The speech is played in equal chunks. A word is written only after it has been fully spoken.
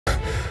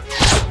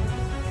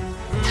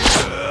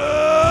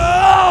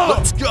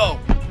Let's go!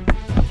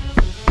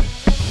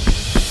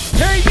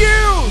 Hey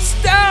you!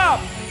 Stop!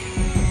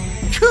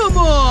 Come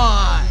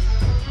on!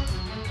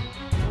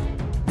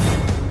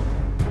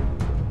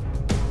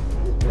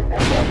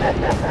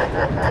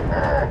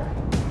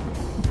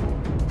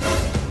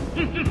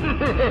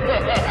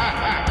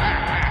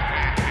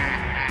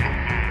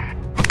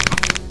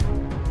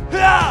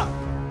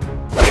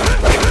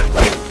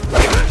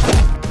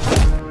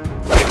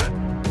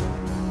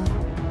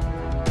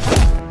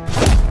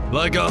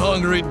 Like a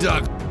hungry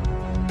duck.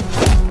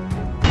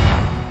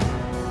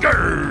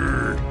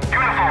 Grrr.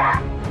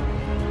 Uniform.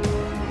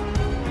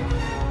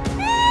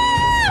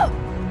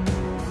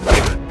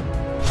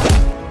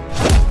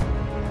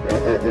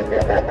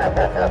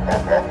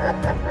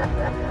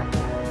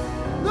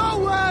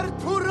 Nowhere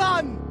to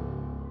run!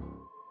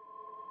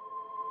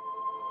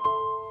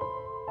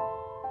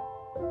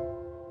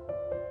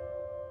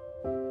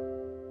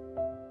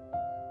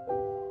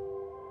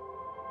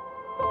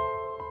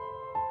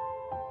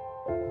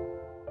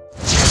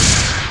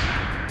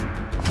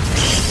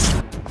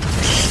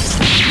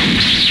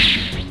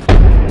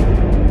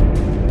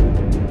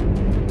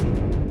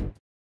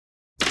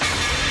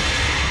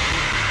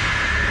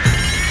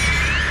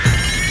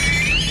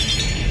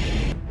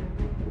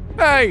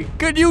 Hey,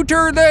 could you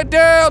turn that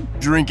down?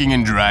 Drinking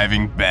and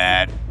driving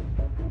bad.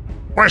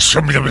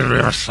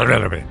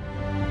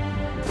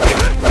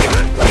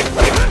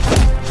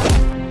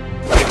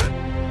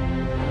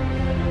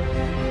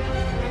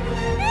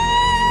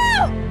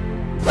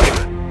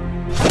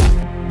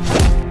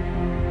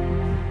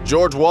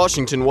 George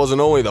Washington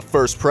wasn't only the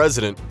first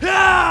president.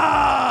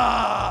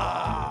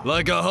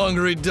 Like a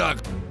hungry duck.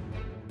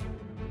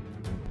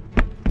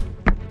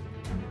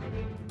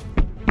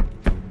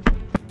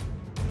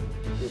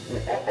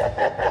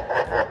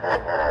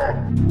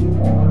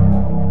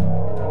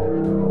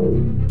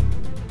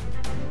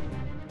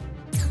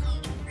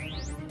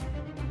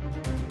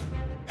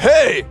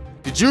 Hey!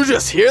 Did you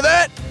just hear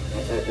that?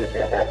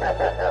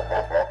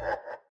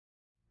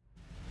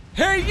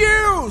 Hey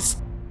you!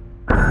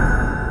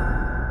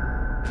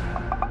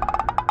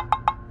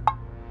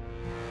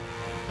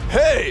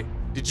 Hey!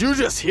 Did you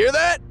just hear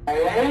that?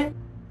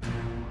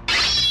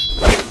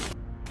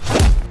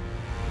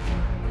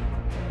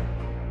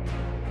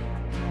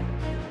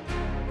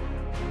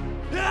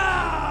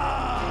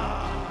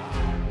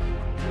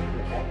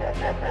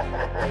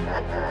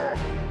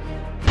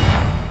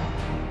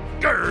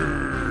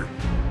 Grrr.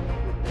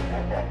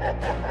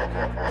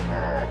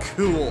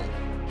 Cool.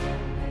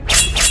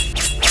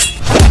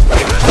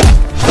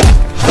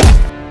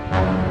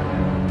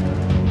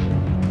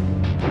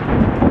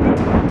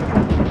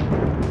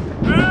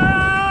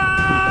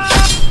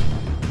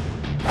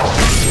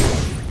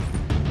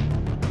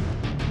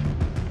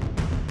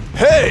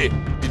 Hey!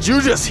 Did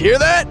you just hear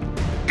that?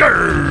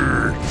 Grrr.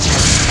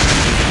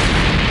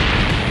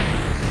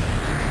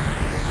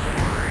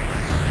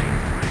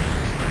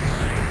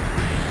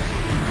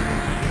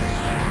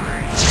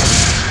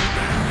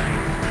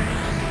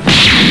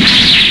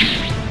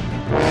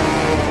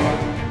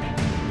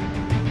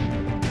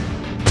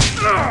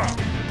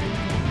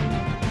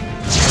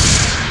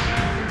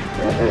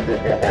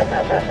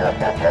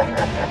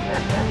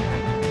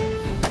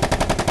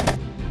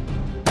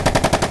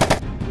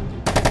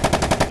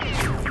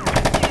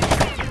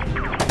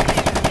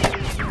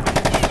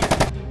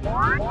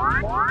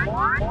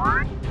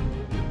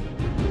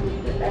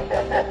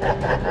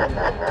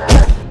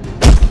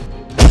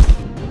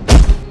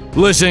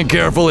 Listen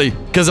carefully,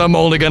 cause I'm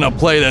only gonna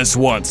play this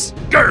once.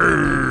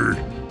 Grrr.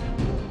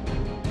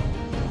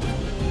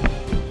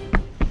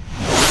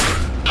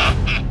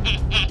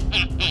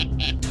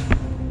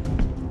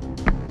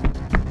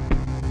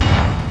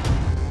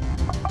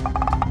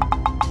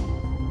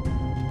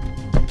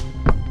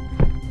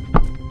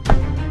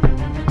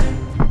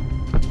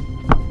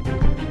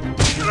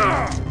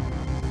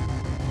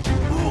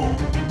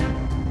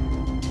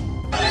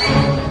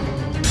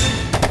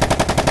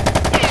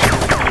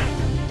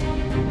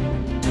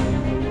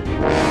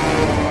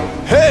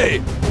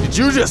 Hey! Did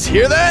you just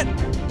hear that?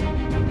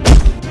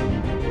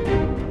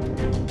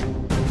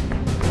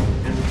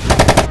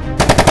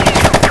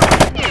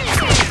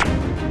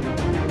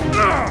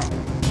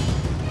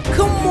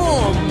 Come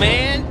on,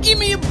 man! Give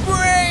me a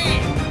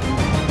break!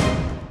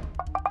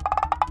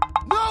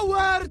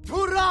 Nowhere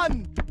to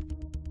run!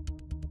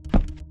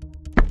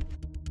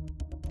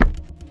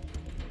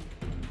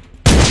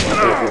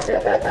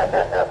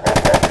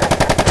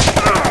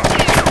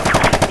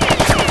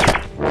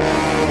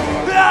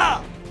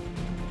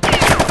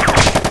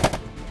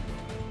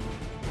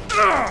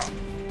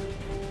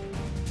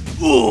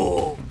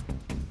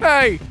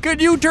 Hey,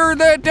 could you turn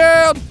that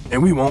down?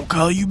 And we won't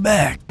call you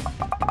back.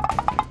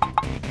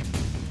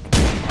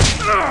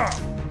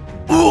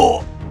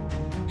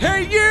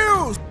 Hey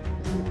you!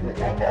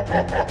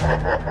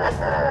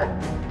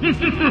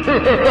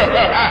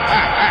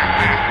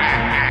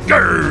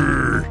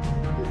 Grrr.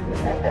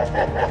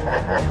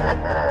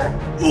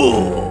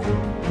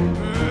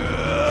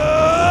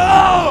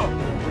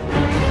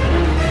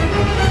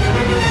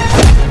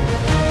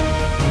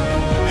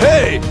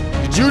 Hey!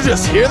 did you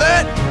just hear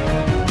that?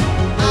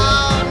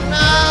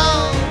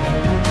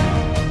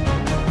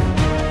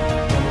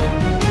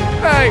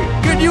 Hey,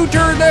 can you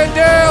turn that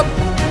down?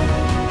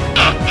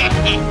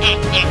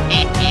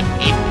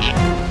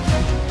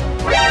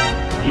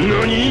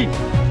 NANI?!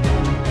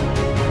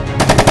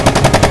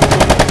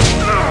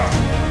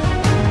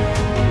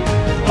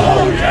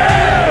 Oh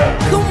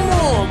yeah! Come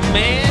on,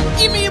 man.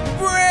 Give me a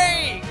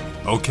break.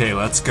 Okay,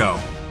 let's go.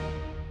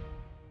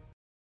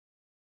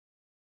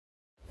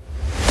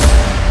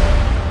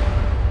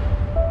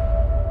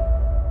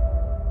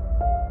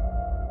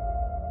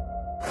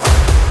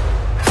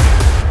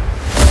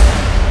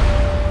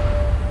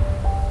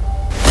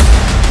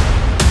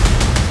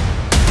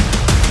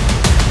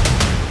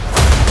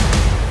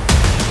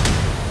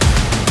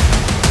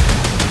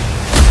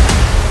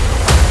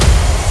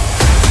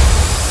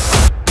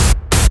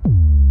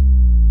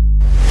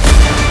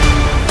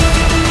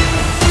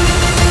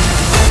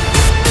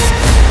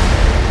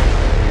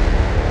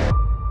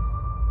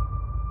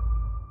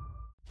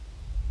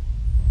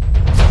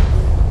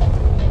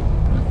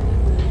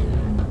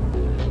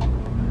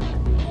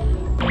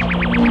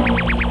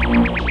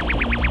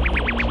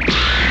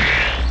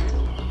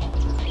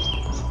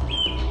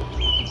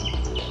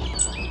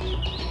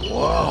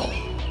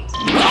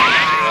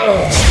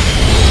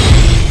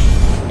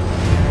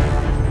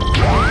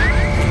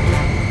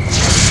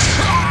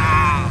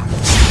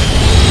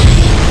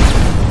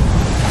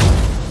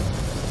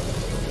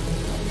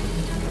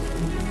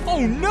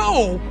 Oh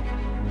no!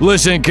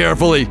 Listen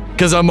carefully,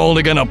 cause I'm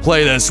only gonna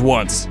play this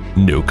once.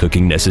 No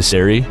cooking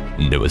necessary,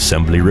 no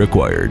assembly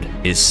required.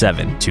 Is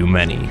 7 too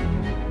many?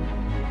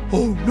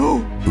 Oh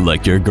no!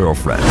 Like your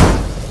girlfriend.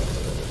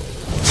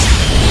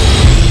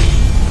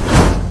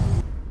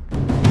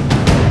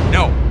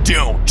 No,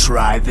 don't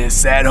try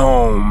this at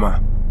home.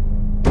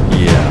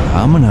 Yeah,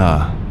 I'm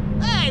gonna...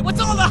 Hey, what's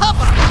all the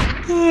hubba?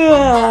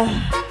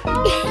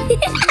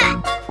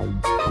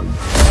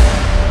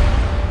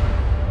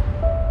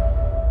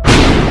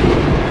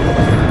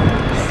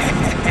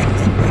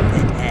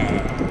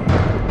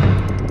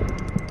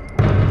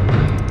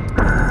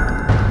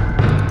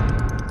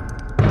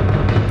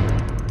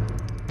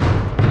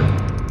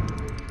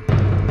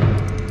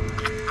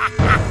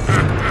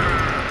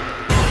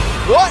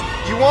 What?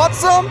 You want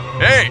some?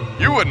 Hey,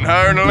 you wouldn't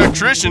hire an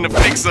electrician to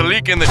fix a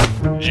leak in the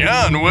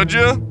John, would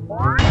you?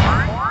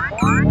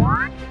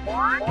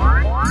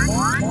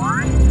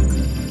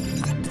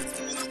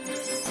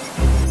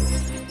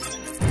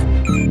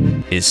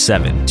 Is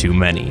 7 too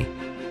many?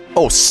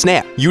 Oh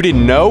snap, you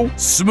didn't know?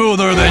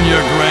 Smoother than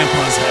your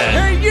grandpa's head.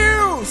 Hey,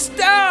 you!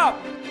 Stop!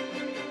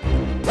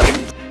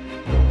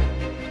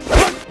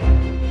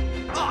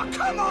 Oh,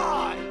 come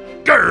on!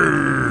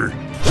 Grrr.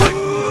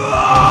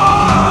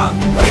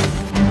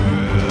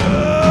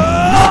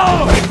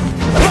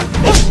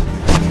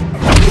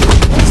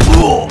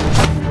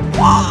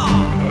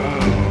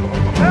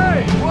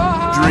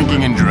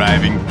 Drinking and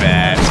driving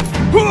bad.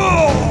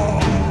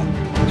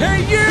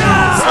 Hey, you!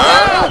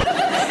 Stop!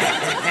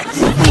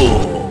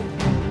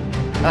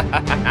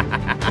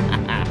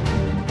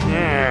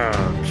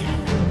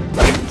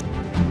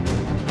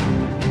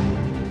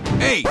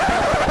 Hey!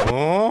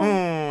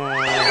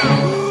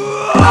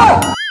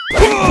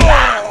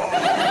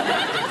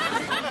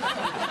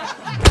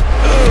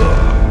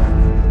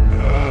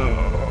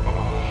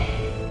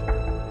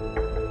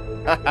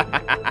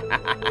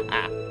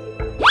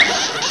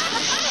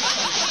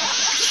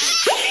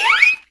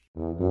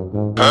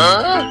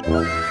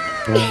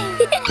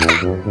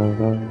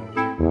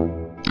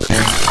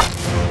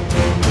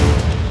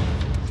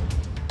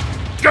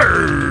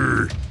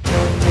 Grrr.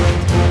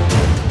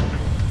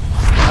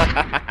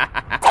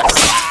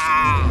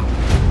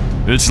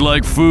 It's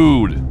like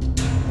food.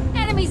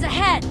 Enemies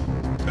ahead!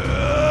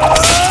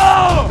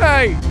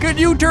 Hey, can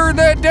you turn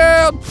that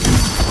down?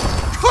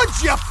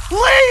 Could you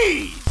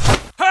please?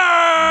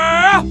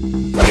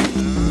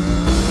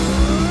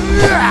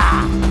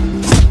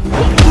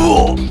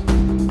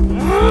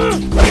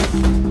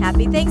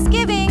 Happy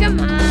Thanksgiving! Come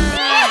on!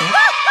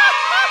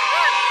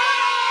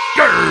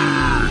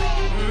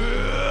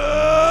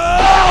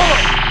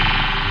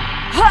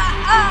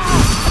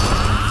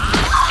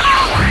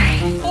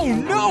 Oh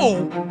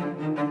no!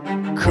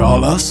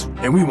 Call us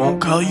and we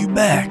won't call you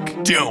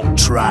back. Don't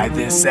try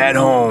this at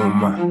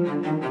home.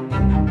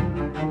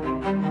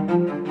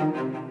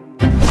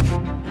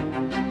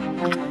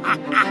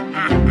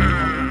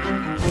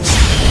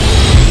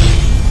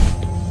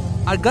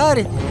 I got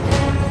it.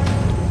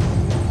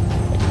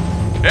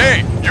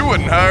 Hey, you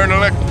wouldn't hire an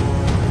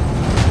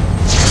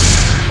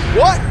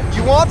What?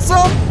 You want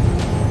some?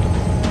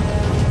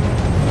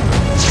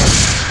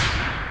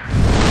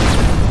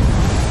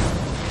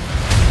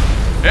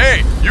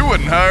 Hey, you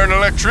wouldn't hire an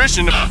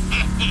electrician to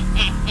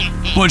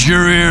put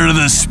your ear to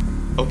this.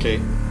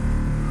 Okay.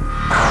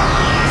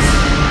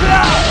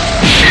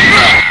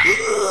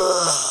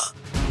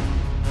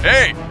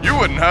 Hey, you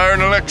wouldn't hire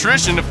an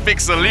electrician to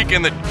fix a leak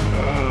in the.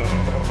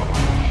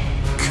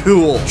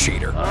 Cool,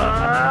 cheater.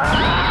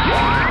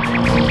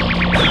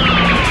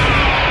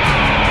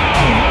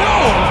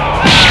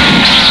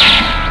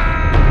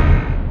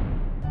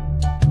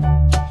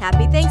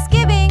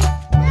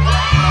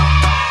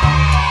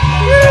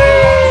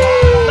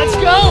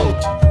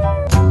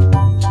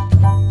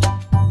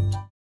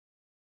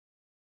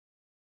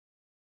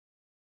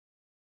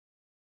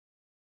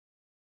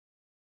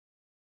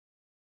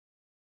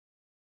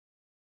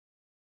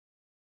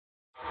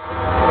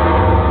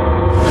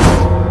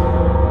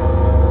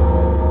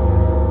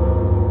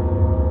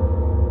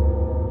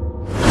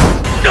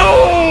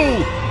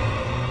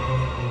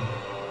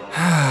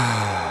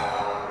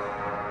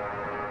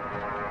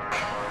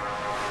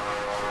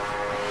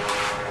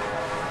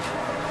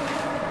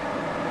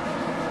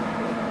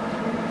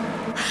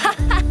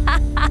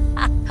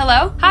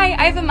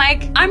 I have a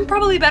mic. I'm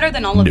probably better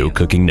than all of you. No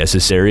cooking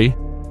necessary.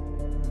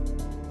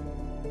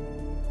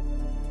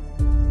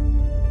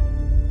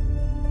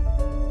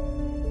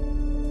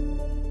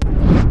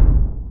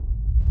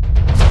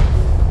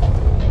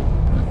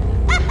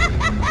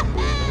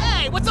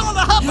 Hey, what's all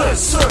the hubbub?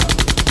 Yes, sir.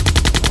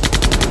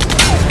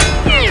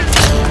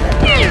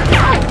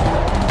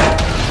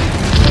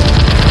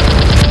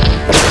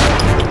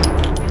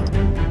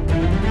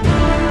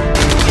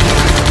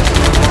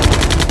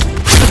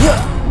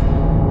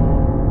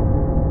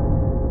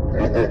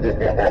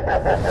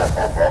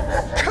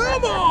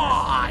 Come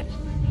on!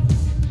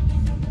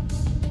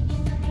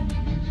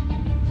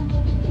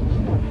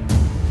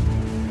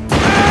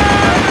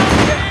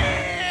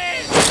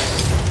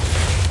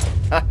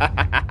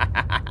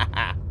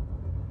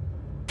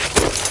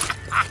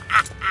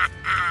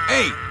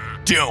 Hey!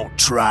 Don't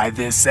try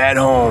this at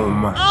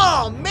home.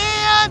 Oh,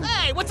 man!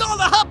 Hey, what's all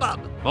the hubbub?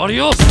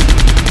 Adios!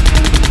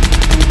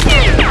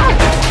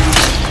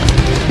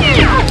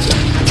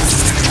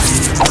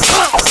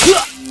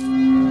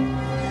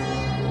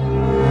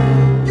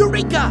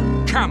 Eureka!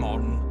 Come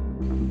on.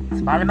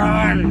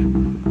 Spiderman!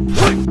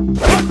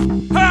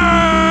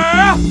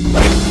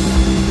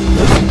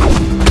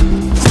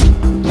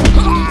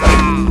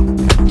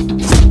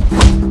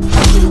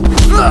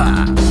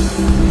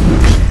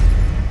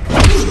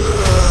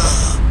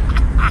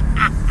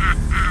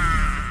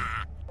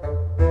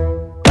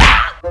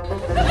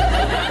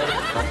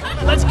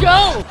 Let's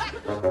go!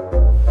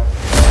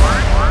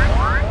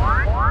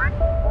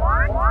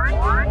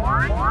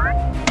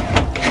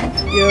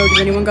 Yo, does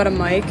anyone got a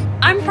mic?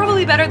 I'm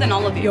probably better than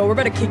all of you. Yo, we're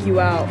about to kick you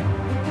out.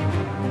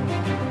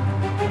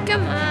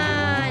 Come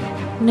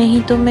on.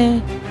 नहीं तो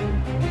मैं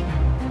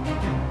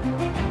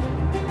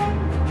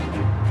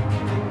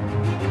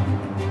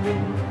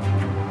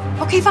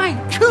Okay, fine.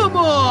 Come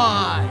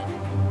on!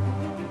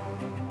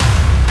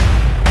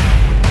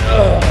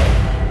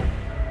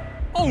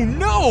 Oh,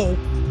 no!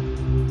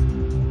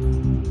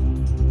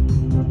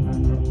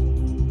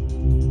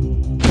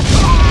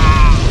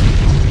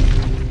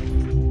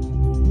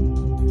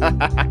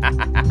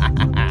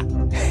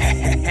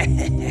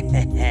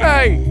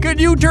 Hey, could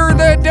you turn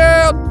that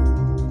down?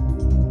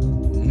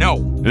 No.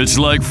 It's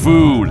like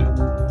food.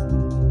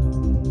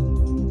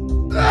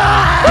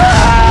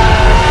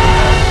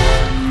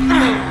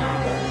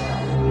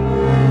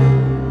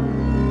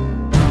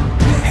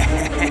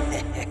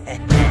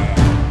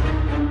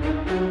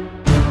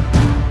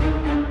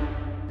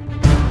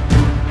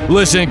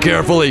 Listen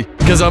carefully,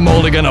 because I'm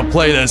only gonna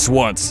play this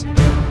once.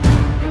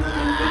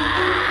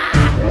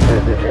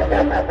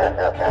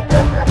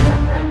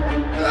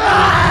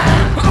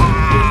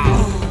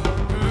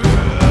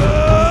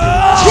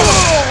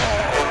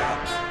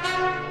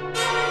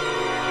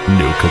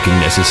 No cooking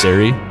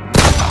necessary.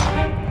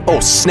 Oh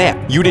snap,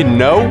 you didn't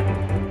know?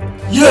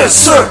 Yes,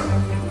 sir.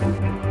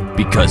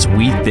 Because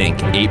we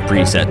think 8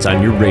 presets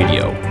on your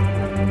radio.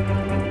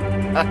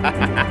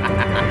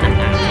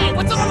 Hey,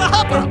 what's all the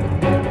hubbub?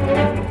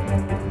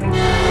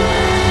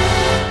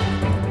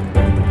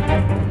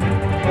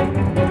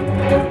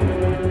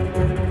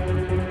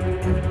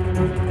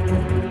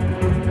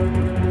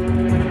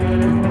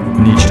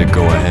 Need you to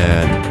go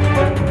ahead.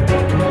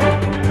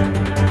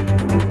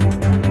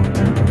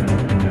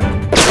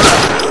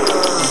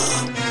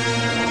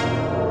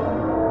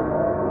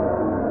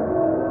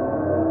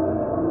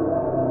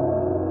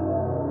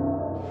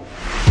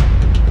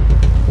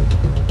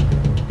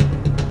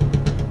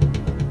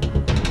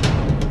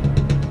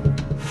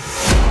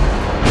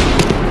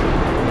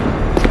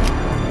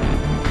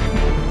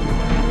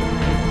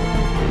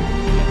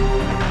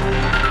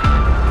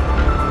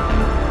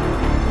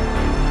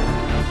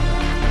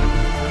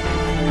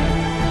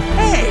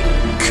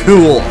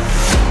 Cool.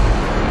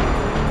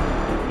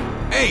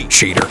 Hey!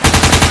 Cheater.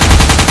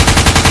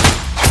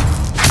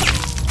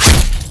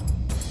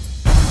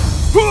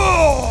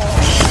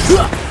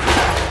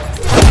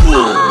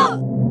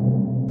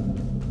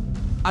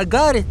 I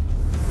got it.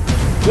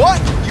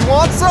 What? You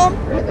want some?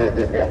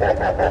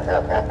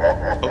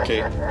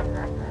 Okay.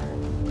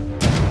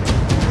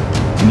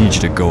 Need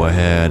you to go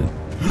ahead.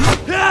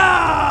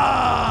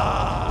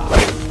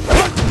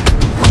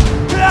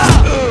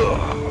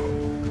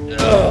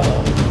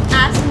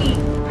 Ask me.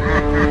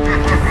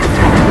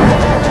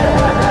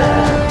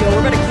 Yo, we're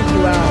about to kick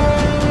you out.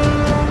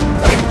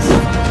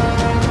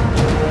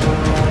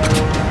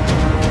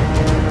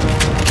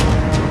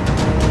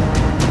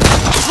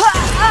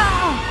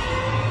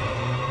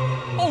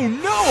 Oh,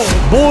 no!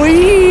 Boy!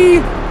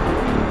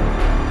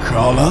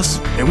 Call us,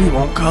 and we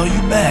won't call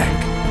you back.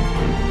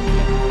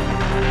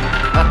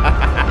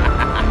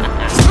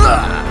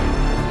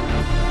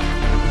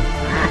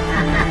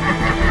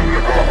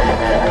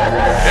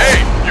 Hey,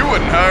 you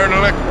wouldn't hire an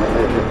elect.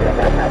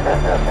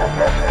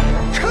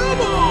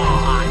 Come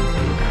on!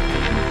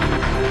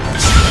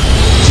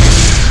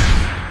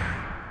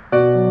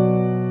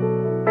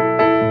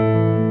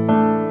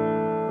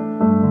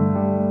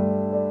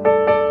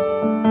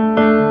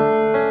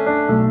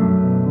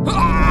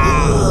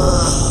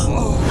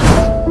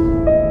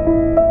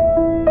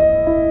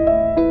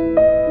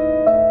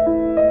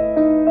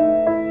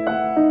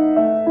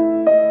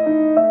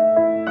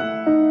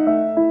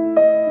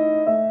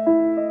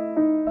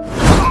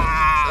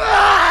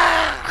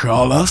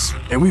 Call us,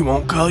 and we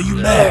won't call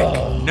you back.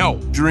 No.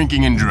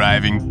 Drinking and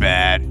driving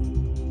bad.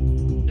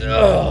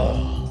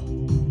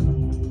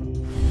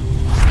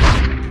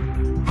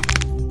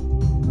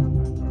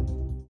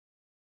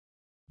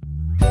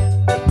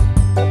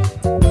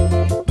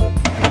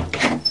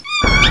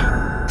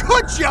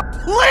 Could you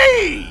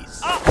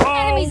please?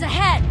 Enemies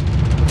ahead!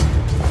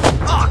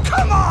 Oh,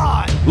 come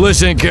on!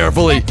 Listen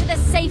carefully. Get to the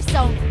safe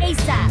zone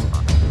ASAP!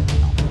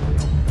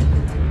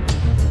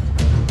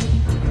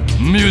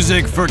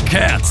 Music for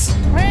cats.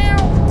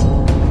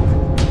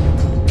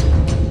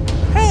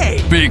 Hey!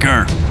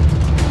 Beaker.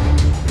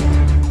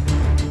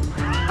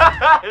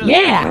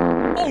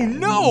 Yeah! Oh,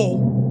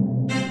 no!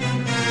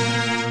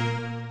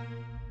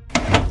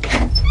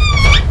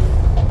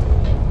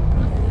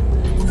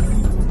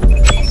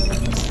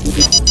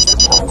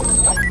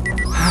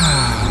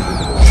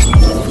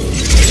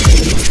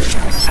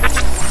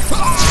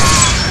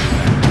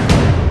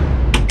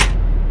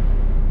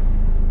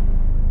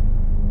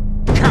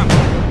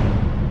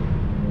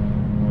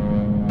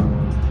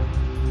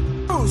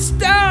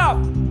 Stop!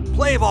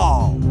 Play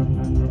ball!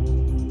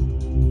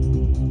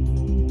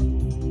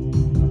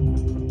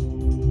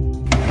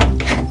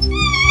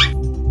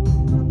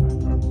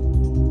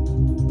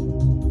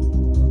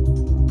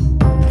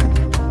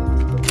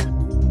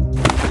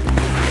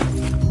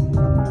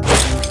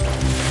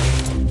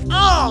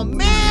 Oh,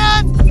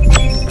 man!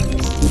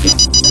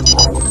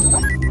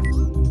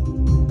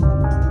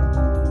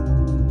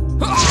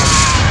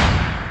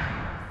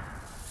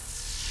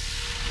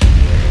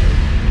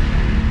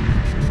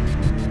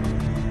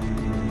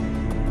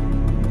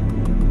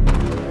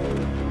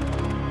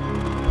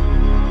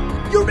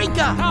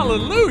 Eureka!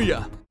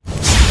 Hallelujah!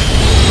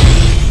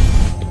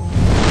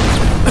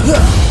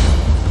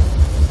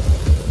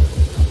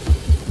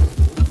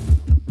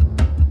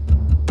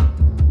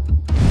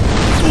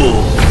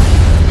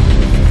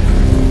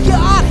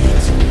 Got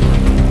it!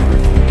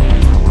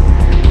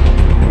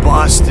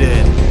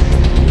 Busted.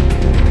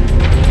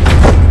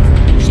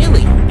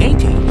 Chilly,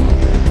 ain't he?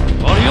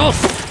 Adios!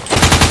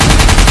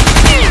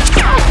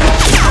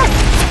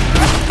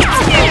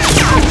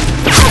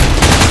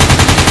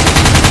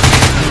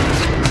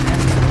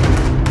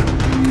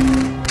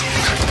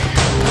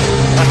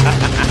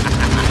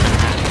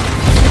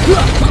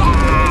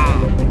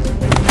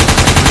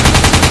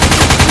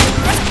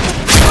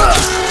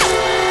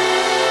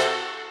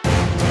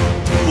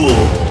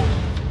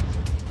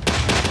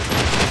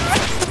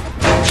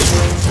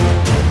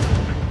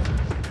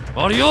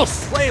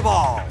 Adios! Play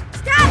ball!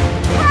 Stop!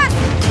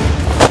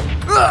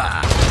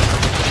 Run!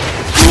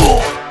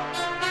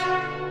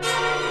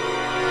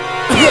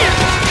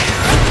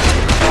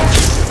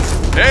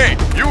 Hey,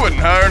 you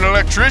wouldn't hire an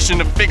electrician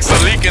to fix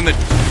a leak in the...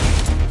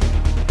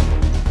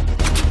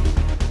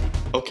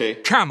 Okay.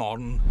 Come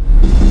on!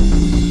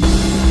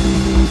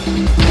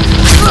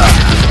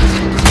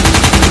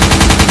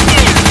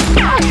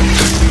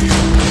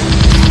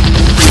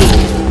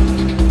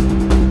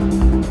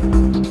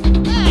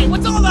 Hey,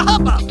 what's all the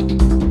hubbub?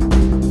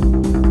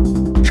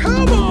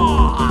 Come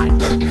on!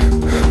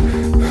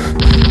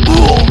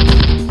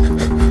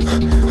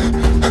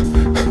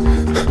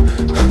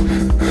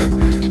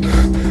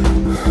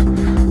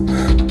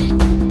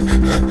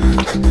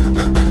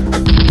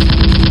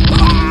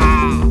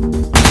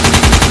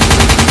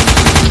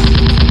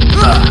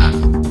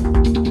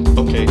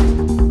 Okay.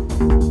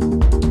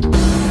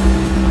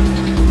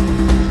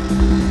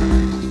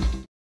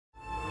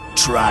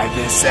 Try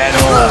this at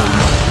home.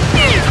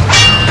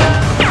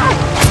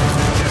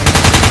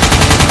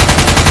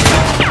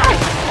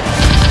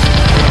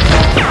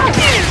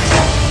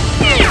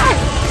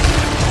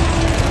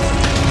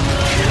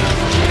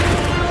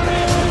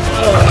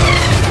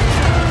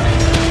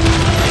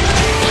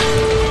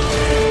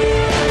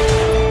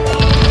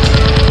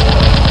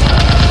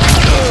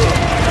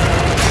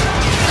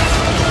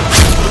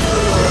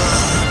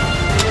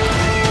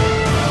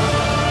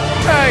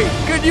 Hey,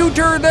 could you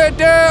turn that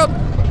down?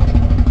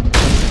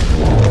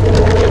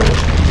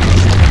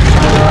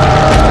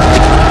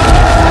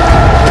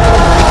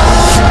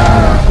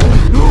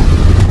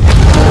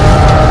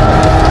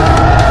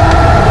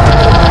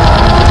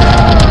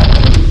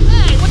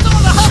 Hey, what's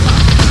all the hubbub?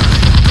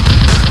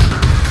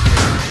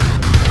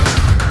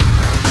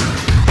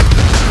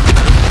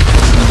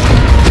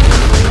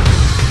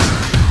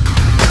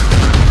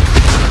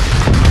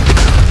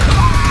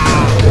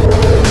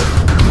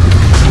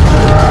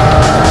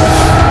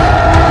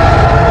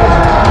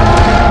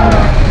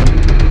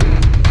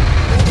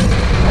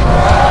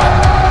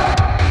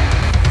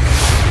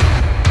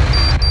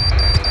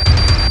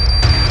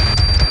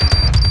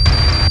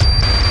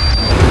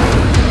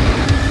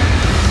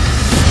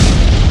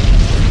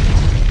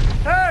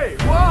 Hey,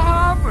 what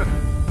happened?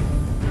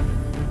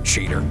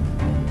 Cheater.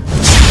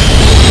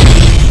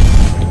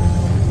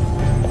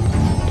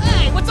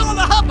 Hey, what's all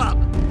the hubbub?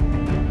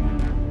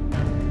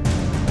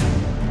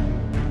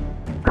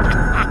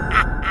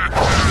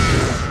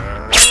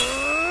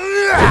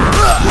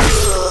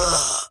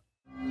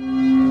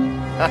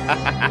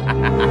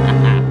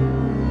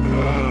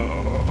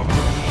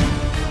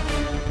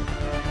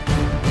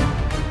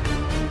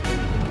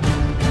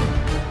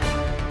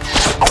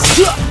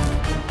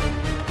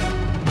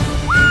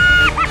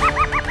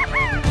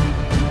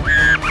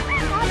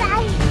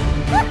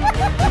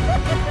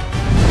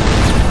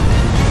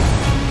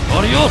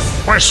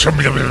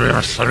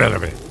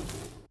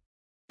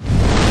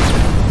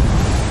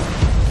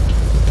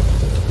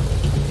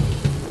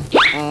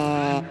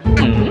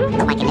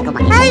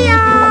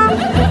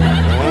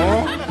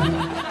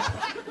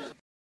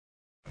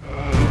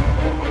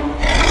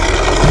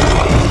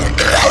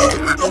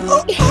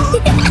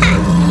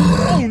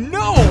 Oh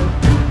no!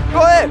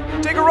 Go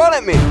ahead, take a run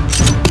at me.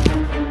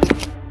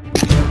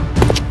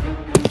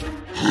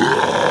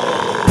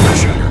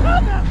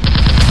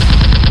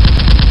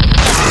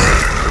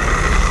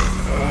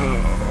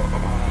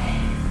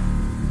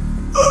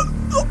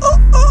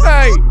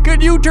 Hey,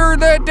 can you turn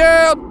that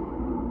down?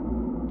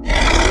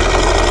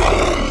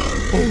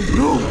 Oh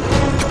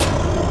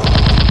no!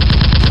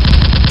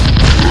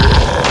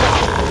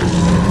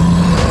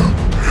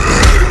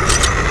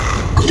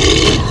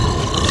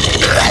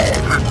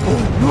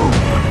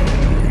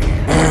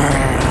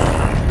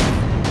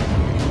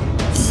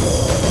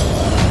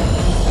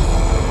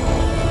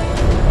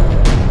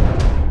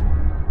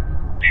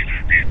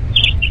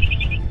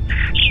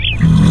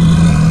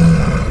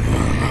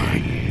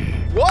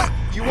 What?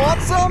 You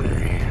want some?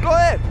 Go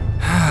ahead.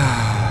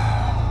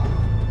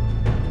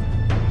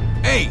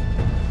 Hey!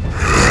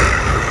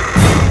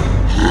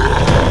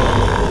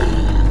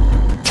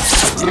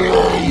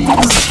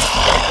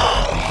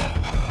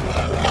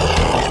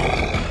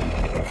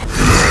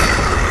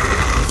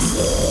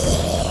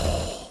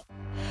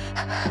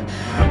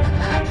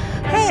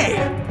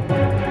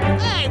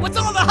 Hey, what's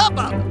all the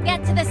hubbub?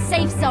 Get to the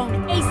safe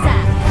zone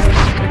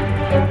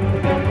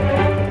ASAP.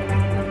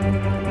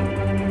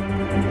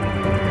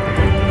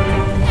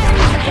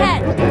 Enemies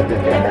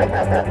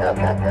ahead.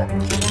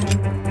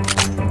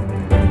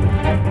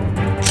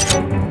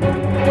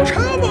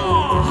 Come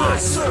on!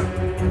 Yes, sir.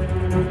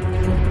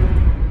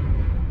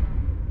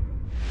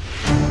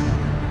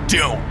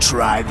 Don't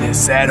try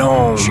this at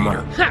home.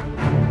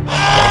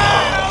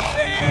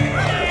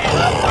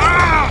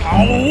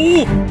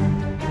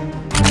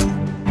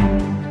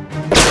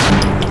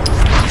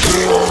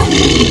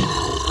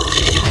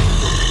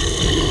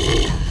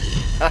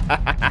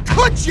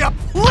 Could you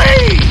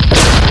please?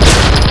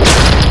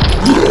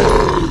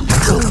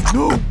 Oh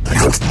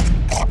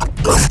no!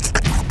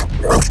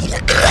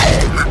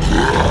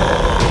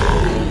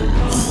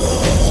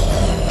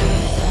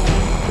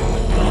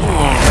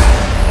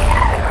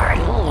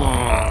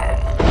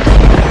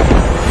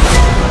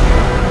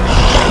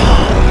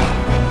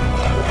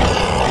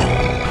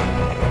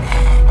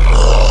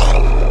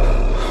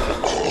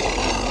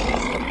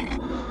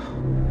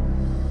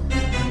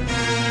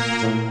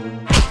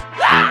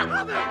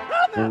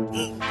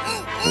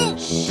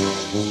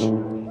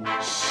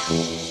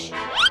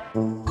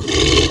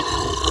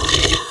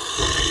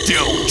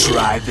 Don't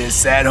try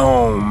this at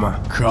home.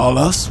 Call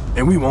us,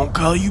 and we won't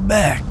call you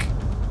back.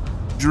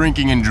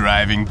 Drinking and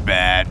driving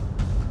bad.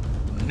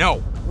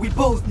 No. We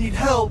both need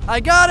help. I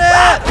got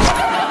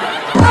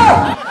it!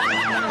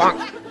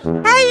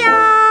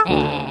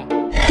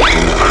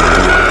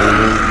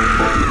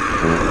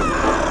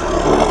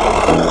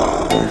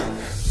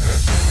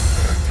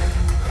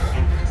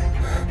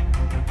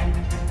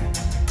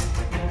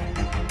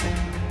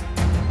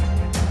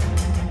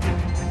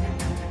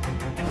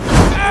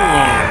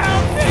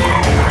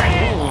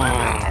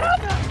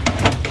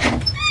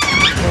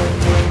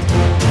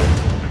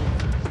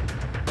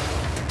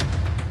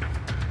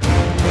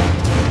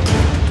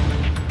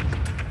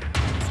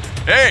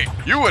 Hey,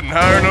 you wouldn't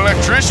hire an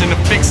electrician to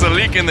fix a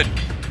leak in the...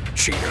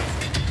 Cheater.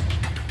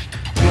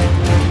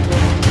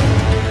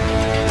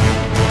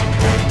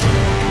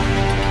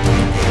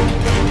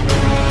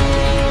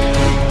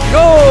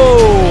 Go!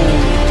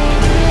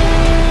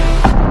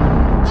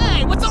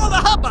 Hey, what's all the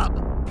hubbub?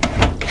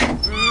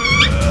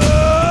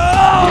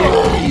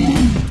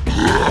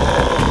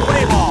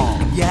 Play ball.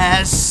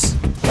 Yes.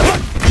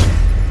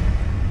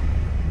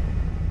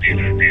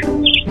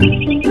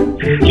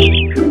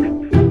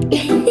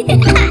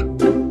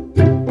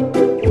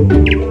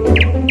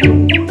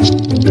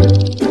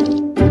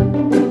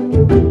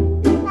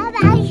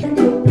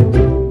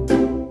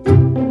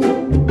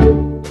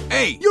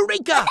 Hey,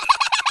 Eureka!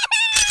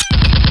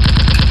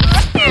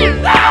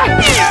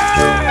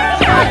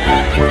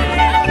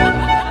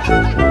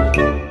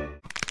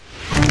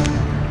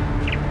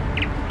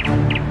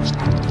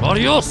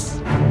 Adios!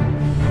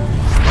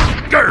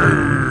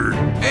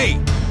 Hey,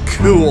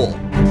 Cool.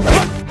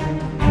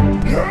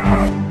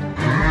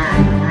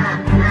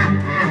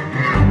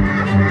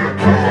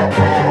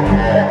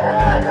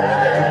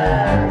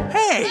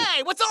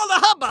 Hey, what's all the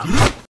hubbub?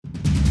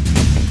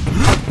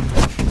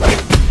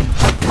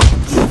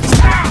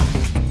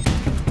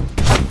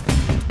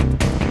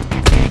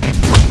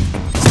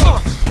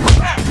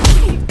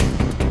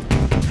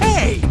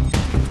 hey!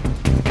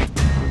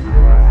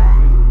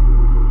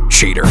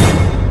 Cheater.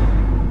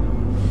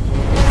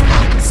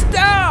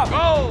 Stop!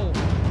 Oh!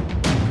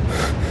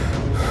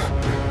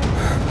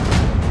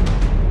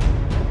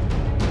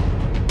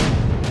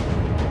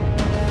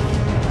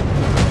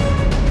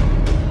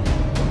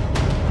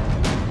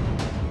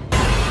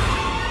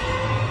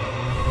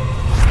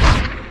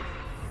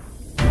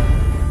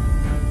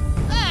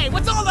 Hey,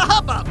 what's all the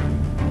hubbub?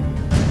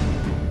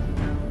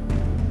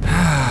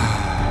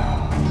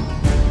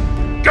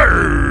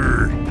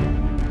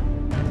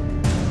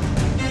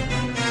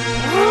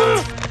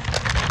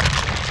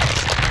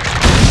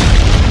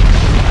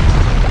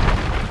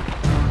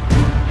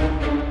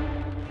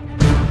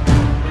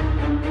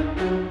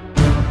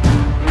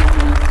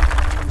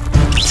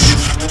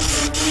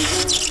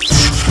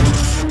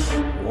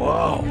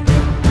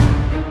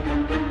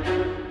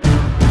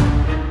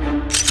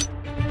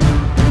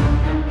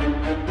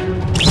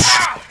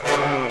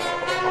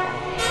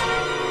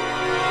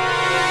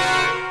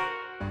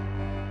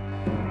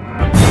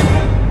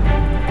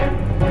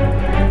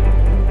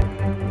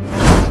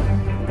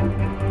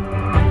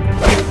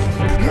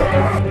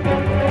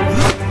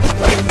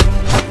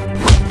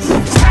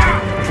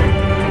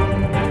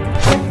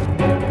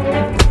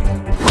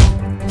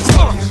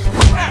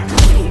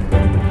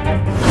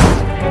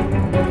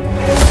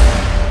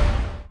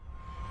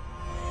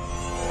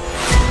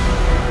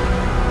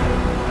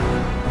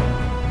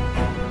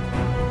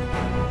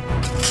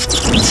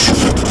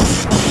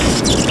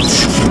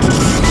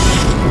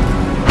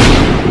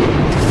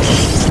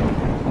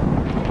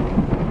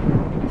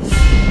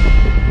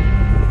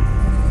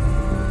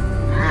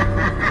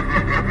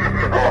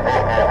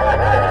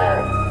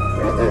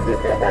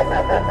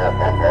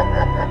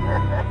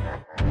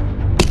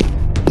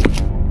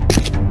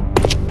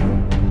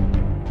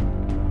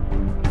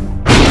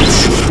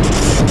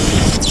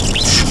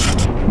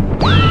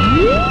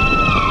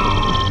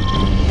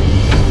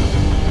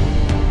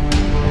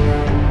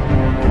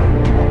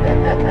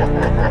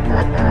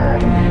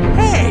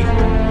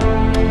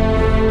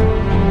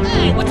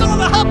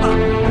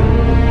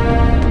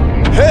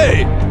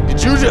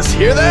 just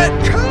hear that?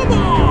 Come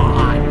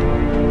on!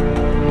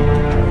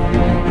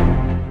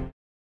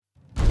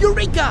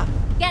 Eureka!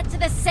 Get to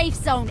the safe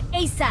zone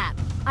ASAP.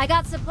 I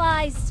got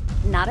supplies.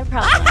 Not a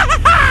problem.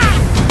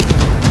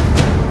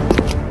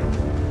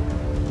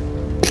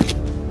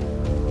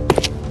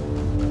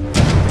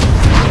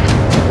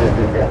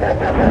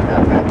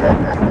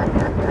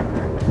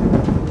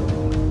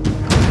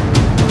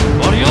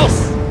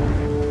 Adios!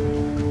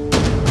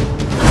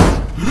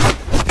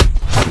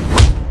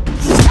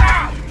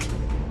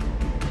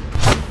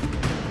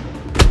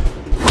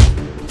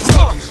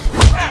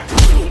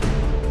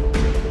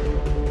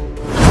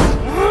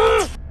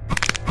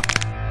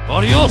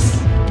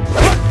 Adios!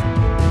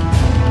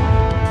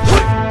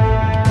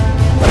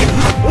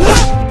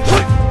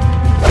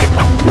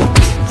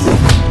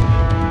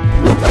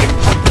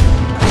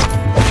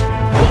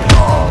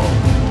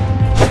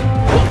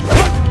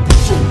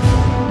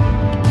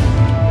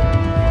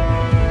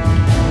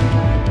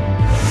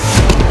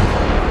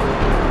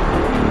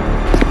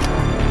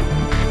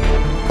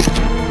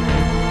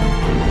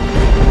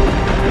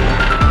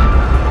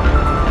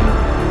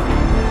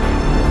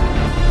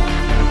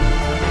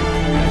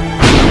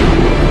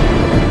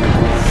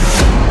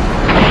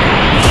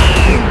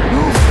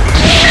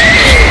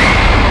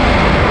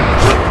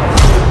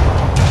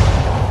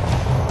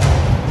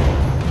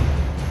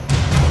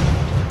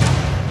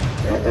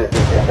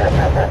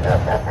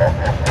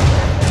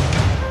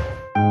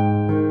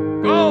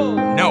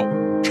 No,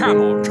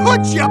 come on,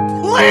 could you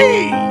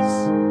please?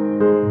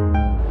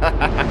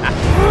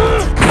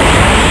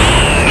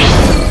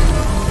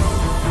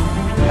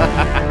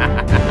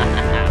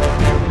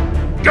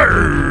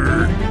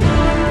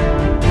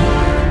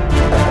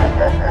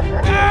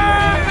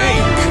 Hey,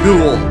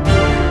 cool.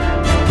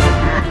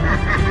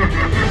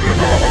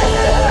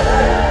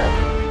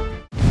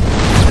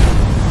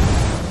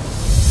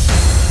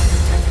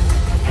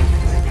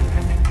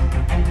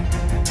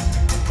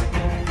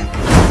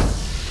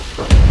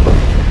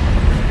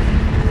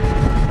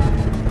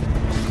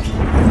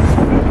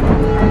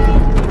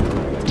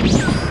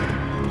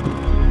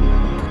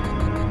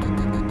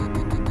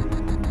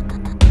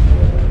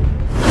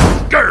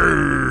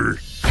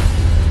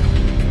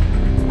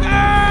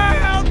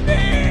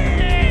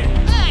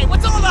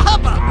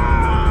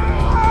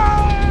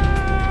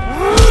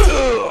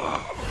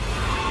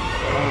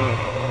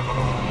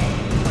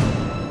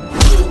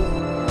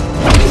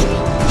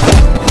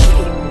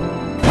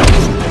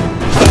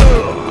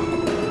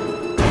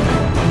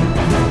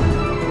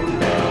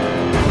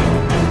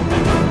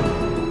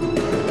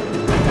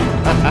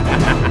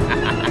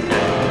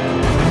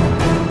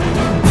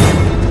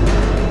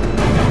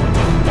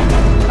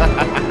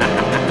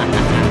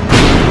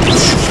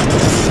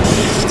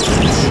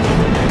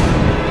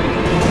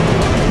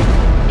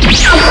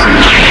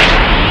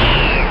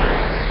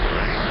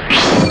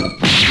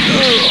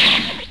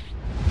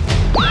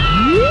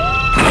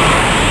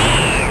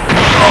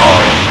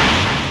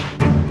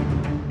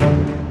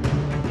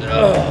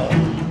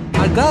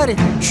 I got it.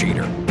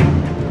 Cheater.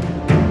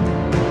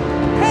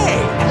 Hey,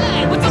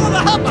 what's all the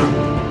hubba?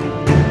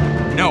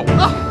 No.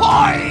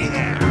 Ahoy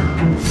there!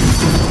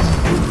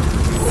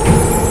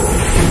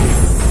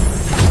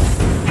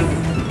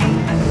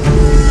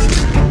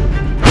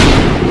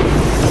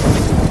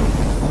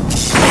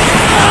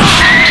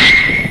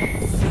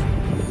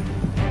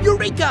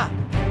 Eureka!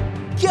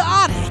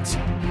 Got it!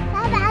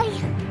 Bye-bye.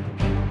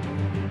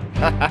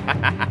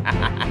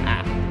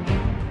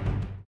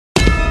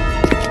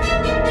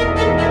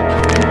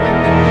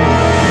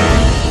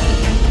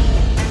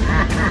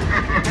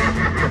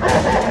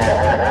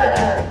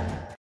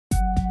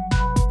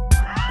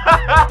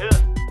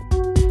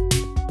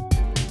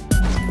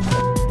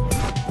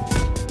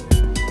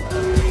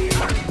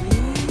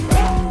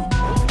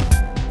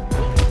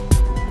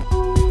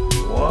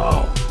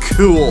 Whoa,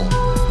 cool.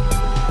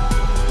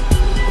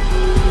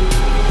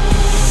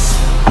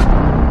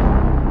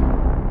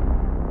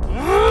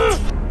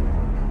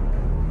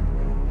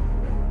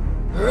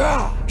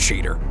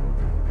 Cheater.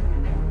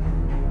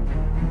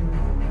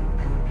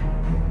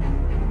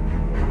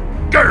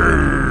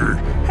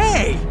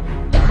 Hey!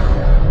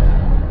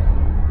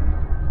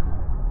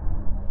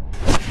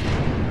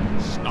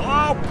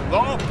 Stop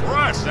the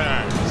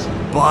presses!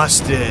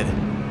 Busted.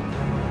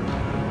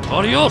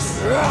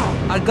 Adios!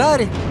 I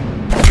got it.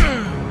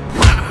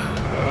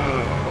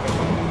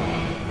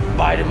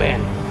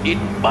 Spider-Man, eat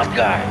bad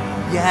guy.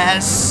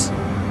 Yes.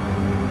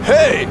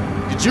 Hey,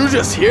 did you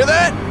just hear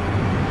that?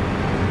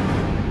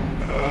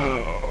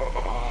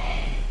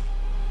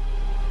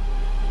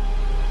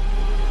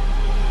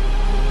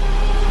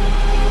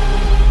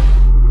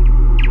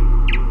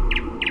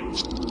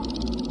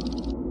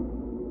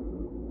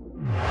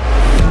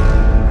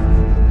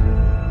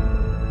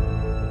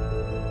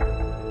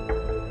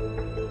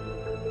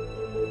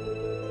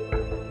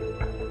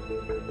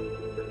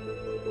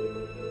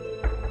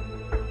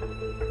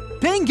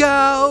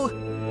 Bingo!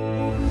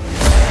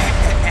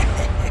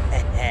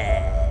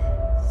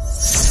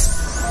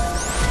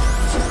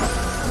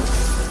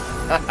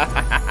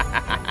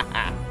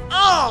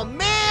 Oh,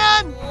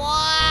 man!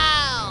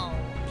 Wow.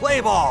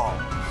 Play ball.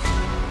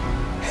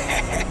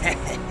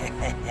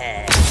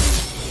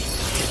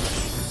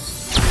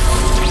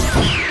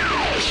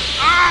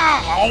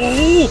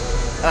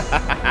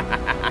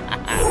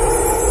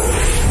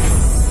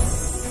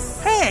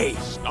 Hey!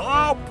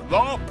 Stop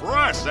the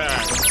presses!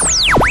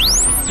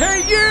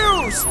 Hey,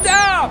 you!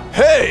 Stop!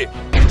 Hey!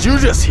 Did you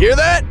just hear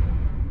that?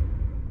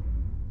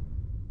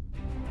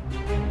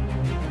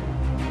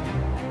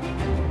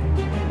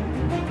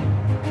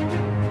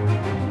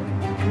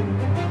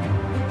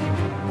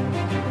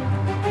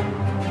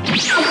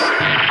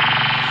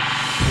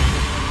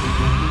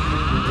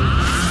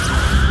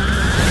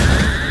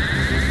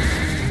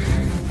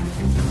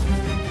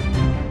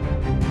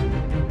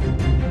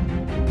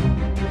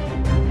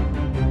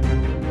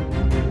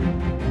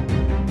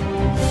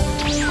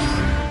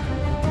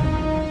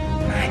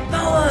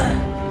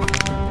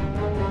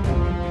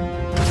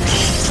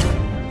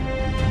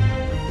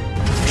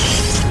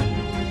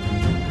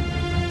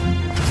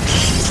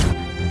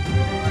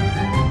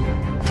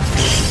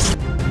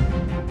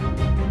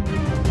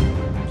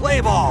 Play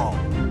ball!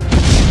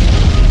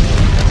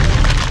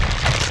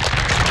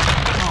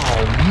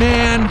 Oh,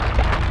 man!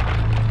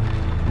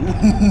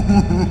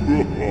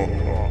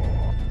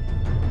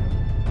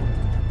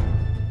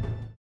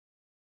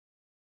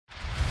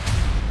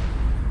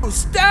 Oh,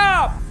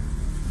 stop!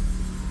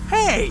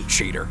 Hey,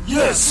 cheater!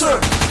 Yes, sir!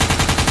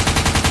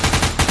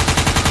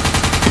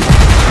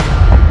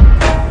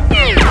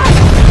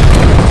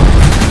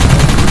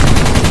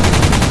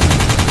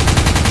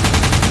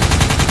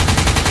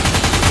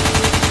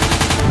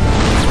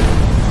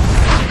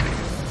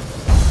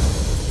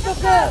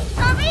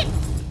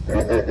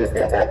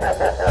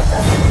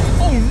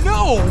 Oh,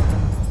 no!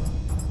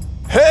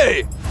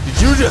 Hey!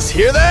 Did you just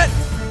hear that?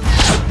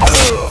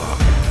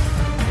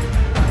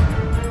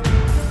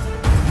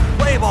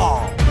 Play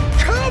ball!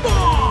 Come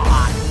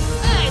on!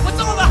 Hey, what's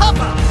all the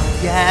hubbub?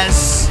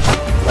 Yes!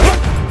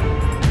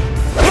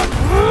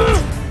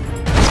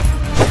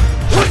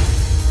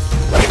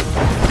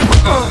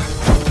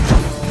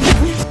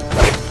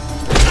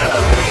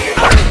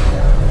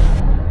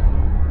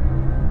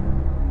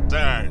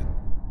 Dang.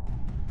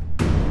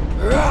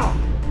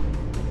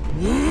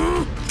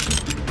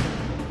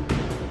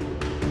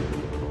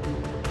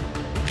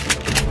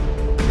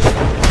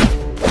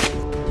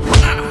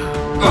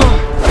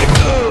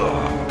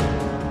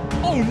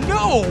 Oh,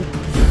 no!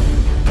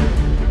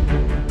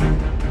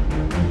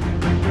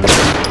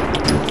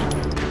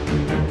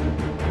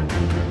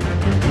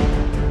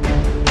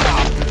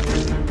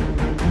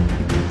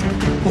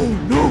 Oh,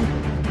 no!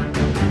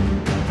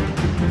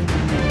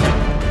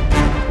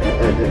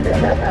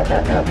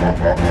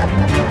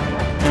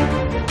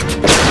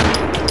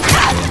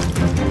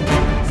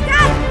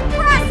 Stop!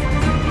 Press!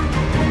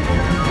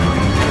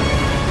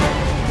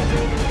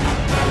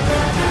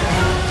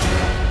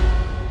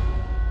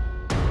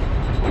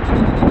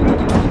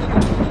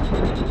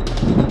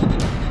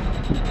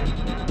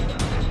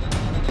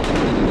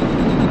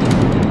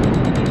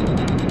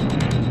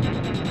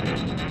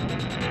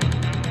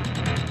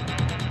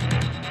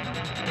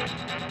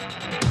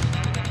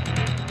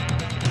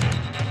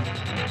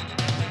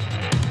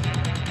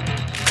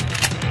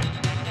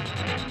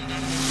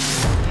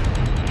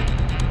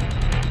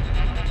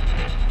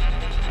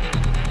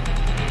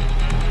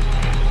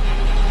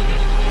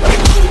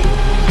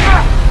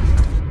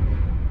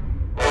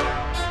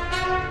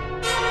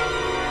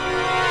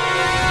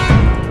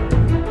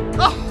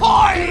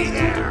 Ahoy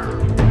there!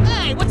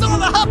 Hey, what's all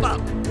the hubbub?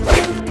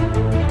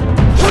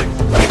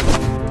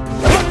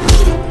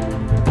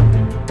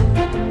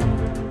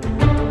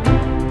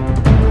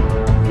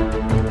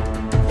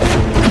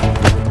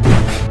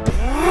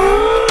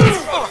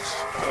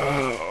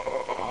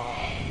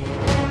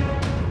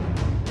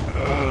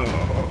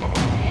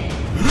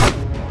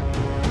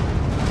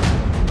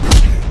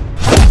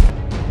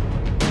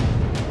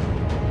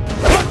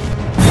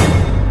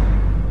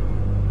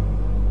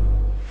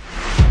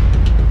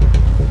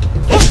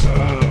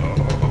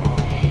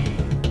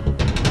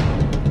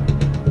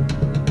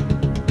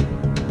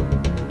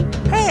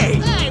 Hey!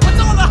 Hey, what's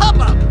all the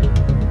hubbub?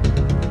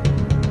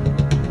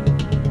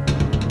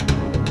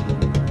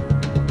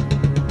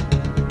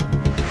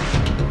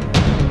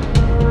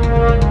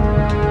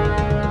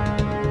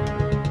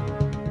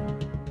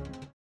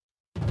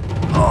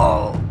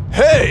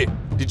 Hey!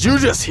 Did you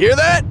just hear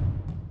that?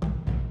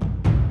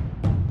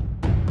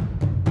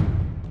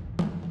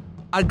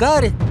 I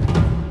got it.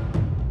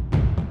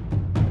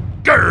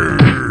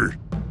 Grr!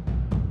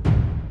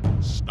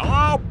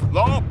 Stop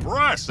the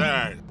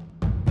presses!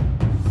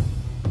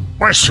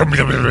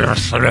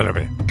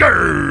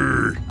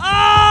 Grr!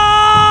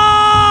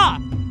 Ah!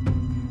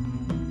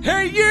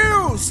 Hey,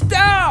 you!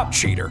 Stop!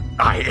 Cheater.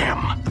 I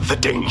am the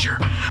danger.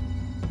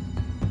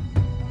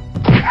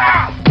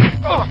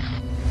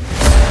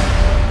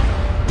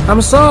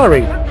 I'm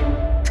sorry.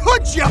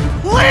 Could you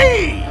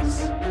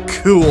please?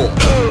 Cool.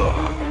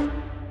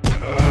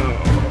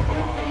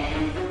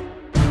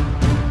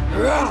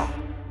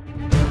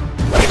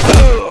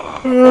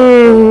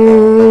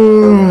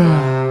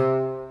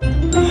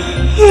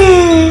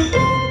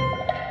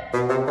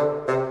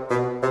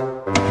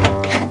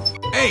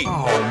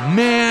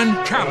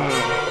 Come on.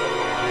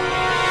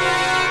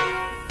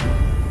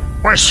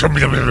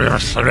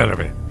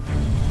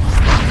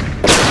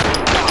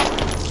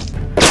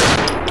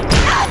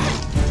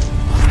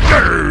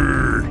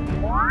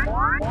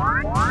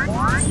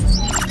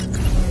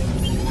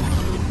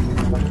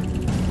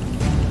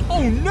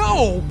 Oh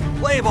no!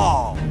 Play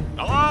ball.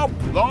 Stop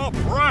the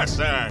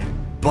pressing.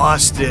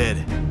 Busted.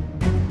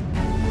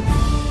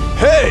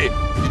 Hey,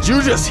 did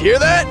you just hear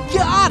that?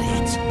 Got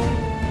it!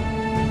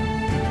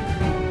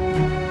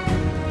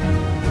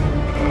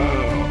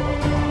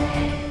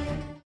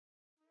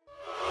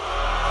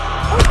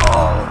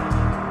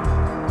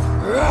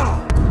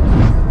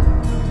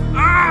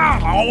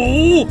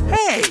 Oh!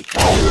 Hey!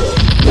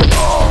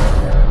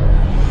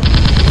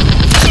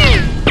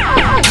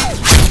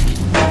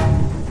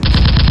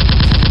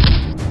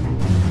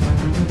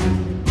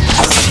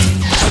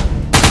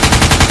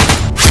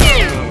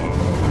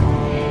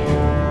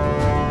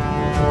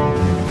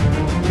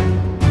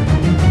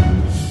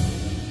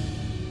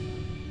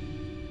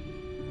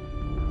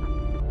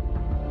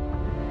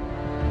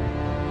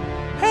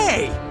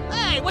 Hey!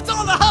 Hey, what's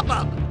all the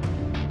hubbub?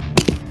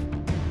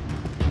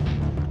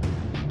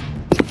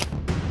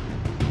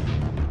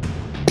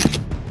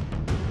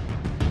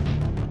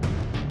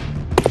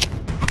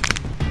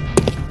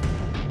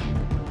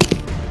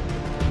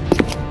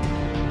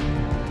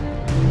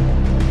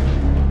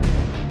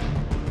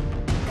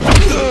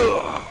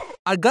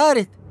 I got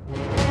it.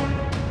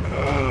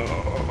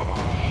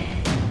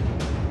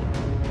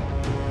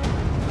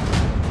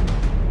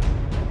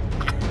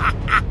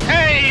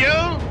 Hey, you!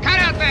 Cut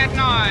out that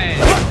noise!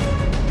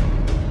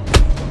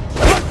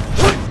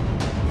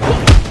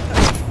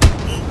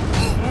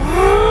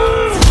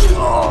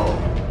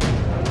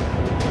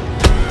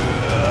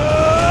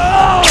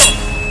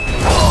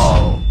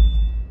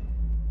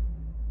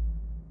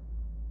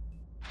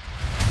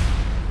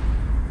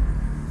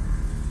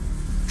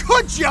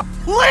 Could you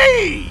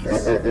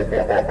please?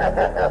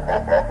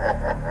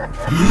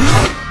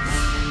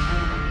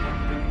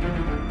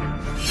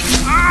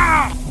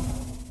 Ah!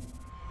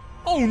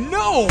 Oh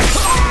no!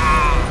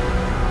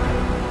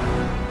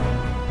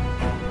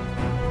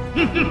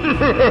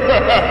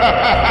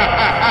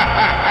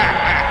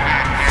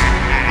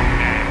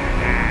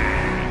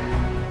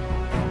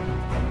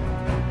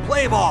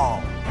 Play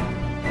ball.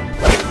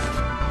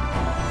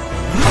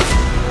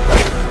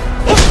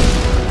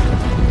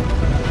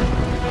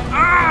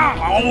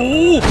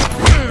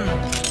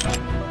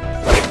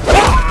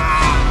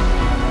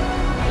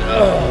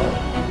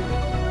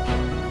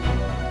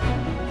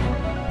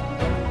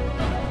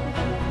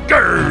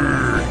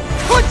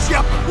 Could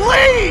you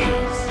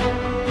please?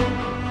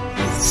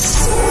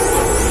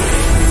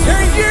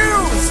 Hey, you!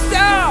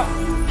 Stop!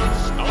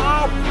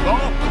 Stop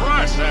the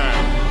pressing.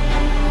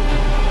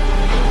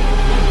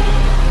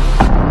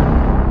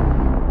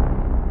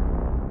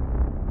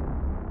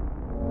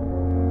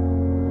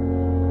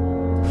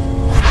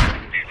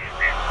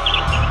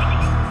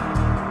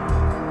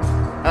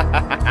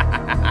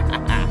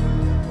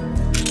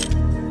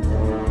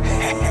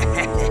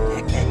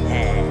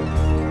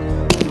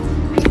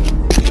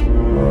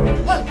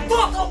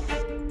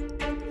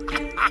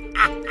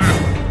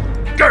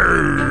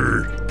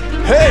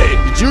 Hey,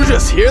 did you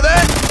just hear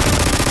that?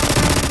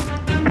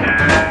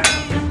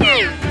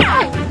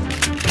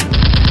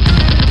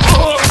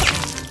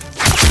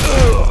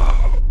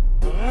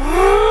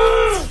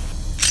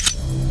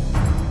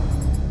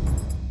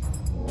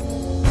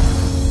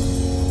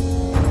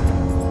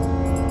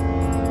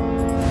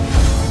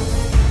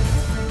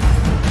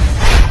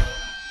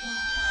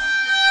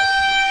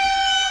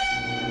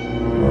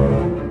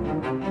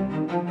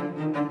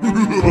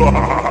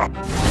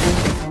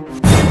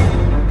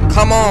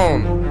 Come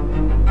on.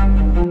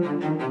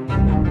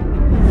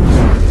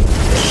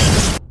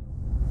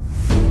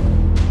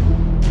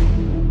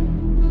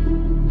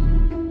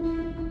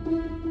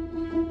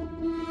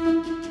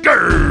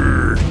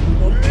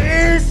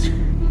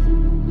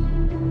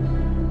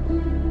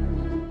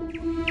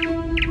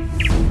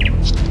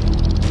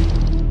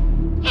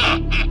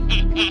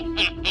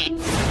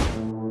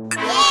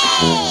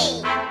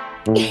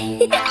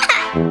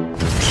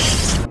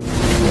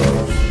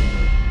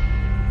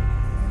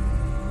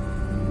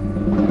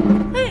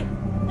 Hey,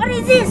 what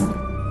is this?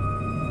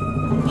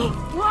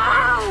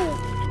 Wow!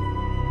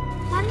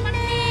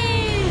 Money!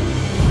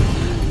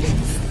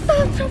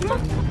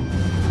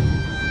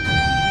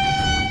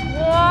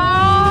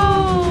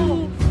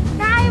 Wow!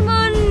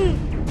 Diamond!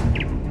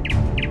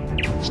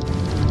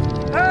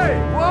 Hey,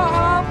 what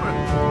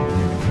happened?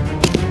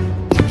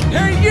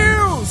 Hey,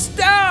 you!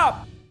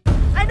 Stop!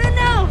 I don't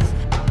know!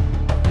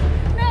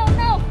 No,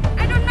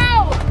 I don't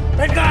know!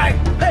 That guy!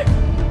 Hey!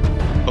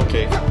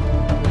 Okay.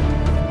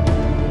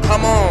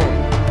 Come on.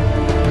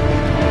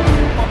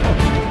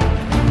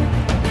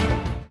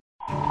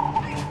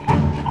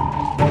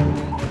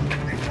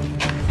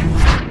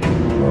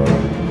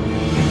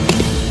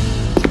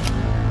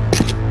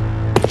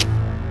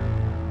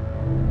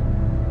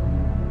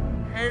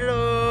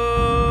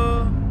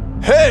 Hello!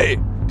 Hey,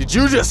 did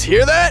you just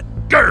hear that?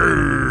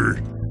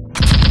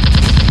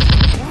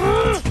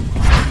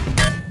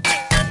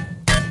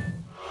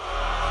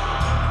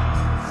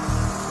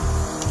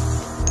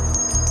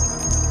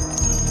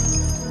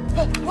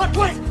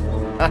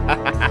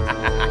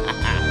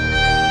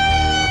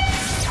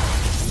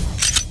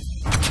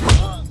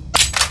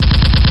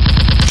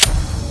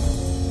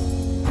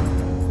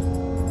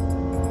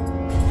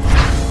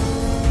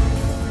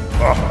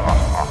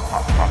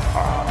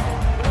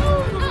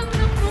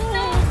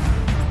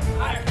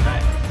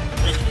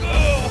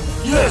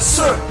 Yes,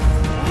 sir.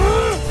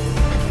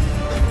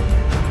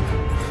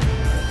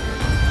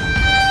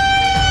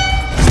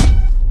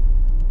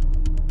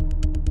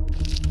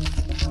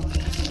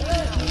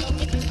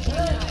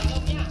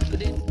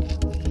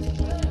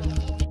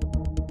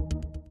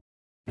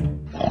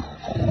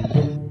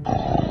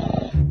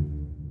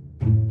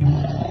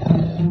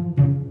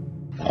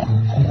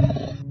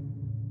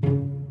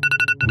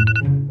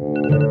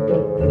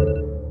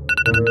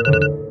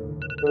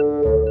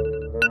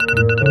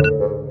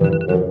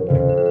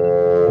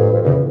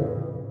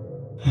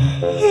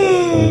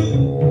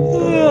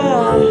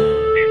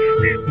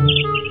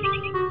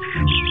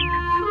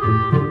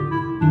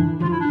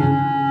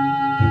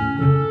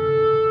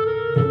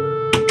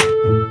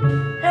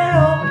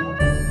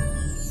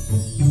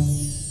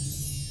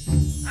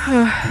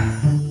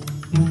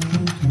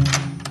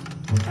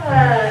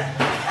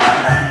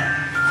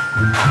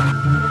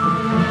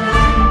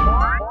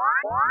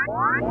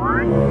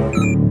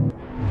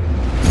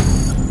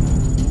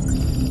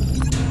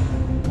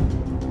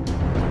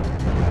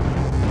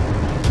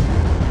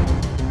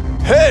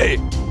 Hey!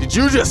 Did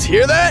you just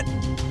hear that?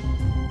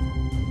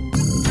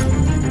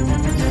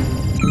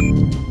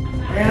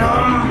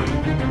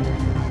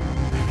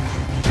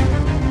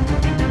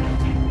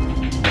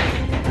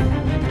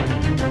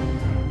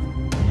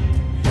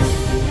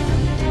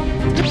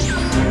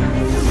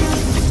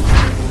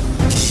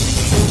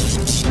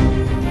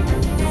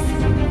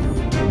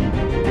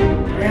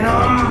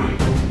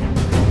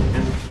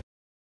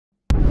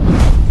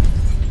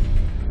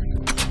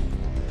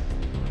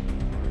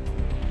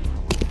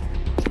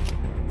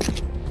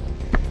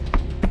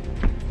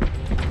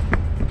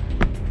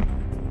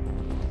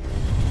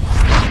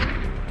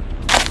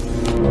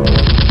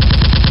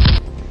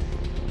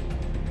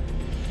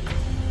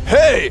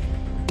 Hey!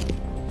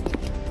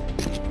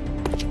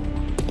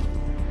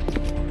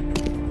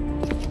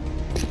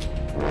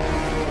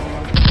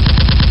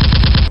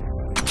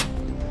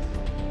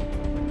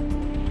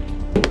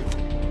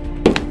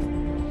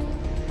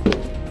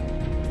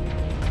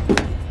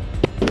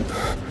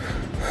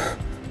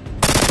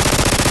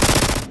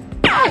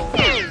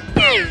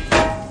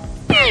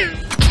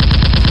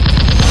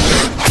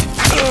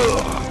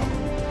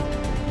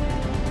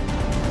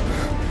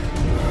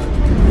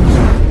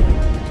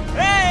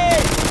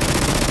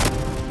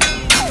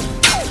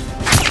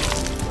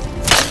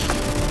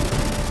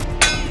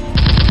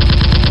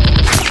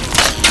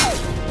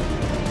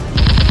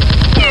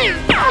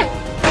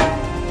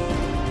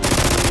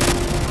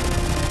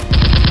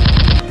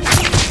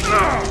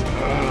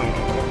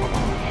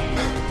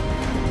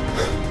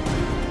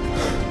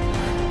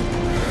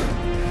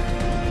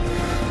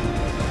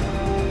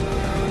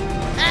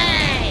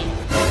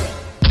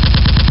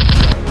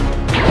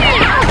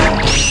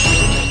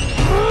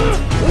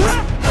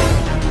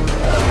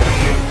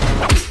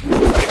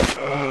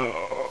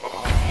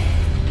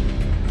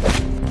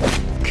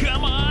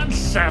 Come on,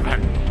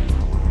 7.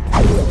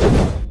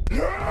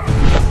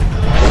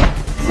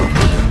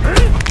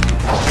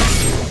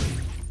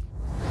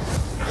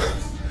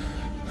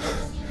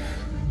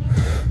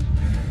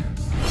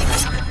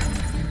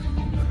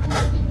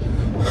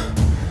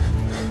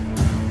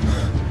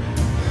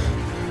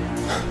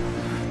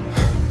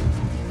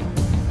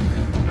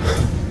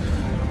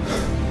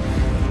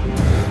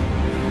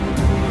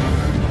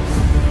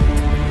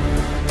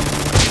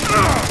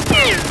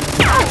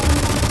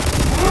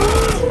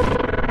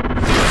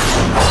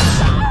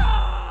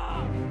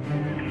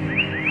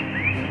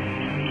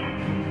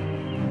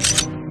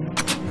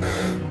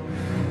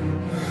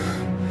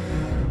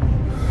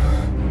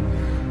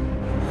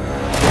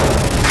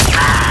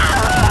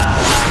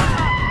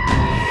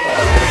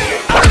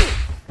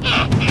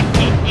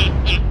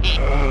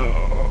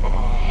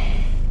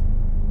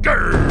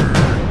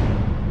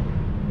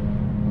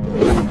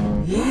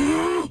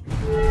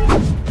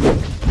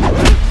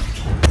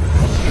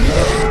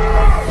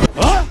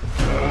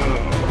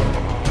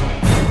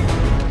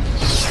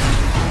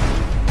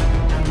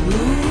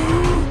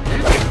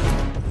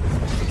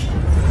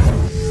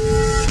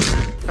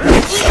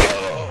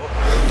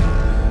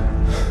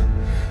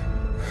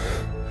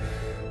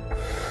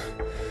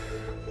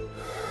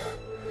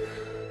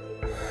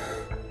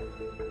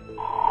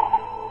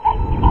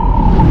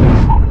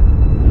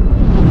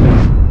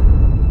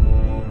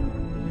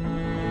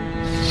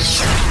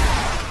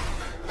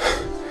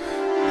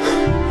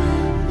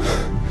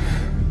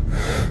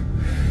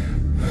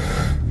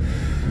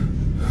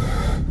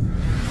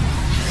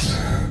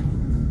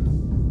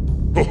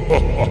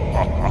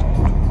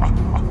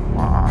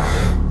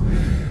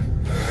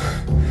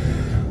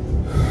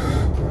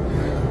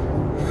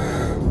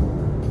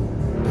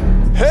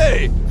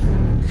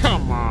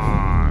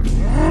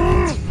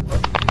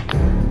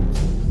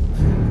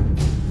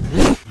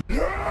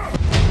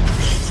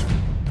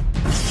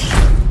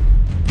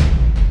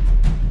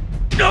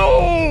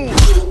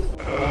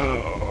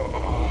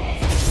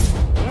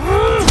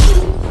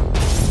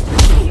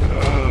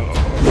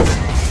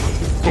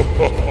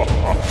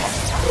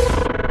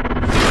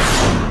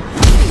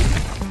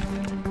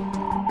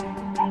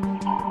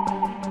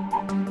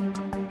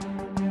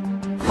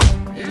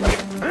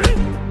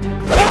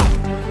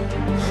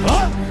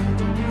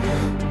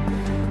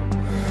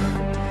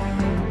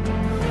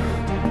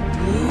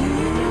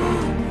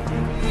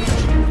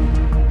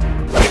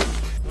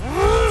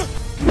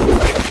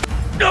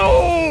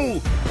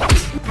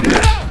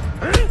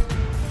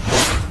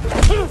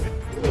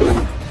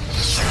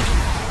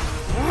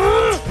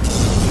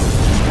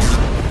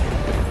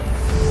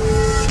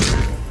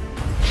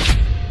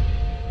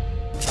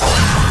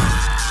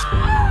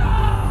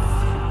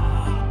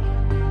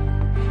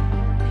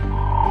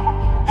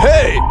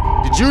 Hey,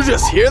 did you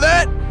just hear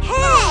that?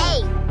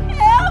 Hey!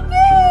 Help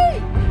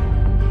me!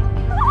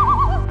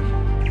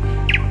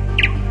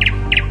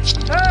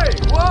 Hey,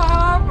 what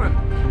happened?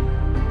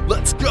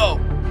 Let's go.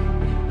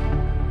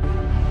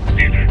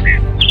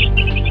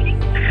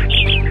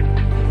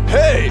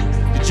 Hey,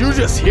 did you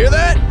just hear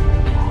that?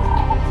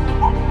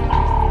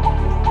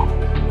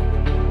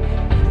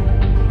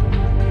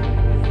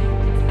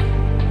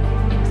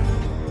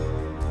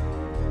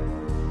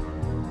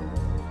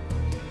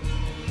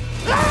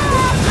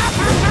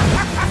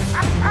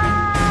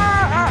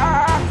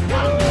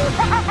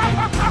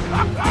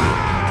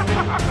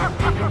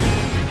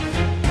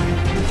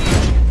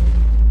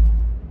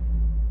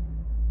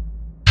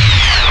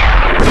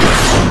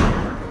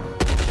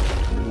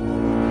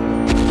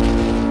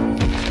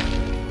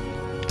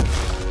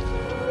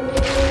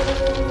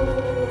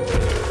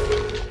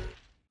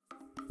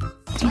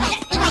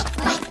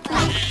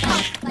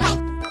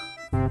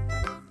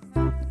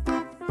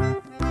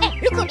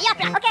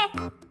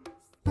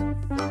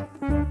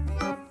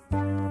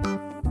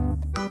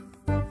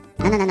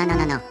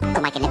 No.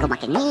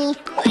 Kumakin ni.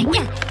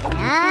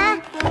 Na.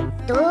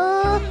 Tu.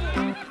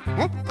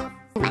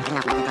 Makin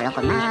kalau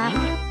kau mah.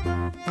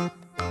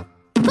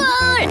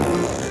 Pull.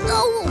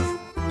 Oh.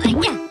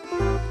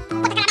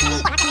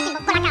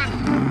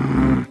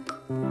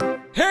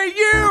 Hey,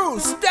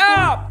 you!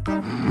 Stop!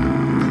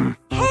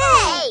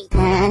 Hey.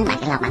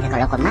 Makin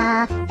kalau kau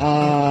mah.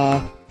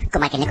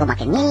 Kumakin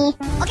ni.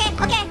 Okay.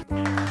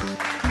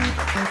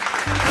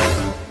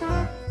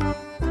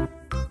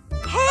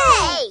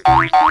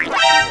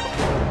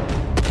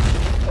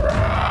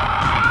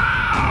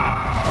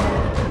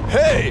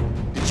 Hey,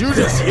 did you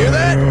just hear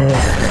that?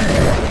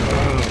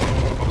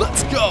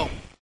 Let's go.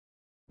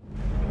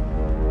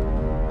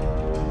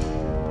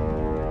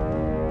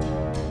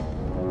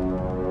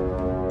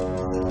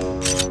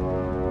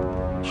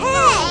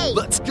 Hey.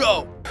 Let's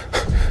go.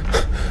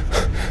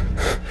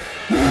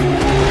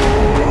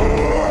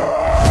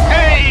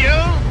 Hey,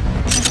 you!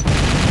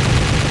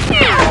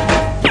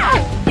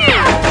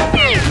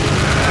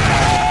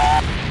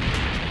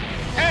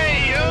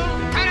 Hey, you!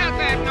 Cut out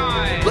that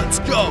noise! Let's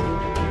go.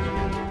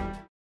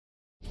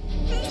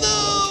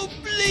 No,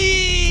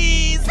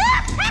 please!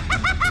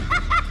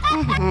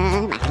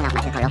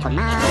 Makin kalau kau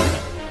mah.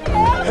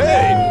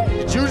 Hey,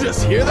 did you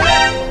just hear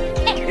that?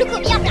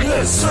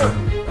 Yes, sir.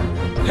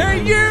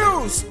 Hey,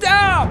 you!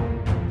 Stop!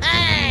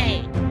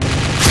 Hey!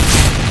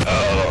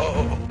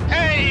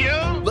 Hey,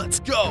 you! Let's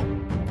go.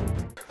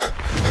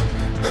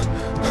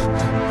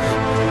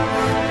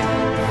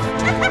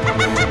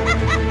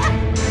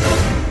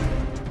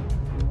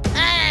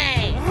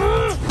 Hey!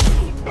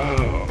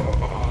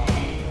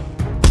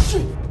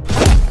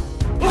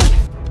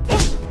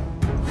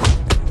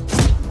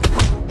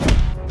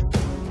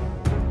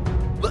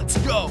 Let's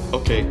go.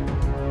 Okay.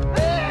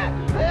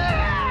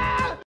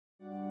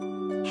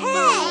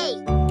 Hey.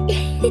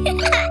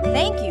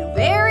 Thank you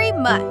very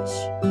much.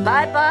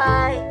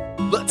 Bye.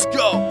 Let's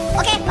go.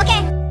 Okay.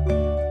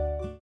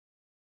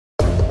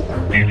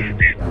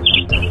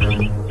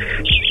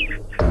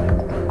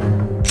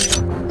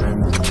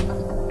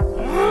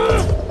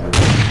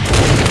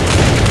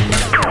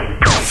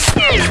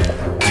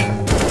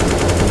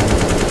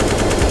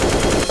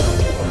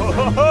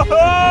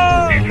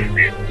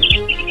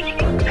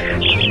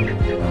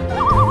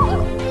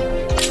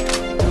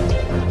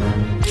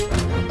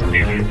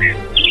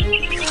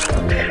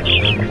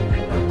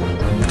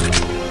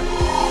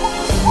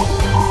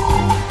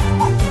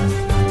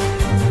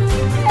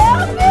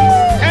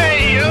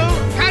 Hey, you!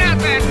 Cut out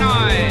that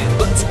noise!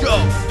 Let's go.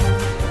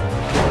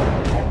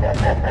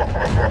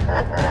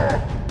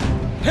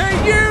 Hey,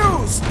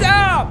 you!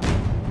 Stop!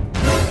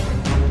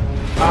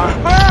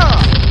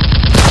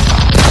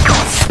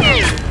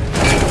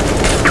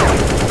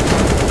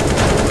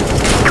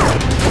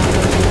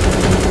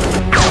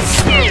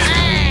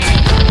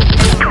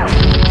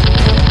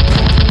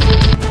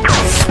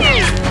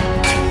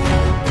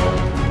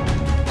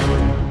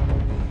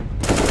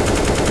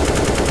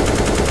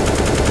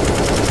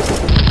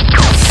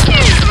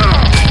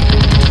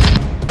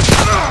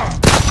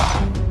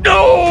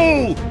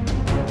 No!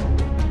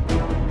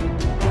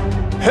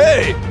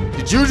 Hey,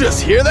 did you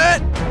just hear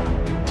that?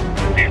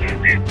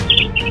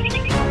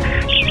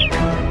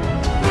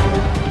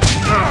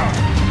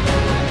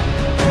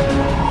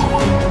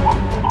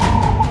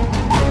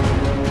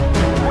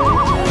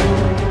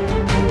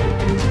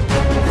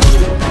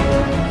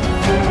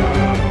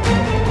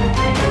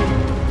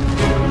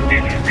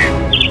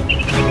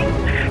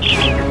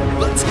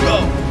 Let's go.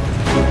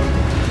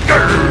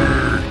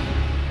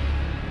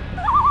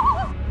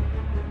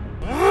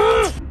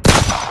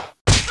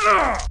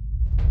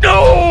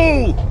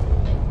 No!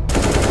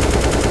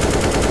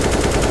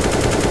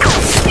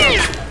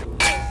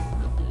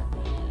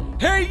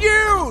 Hey,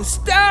 you!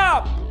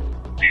 Stop!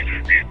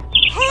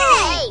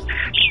 Hey.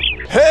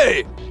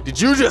 Hey, did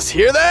you just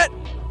hear that?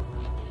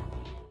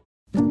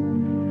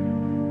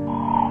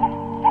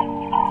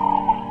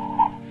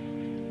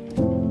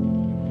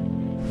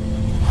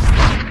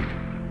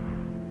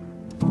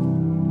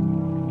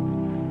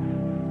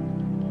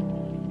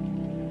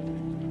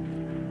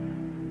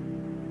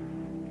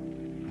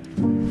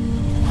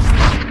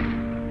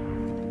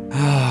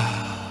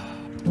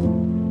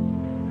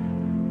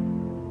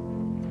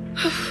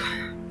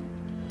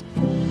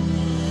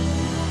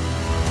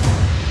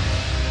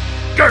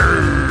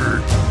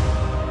 Grrr.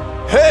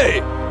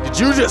 Hey, did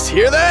you just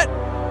hear that?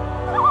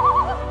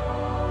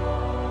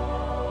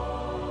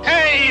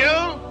 Hey,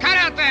 you! Cut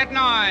out that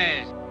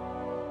noise!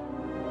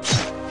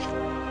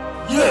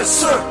 Yes,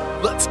 sir.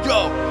 Let's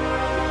go.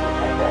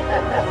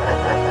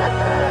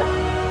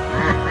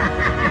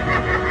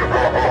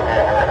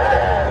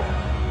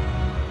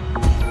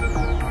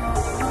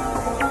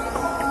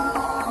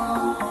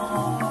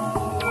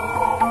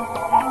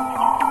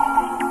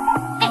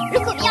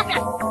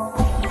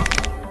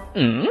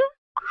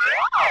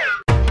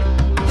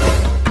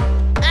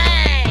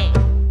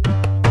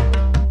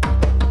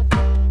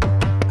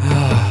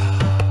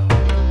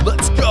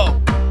 Let's go.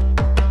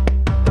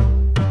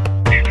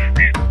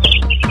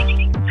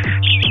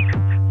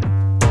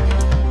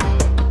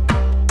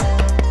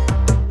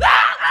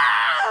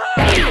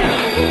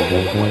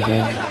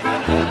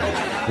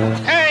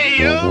 Hey,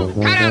 you!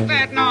 Cut out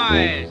that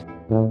noise!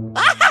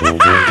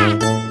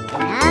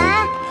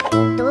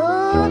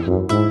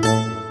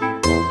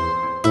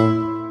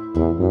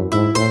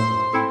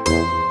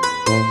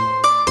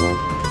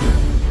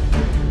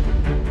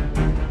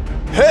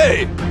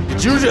 Hey,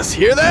 did you just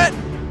hear that?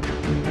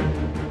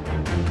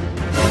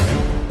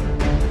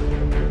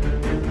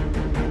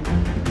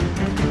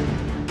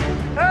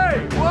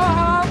 Hey, what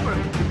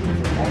happened?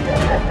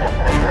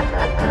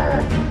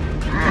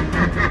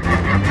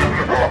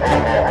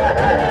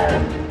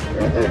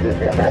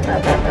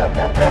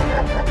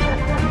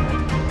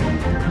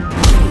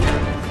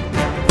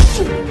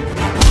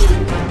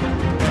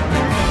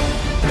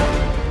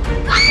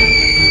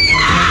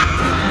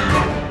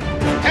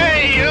 Hey,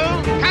 you!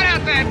 Cut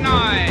out that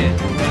noise!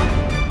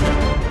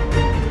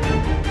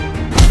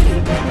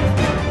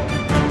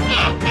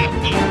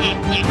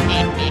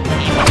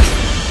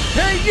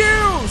 Hey,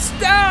 you!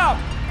 Stop!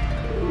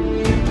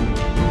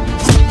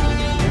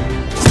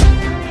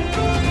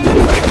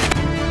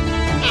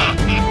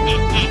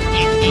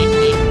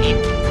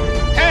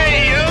 Hey,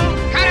 you!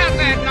 Cut out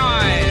that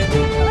noise!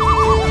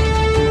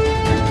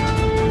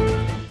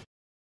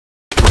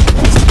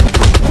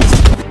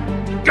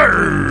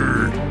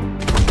 Grrr.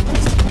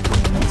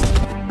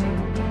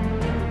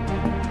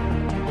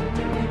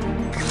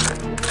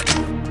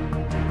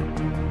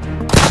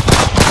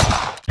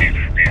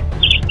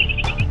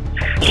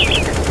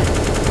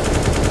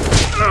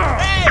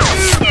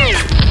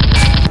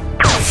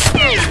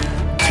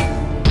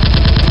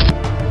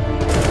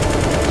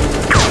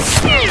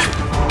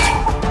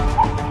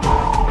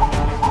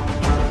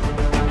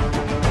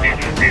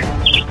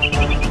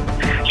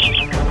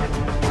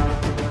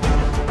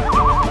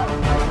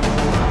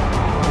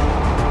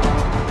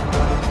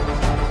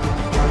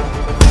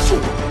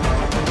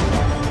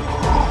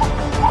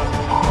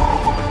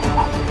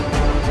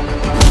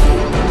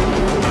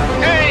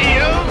 Hey,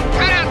 you!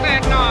 Cut out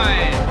that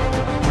noise!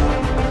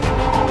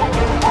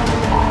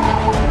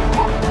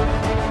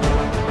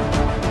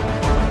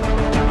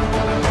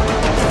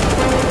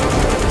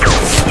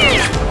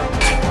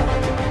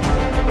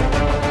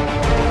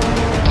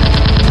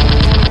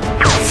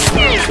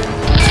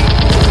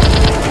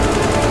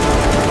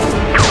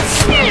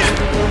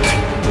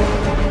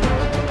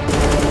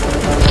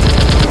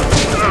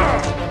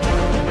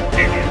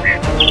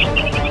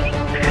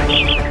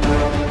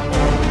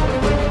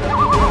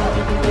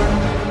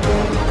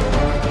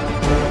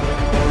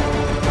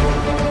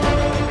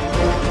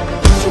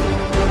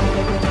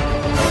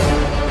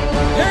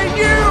 Hey,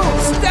 you!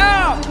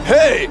 Stop!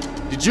 Hey,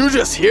 did you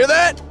just hear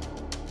that?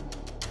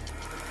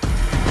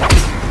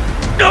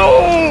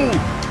 No!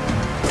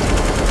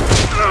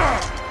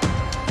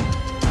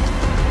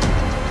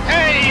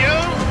 Hey, you!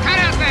 Cut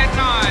out that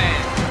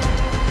noise!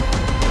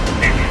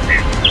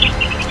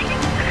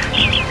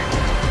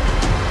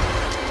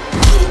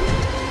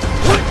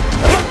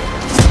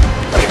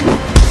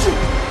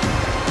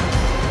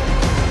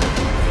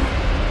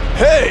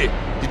 Hey,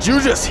 did you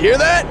just hear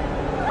that?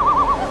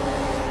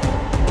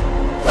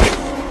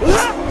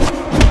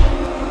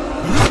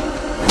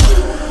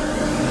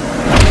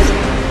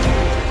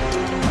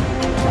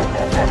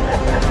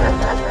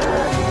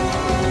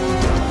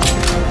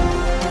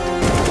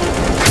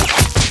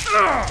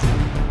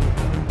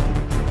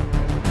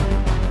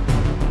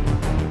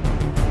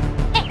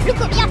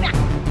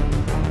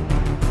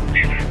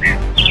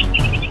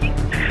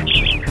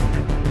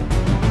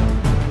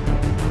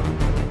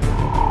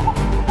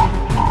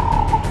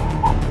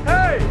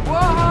 Hey,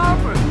 what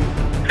happened?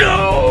 No!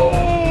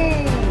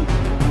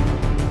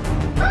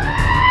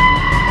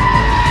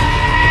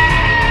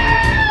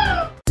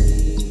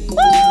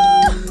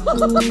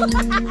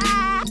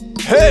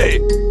 Hey,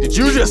 did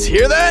you just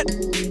hear that?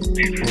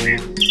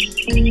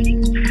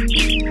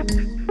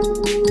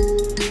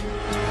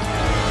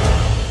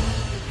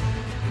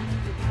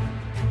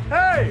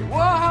 Hey,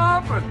 what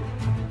happened?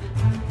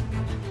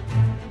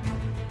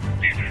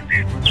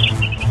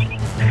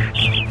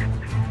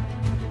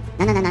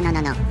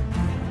 No.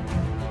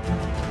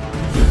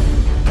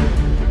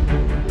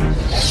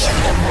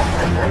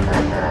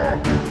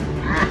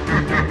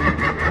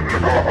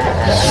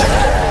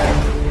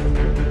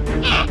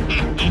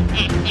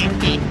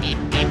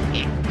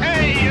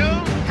 Hey, you!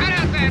 Cut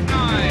out that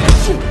noise!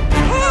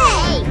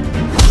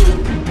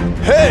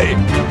 Hey,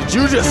 did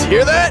you just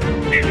hear that?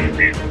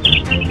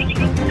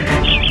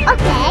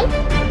 Okay.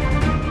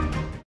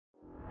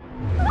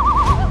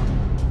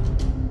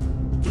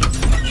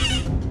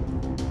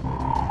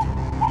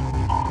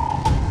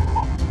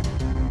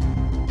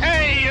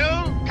 Hey, you!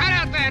 Cut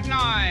out that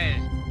noise!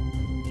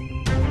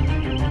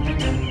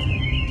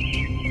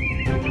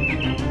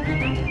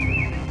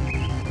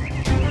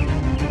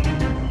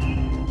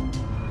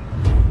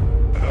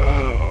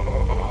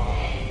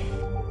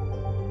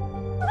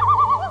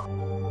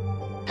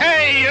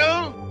 Hey, you!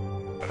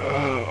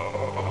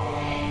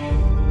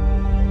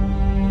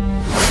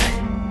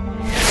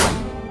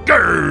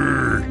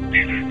 Grrr!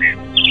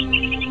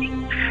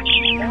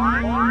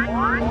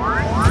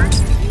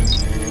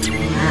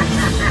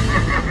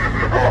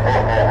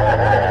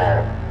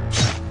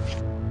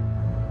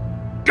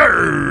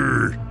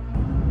 Grrr!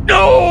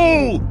 No!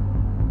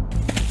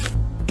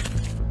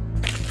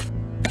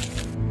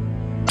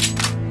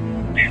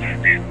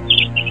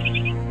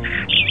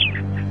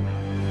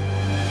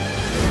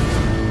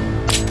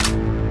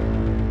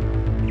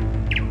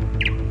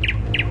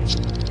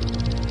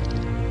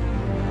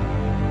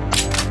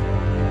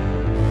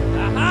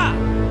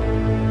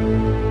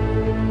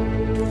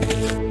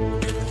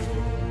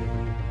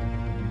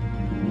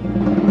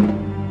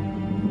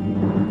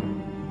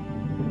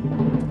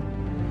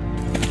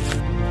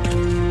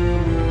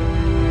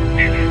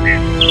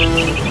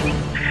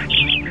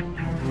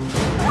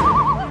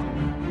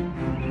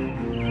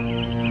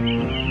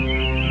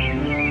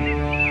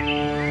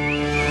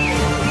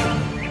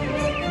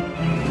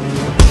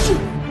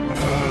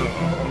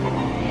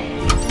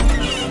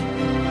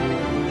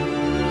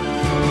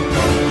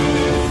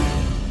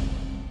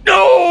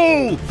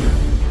 No!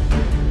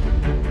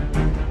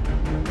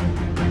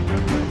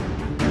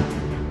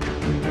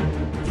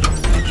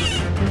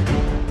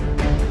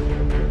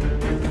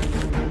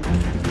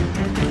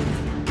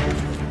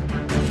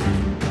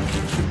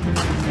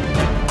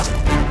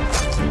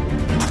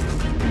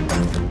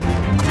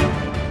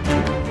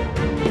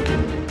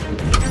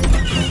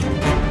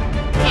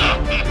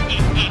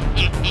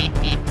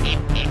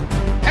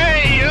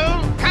 Hey, you!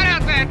 Cut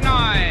out that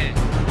noise!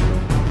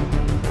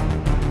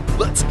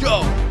 Let's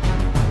go.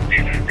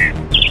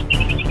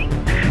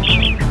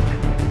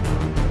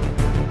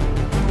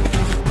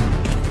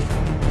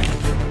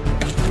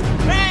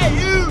 Hey,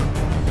 you!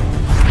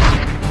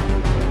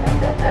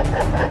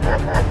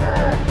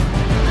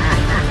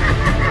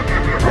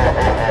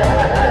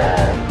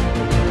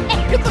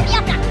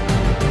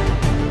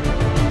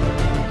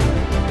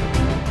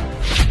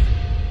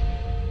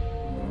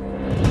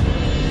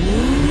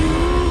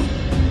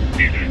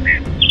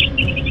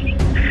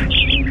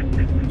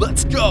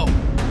 Let's go.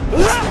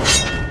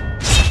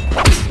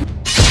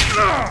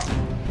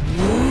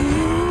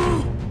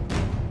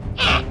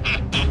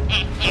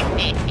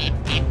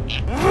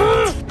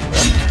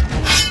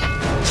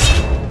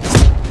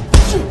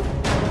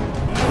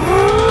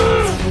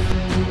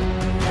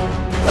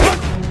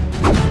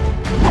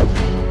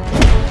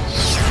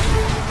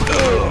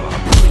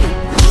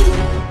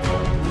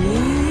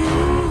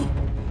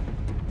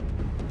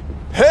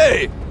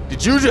 Hey,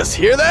 did you just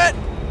hear that?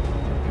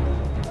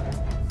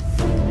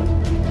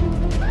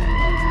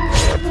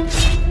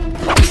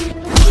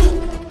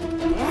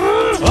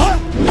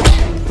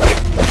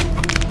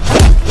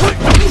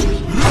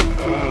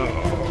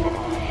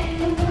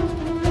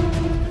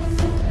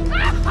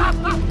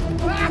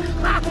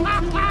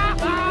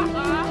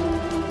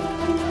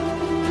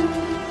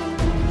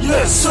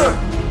 Yes, sir!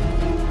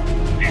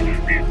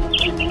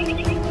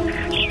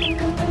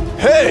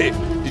 Hey,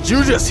 did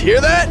you just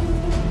hear that?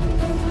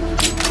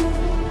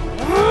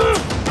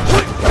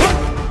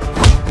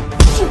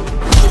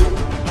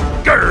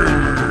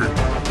 Grrr!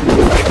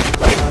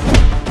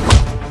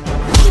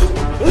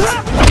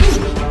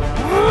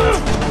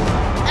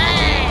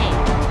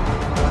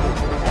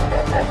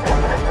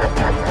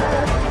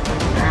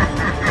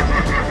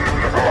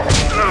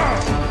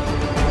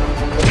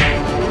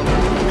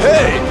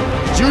 Hey,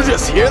 did you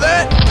just hear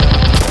that?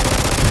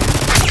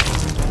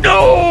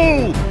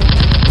 No!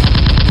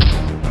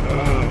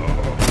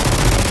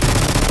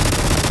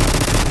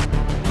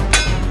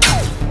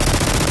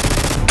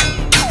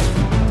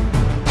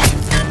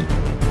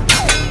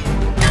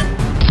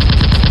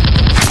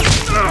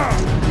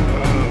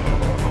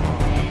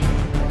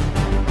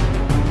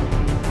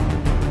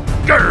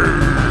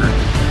 Grrr!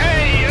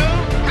 Hey, you!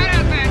 Cut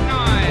out that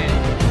noise!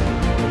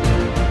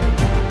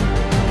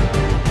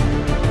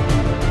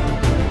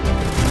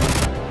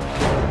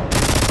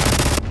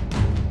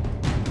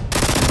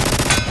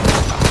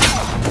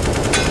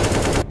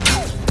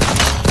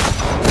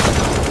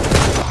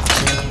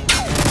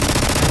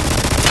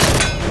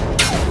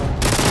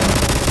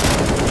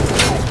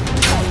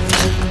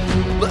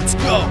 Let's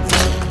go.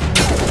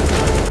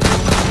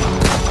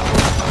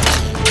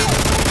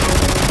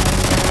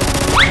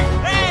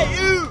 Hey,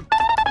 you!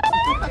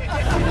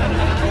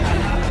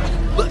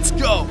 Let's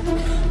go.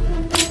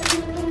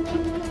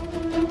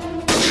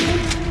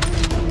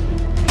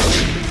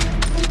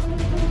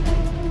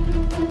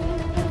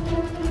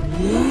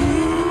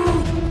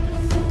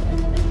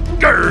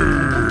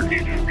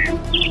 Grrr!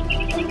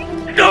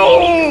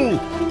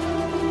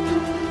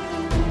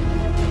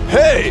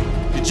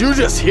 you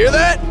just hear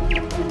that?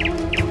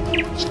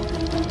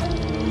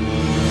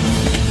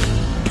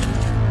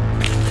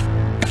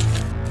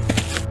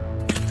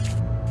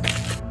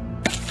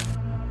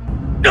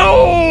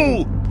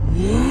 No!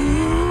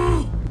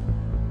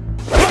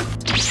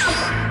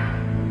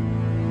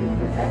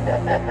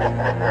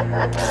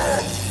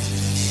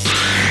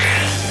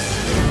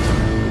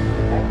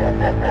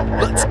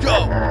 Let's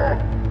go!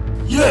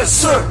 Yes,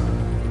 sir!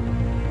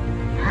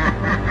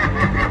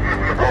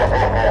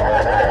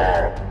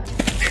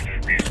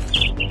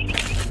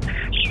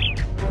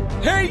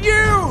 Hey,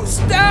 you!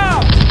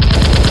 Stop!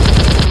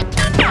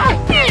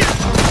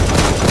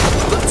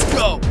 Let's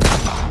go!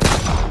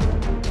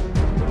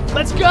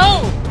 Let's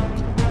go!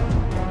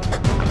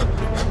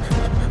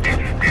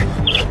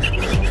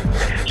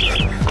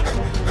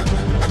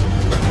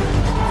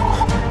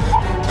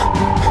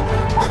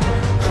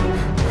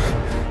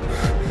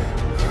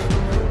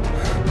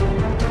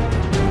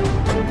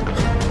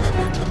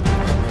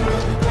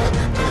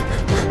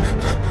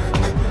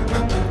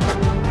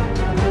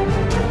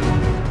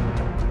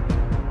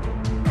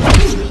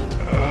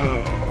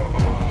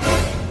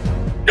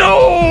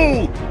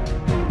 No!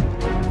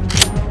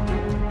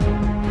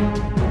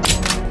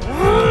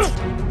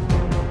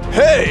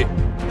 Hey!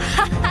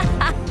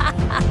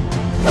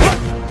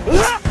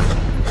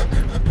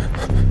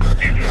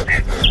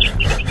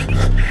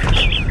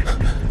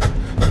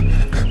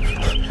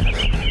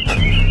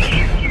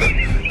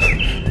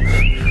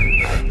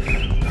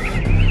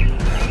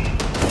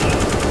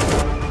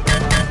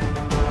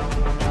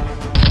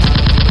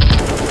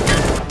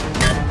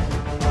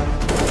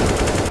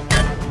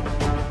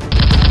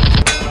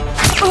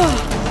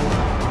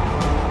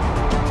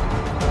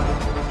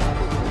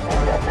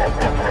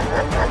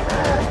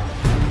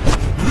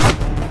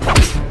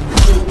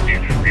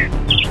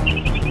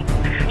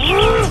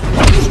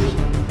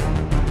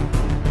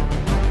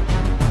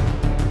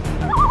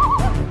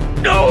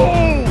 No!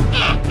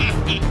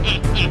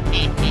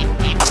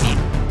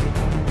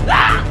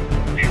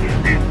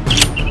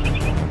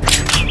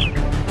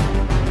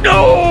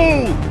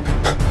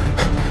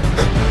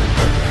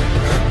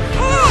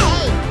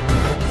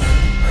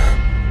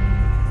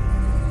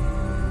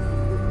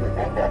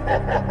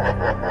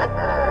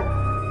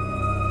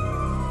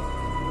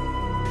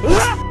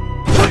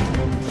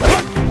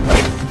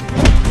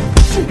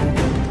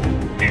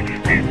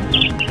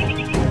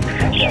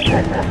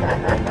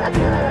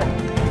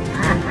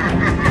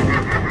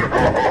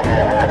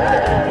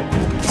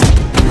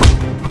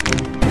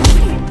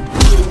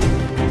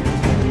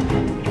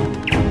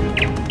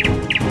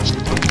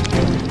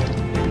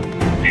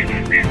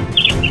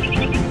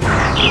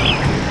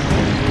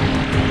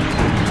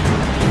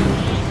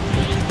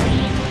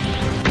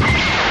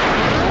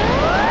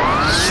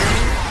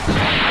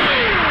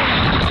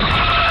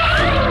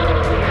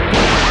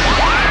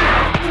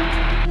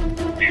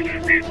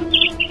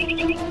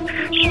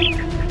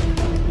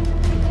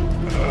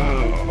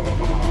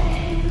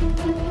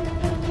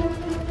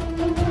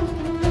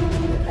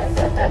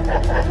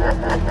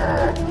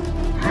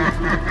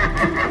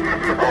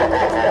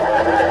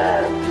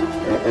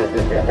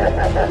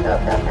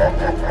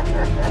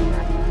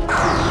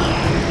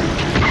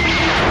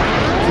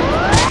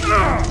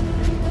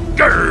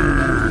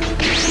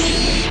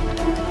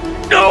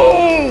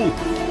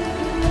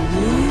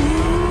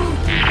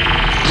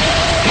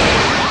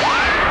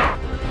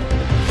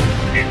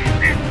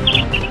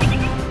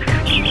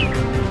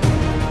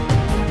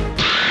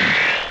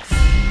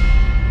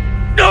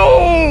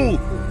 No!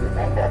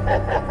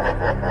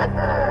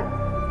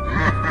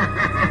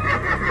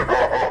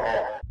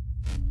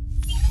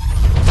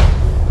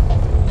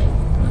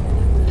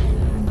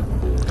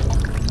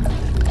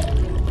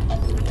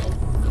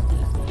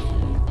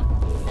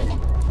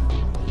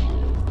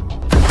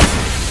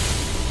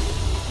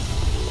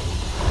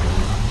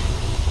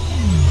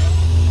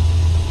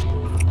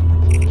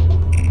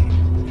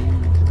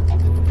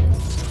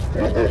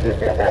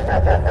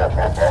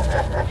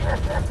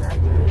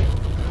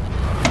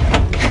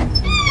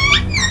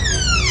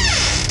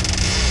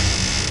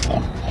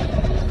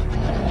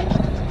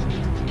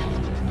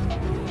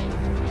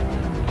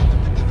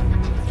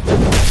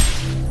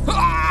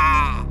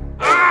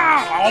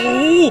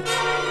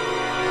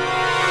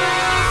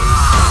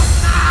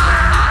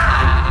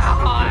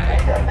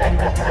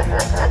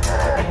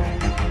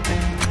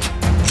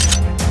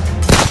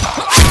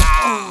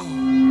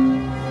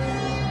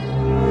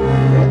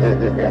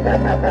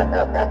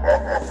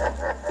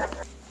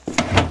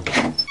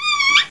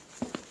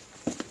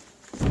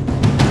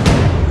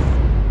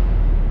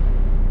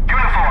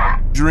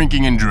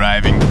 Drinking and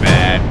driving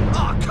bad.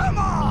 Oh, come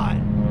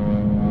on!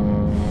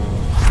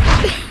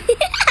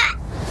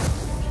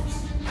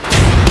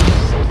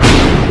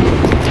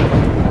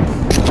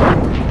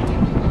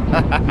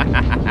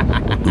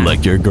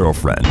 Like your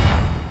girlfriend.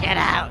 Get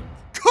out!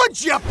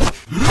 Could you?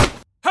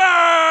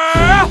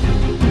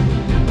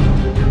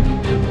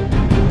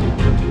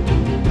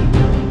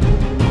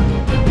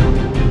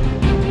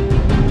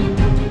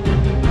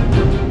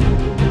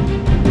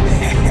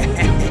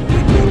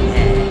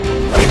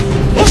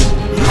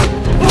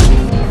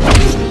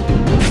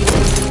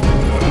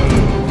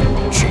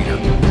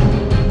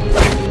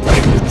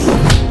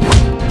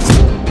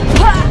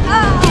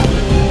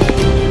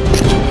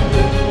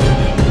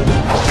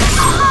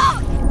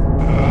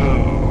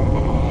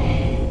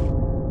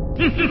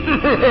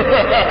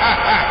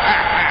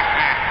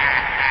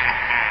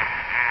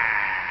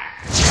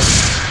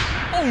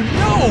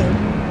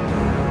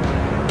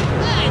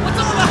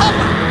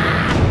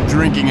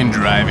 Drinking and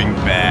driving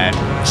bad.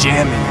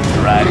 Jamming and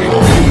driving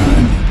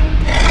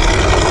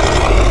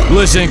good.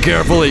 Listen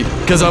carefully,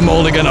 cause I'm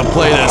only gonna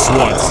play this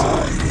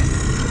once.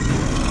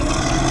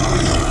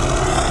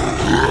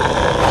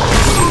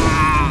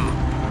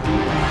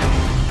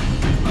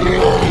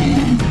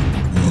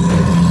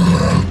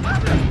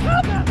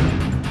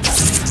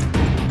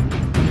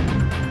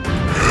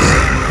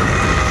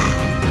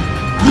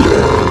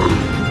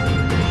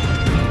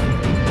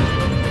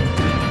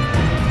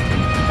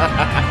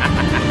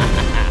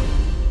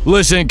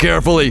 Listen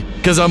carefully,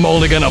 cause I'm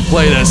only gonna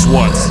play this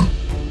once.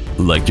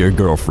 Like your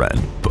girlfriend,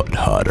 but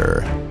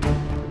hotter.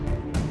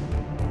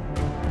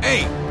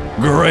 Hey,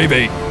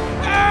 Gravy.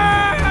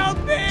 help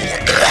me!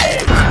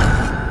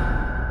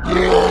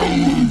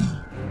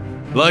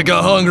 Like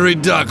a hungry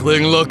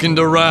duckling looking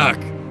to rock.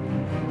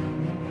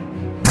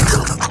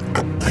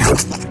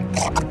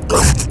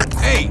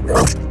 Hey,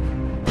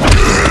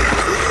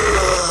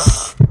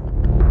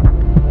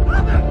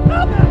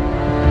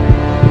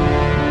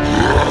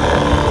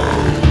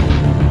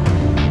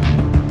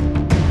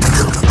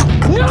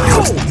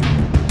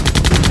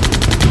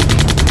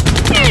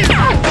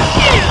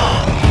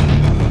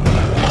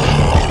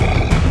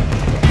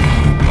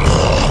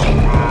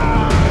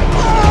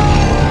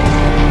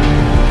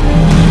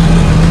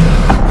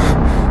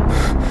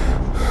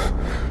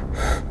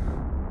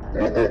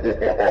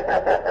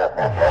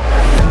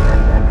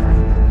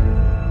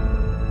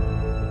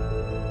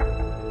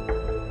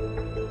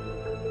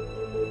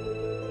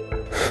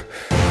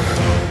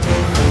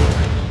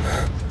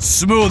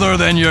 Smoother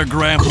than your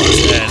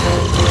grandpa's head.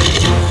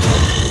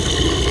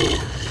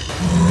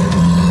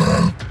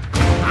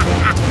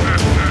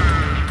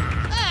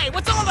 Hey,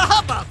 what's all the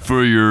hubbub?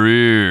 For your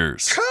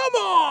ears. come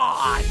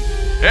on!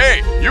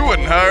 Hey, you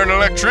wouldn't hire an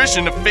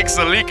electrician to fix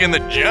a leak in the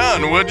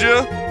John, would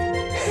you?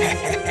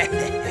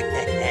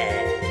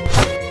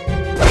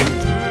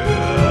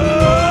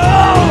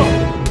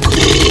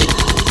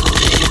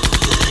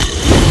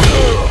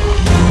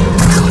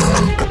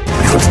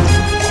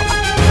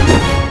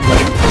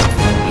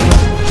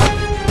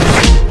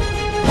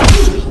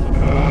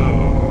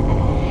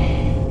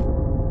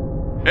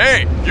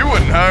 Hey, you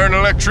wouldn't hire an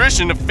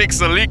electrician to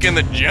fix a leak in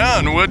the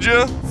John, would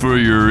you? For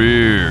your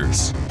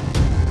ears.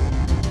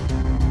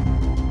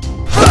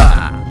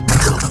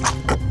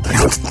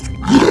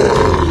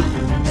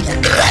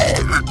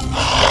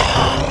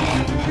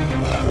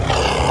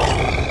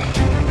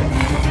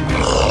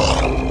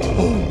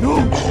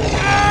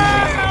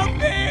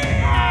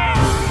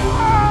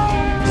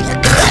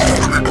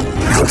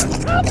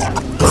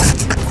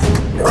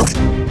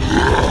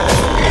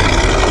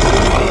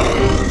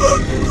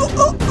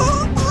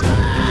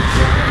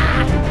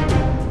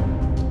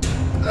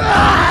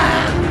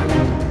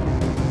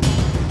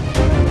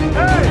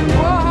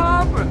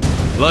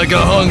 Like a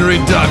hungry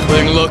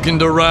duckling looking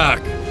to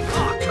rock.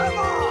 Oh, come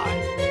on!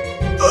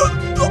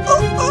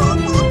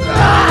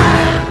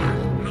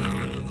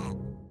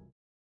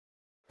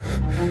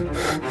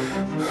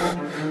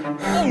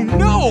 Oh,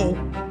 no!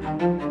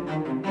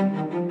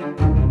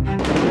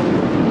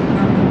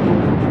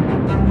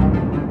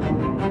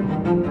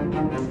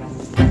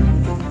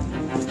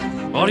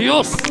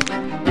 Adios.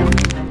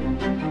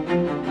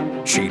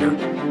 Cheater.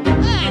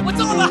 Hey, what's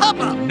all the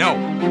hubbub? No.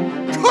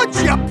 Could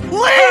you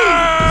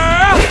please?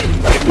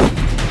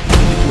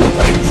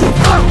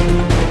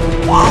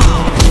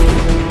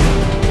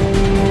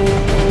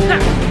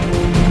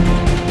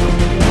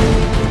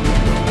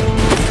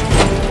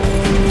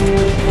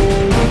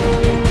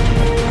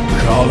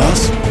 Call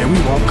us, and we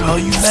won't call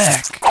you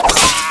back.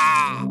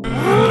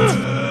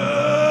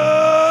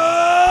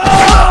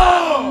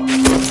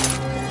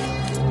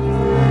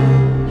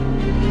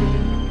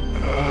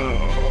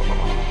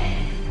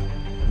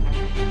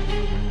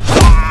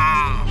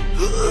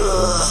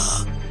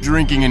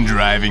 Drinking and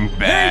driving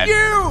bad. Hey,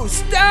 you!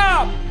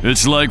 Stop!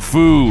 It's like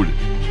food.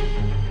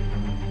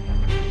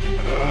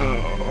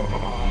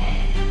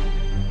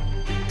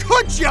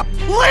 Could you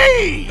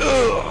please?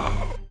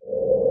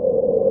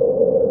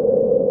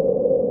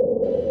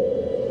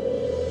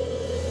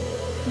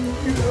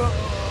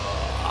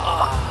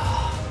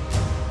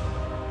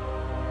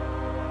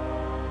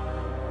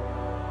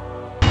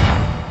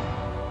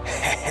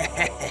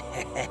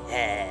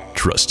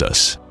 Trust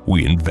us,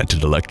 we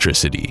invented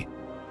electricity.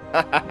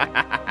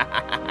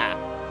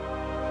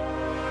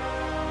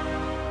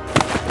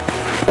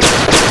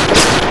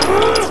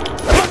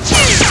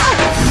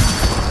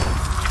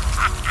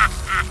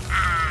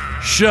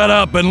 Shut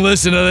up and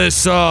listen to this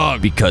song.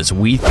 Because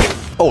we...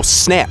 Oh,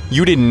 snap.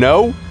 You didn't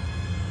know?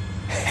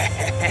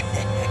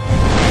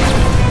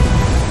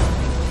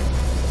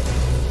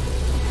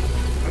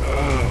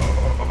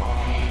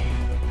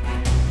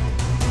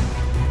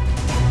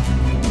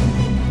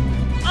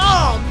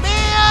 Oh,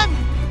 man!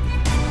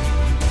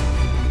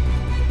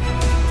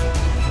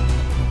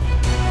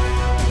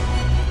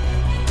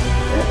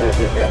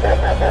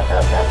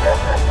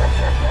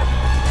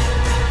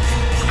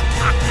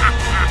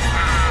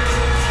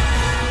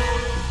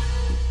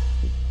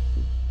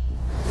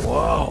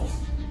 Whoa.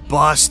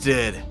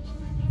 Busted.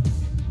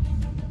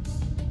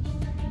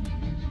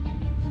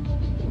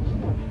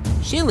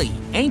 silly,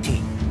 ain't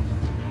he?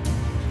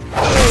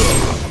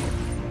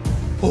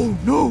 Oh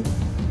no!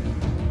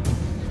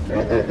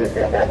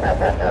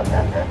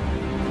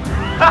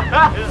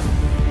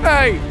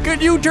 Hey, can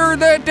you turn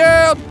that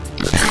down?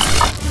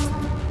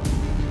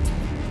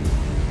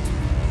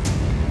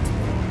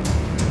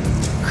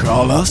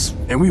 Call us,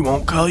 and we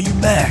won't call you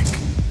back.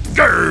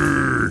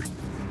 Grr.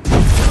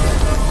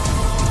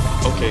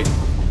 Okay.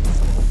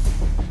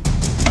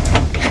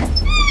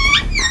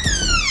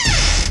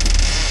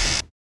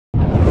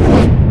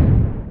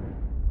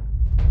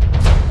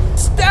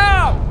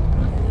 Stop!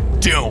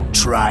 Don't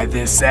try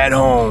this at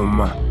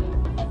home.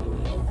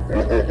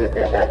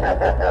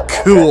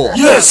 Cool.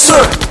 Yes,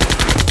 sir!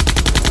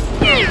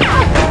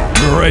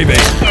 Gravy.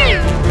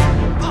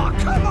 Oh,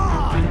 come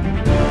on!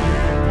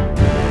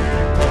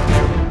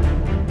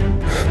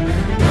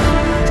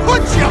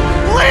 Could you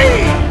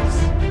please?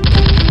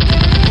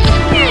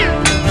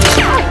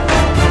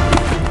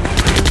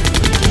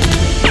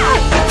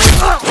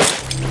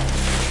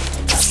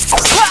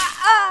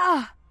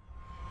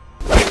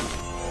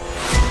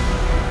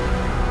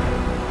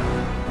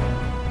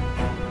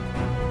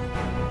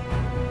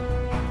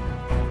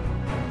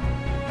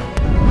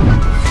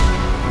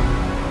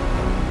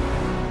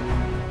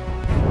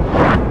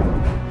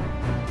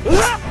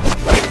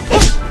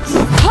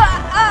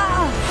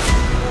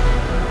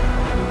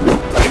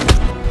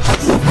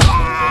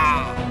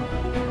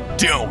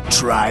 Don't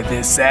try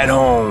this at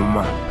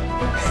home.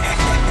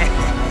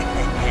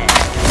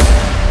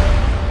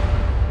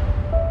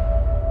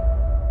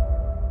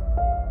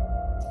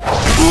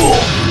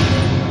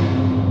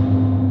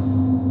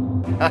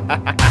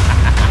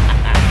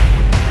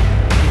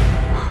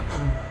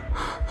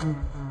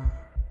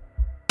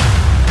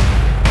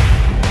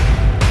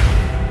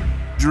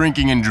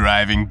 Drinking and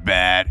driving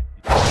bad.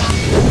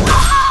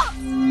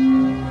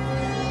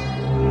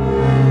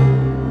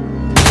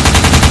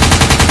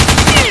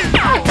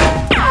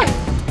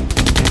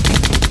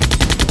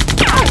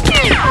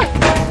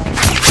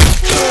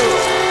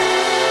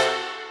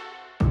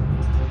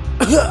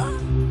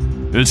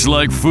 It's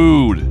like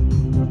food.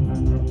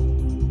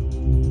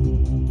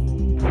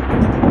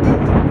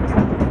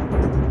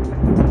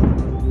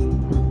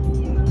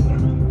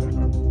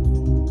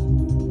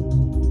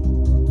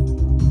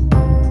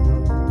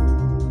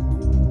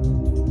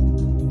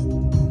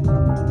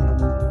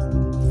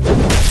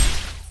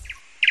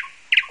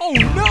 Oh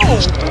no!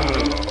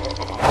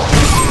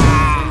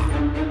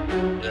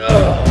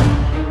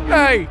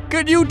 Hey,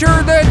 can you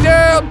turn that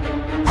down?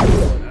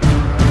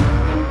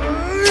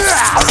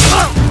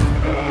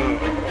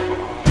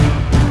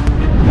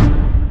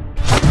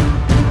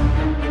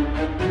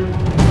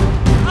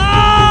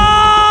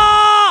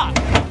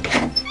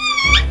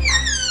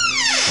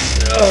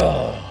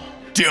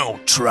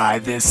 Don't try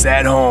this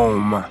at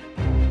home.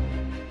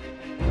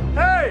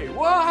 Hey,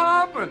 what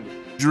happened?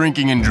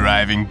 Drinking and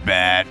driving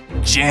bad.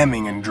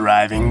 Jamming and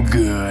driving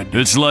good.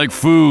 It's like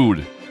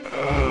food.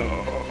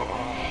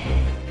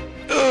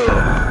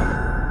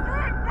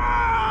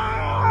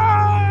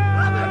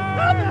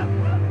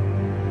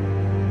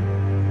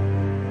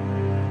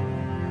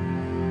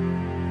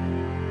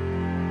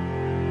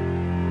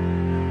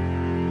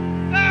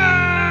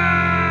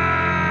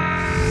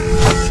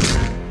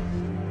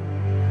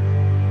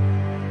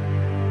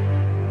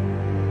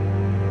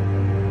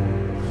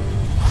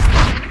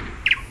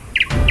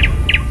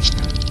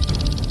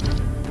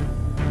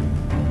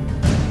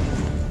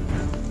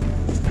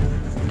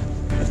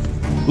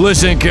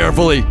 Listen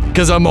carefully,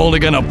 cause I'm only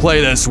gonna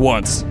play this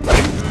once.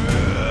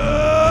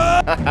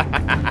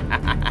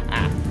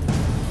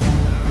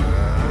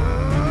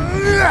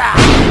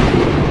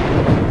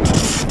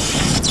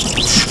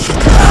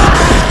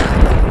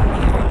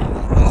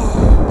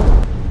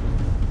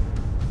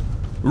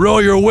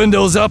 Roll your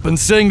windows up and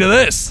sing to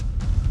this.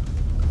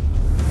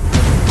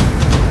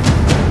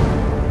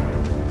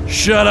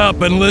 Shut up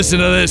and listen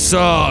to this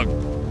song.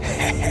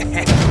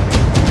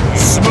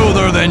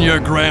 Smoother than your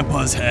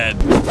grandpa's head.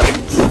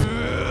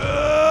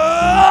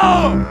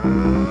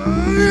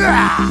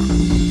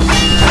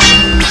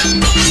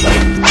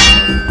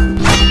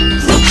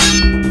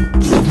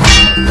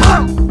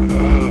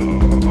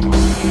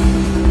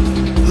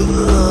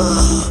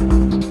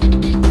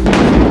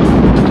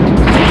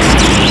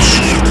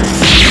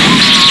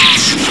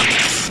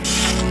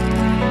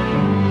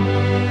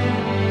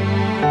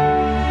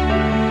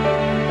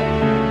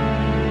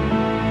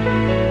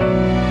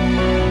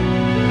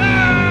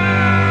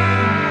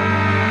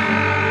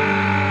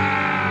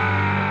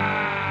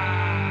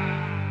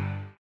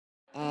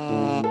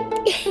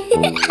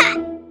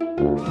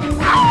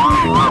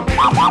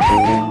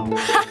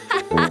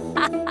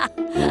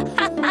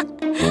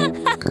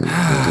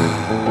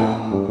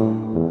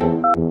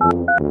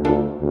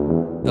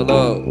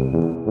 Hello.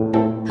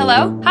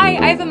 Hello? Hi,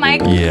 I have a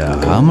mic. Yeah,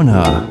 I'm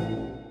gonna...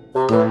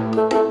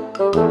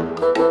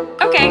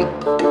 Okay.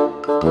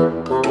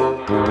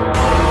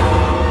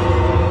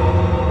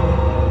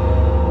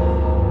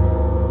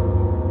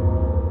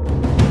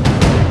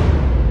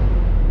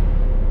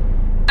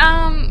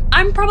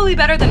 I'm probably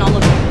better than all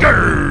of you.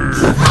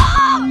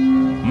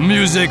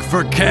 Music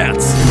for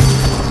cats.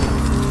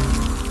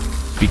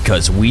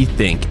 Because we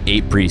think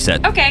 8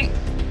 presets. Okay.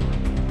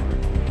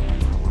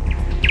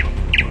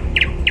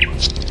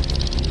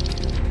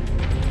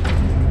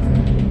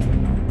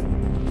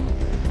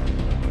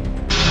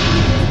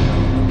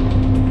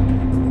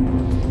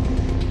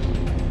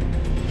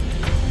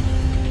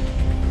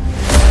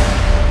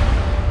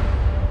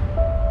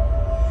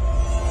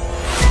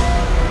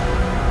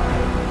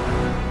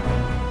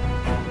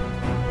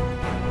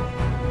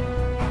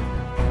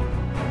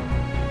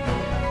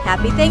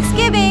 Happy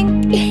Thanksgiving!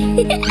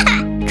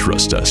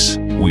 Trust us,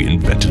 we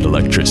invented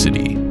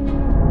electricity.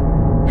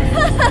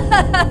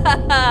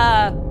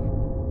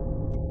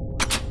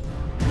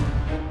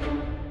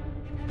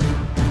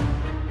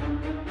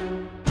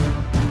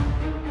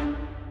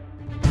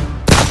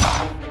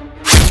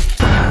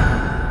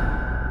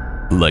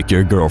 Like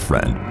your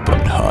girlfriend,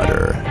 but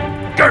hotter.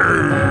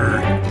 Grrr.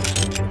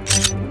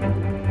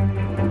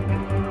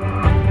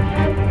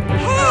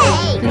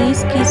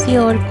 Please किसी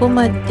और को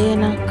मत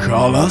देना.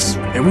 Call us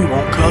and we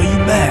won't call you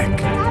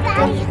back.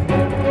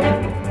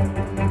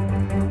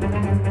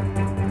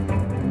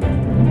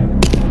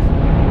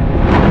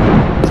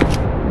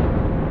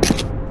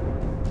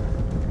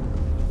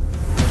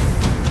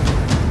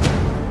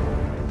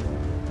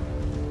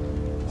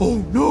 Oh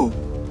no!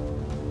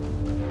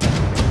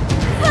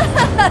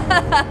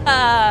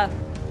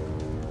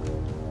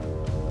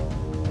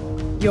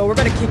 Yo, we're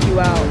gonna kick you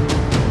out.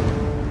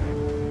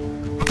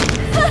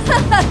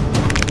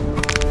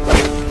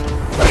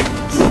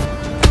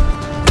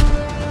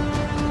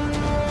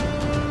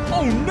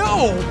 Oh no!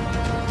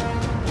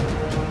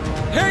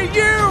 Hey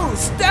you!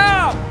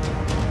 Stop!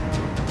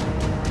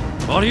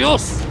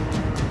 Adios!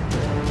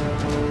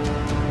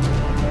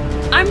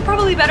 I'm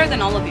probably better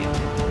than all of you.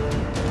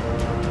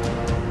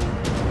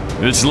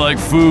 It's like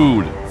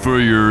food for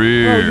your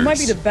ears. Bro, you might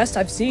be the best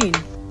I've seen.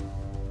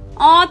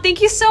 Aw, thank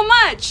you so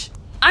much.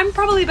 I'm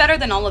probably better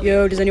than all of you.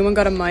 Yo, does anyone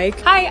got a mic?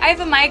 Hi, I have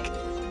a mic.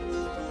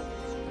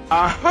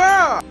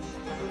 Aha!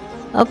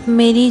 अब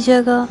मेरी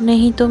जगह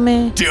नहीं तो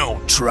मैं.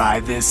 Don't try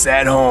this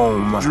at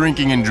home.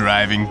 Drinking and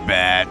driving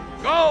bad.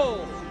 Go!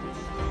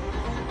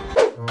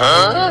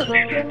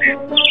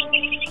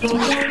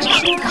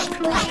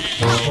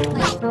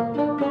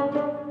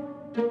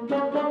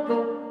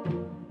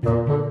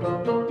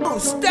 Oh,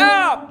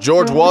 stop!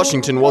 George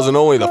Washington wasn't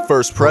only the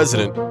first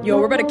president. Yo,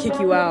 we're about to kick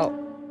you out.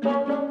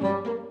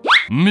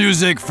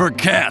 Music for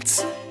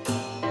cats.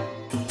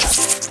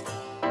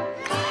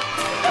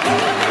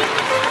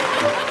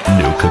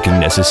 No cooking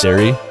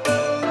necessary.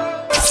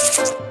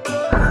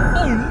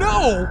 Oh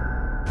no!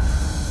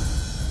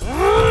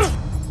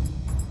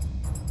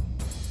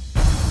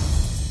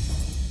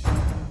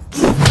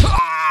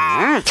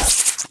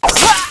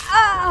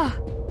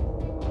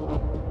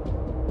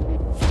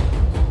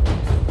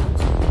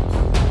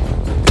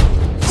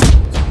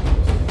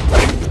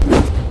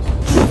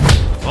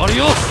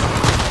 Adios!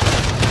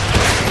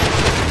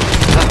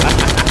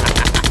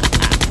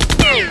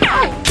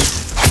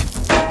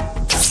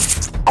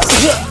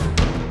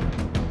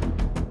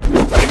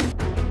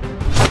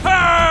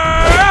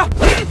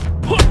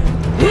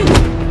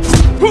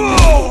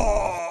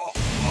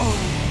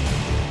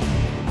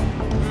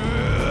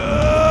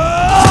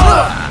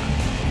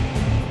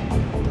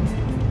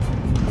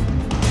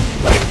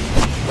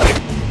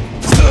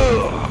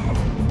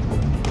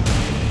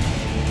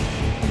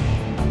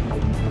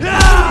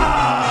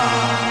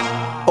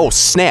 Oh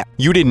snap,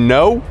 you didn't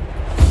know?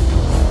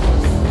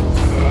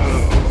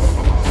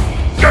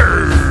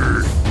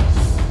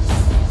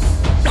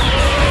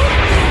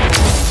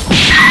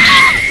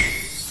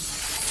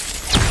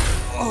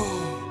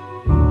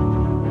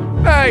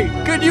 Hey,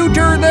 could you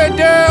turn that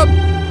down?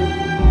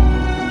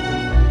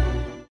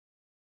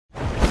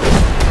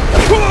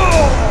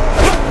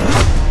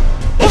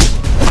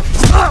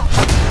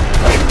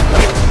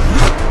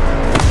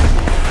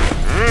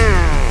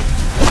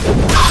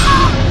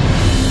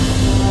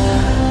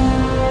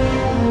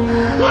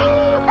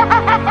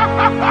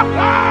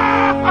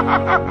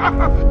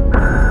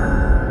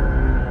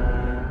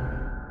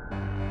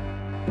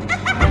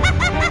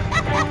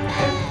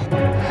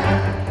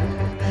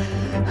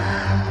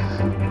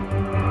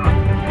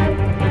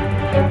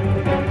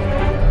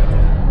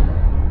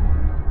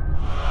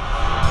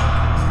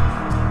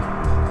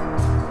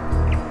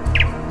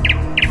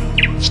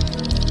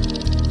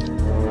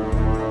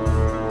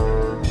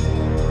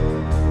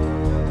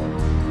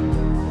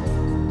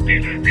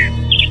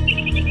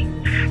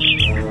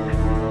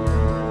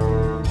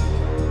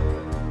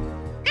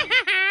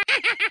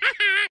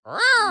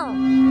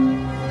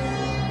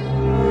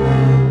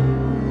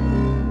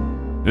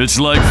 It's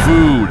like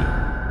food.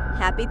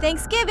 Happy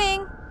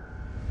Thanksgiving!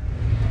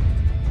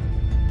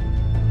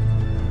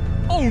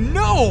 Oh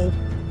no!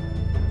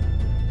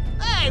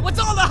 Hey, what's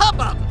all the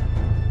hubbub?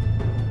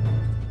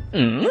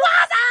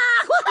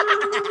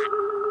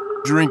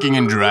 Drinking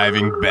and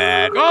driving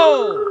bad.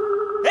 Go!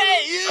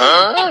 Hey, you!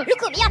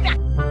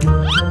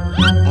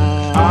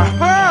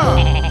 Aha!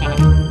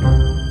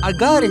 I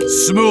got it.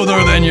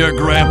 Smoother than your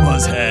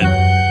grandpa's head.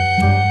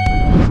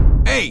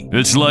 Hey, Hey!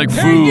 It's like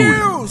Hey, food.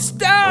 you!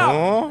 Stop!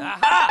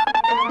 Aha!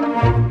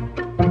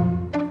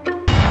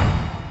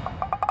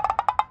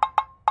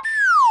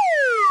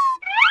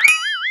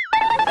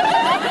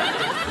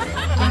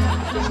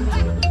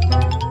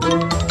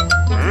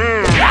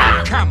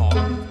 Come on.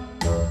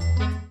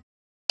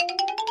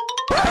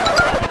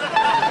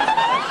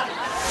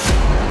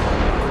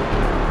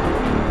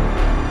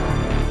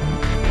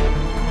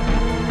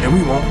 And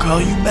we won't call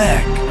you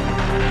back.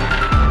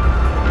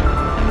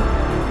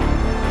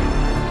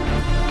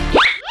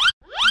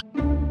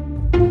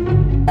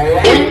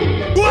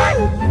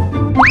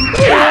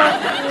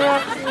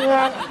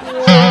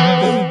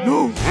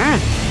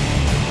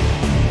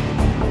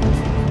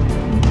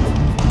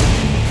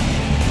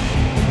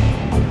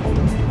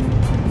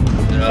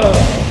 Oh no!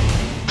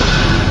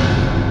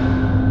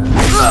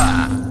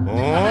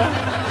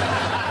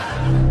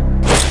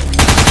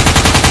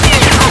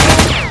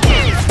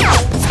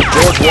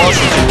 George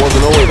Washington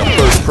wasn't only the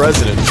first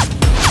president.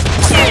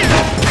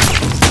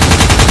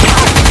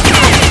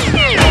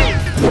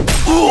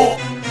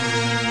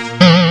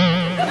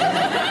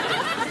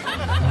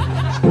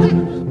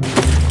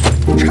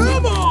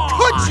 Come on!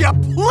 Could you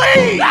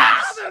please?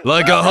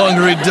 Like a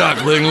hungry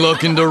duckling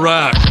looking to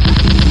rock.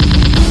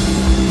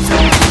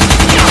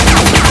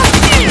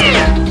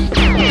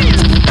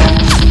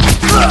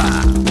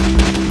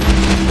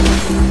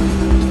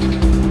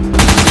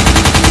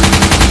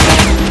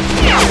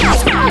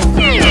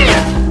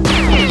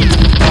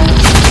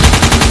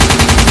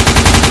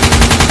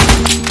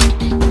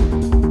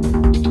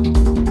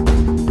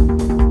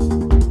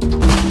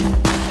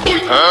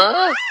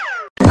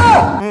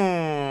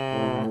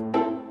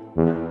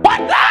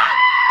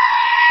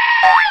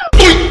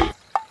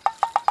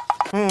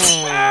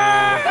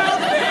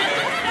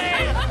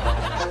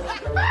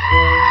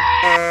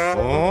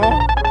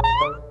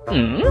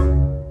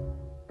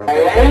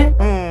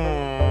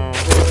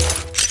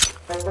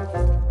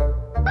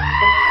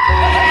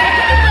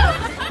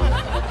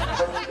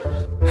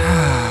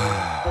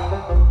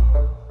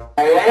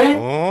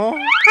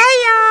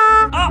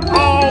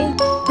 Uh-oh!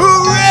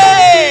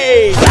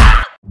 Hooray!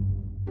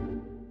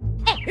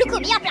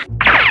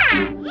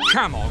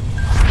 Come on.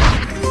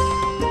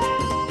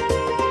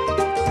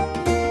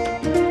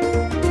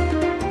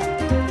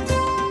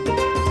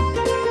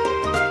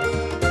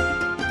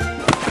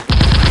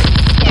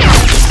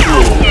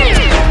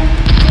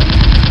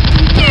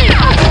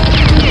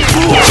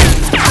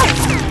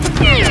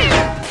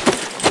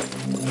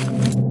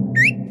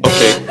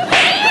 Okay.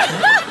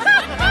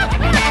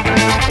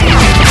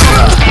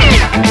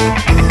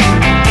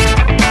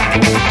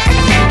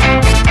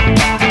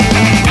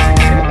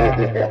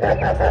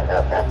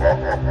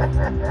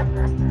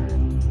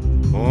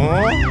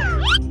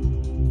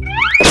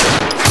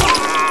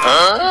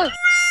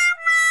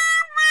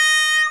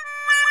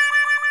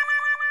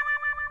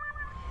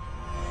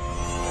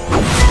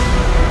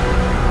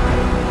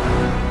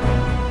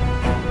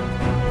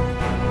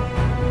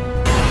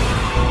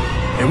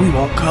 And we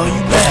won't call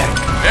you back.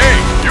 Hey,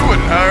 you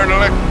wouldn't hire an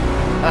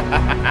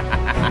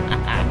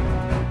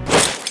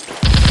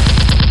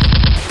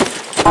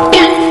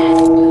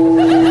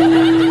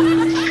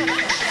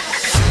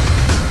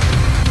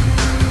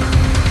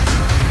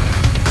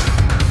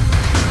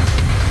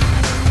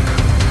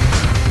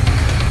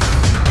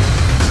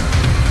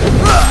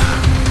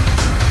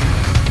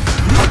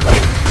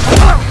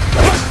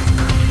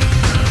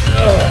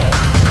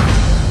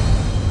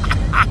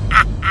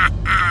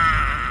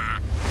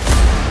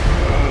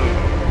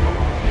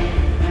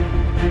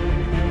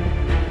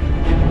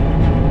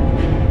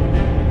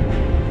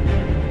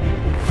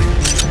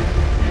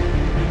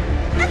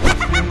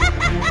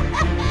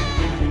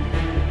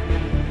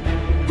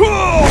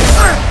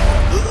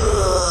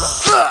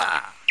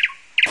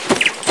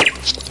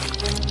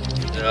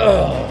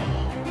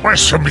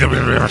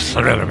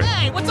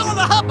Hey, what's all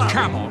the hubbub?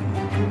 Come on.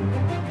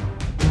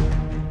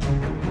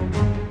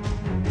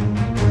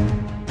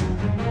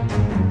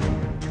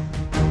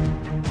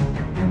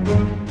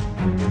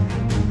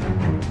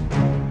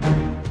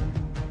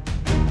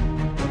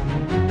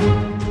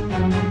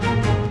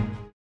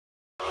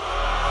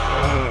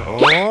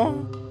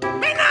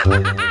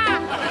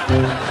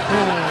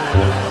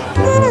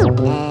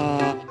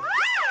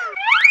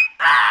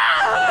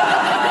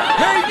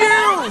 Hey,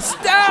 you!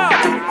 Stop!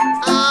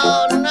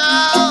 Oh no!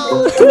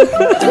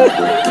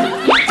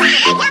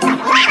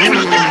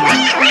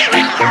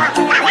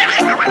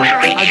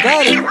 I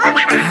got it.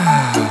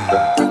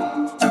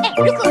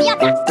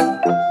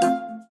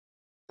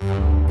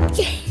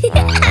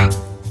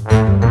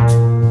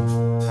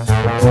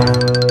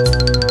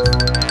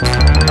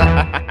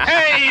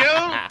 Hey, you!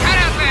 Cut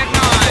out that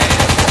noise!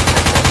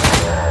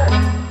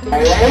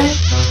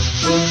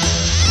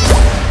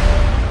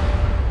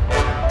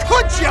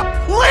 Could you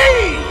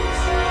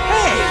please?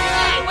 Hey,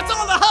 what's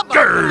all the hubbub?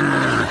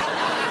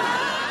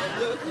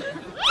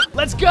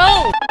 Let's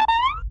go!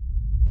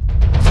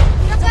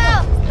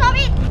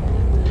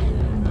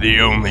 The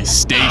only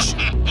station.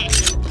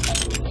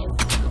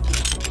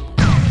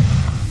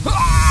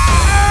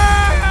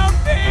 Help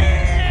me!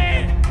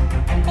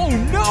 Oh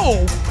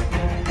no!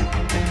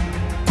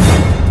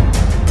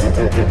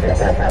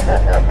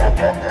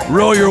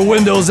 Roll your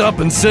windows up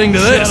and sing to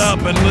this. Shut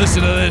up and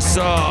listen to this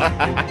song.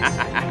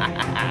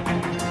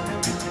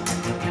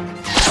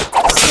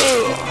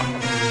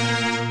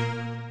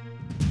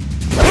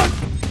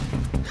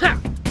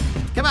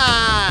 Come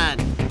on!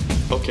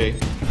 Okay.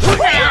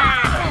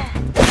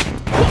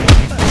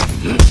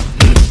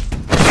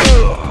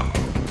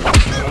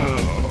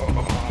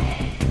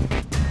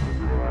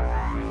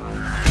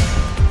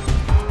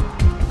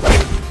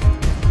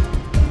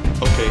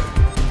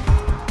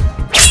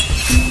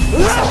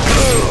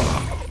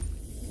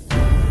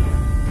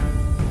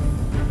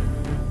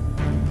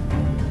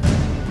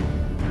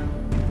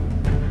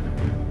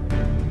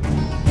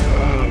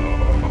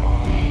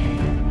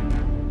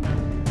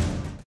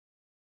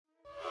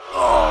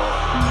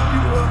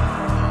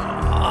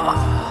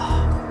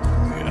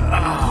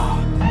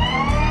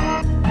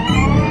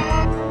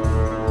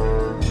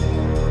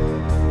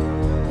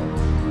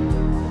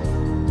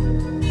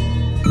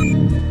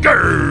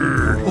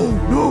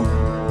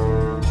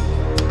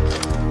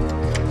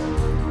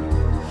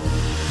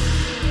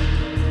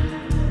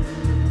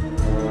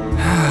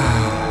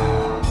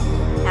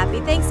 Happy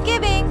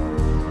Thanksgiving!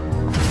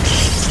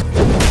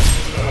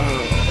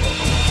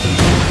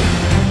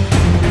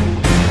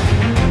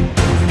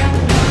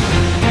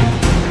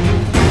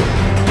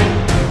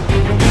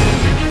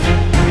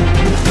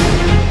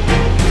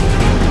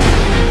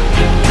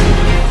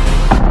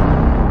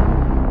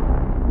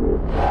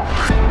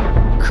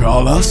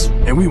 Call us,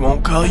 and we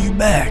won't call you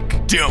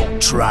back.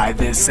 Don't try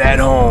this at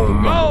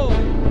home.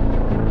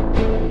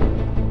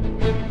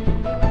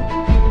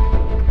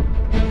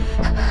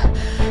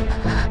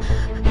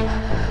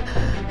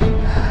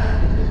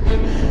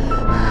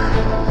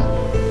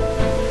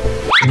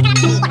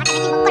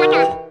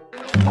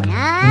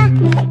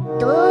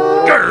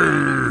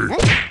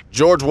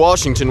 George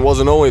Washington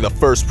wasn't only the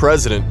first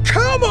president.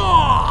 Come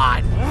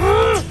on!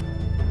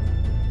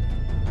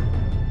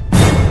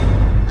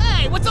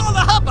 Hey, what's all the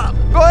hubbub?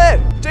 Go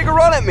ahead, take a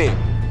run at me.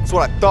 That's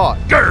what I thought.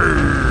 Come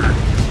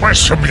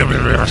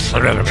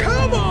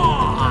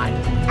on!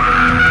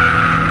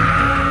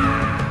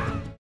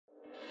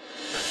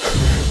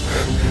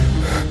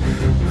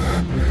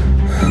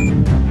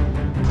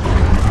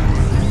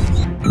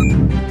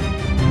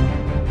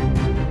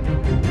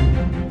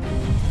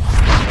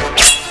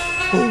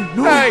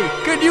 Hey,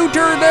 can you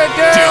turn that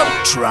down?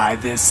 Don't try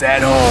this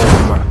at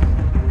home.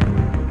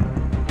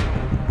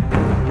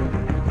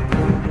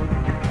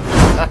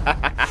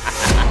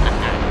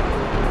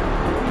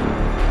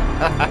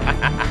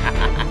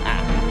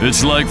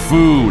 It's like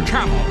food.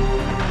 Come on.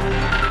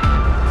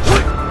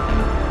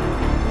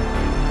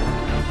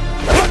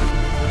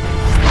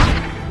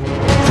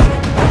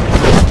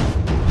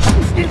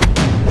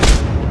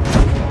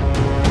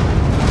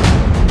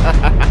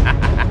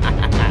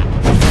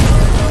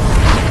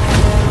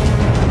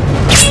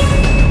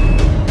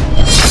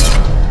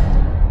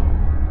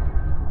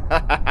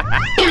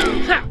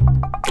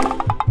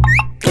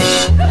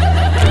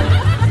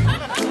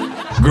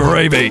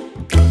 Gravy.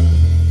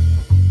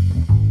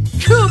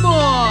 Come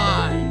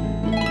on!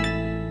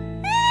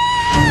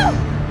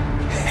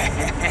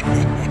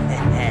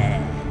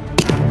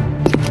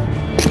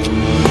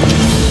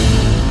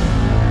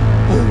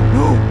 Oh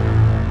no!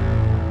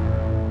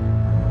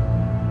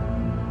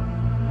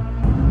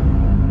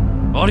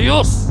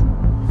 Adios.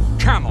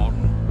 Come on!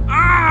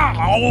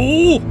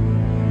 Ow!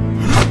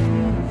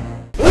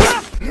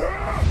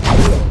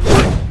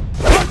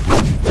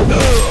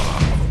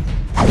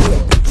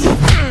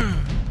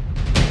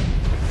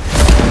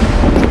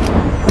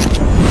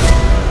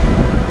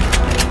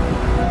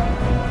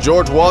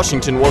 George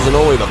Washington wasn't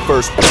only the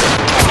first. Hey,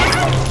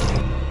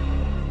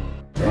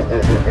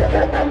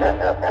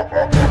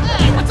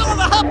 what's all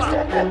the hubbub?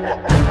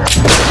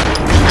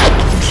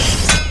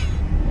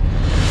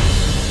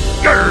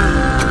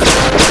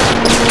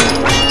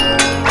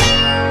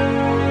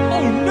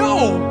 Oh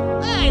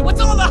no! Hey, what's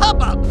all the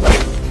hubbub?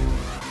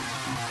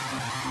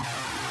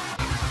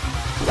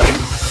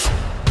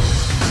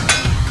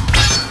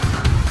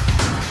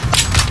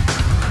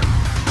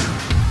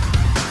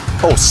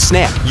 Oh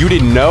snap, you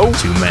didn't know?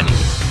 Too many.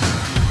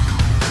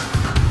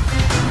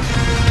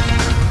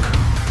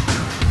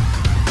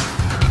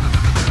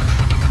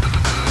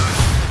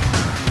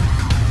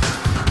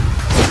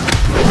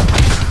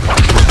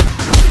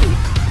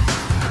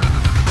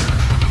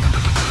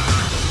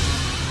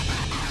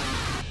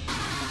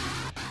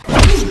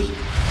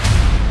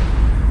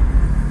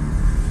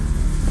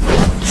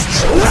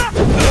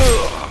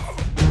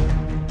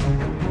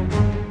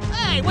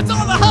 Hey, what's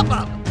all the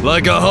hubbub?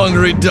 Like a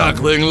hungry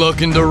duckling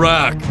looking to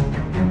rock.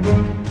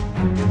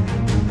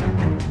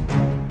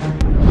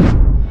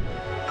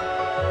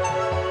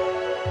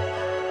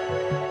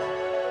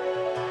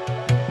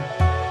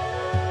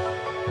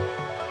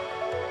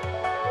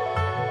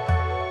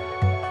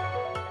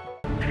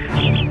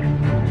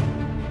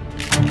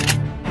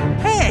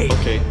 Hey!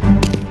 Okay.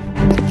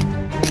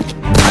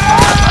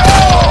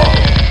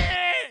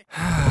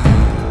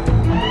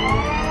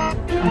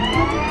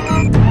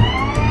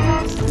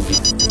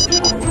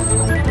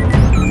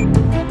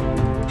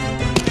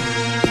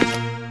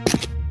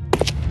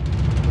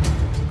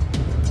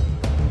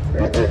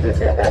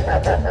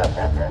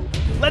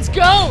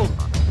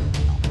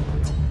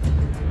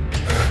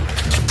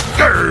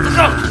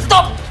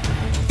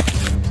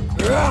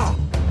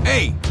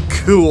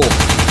 Cool.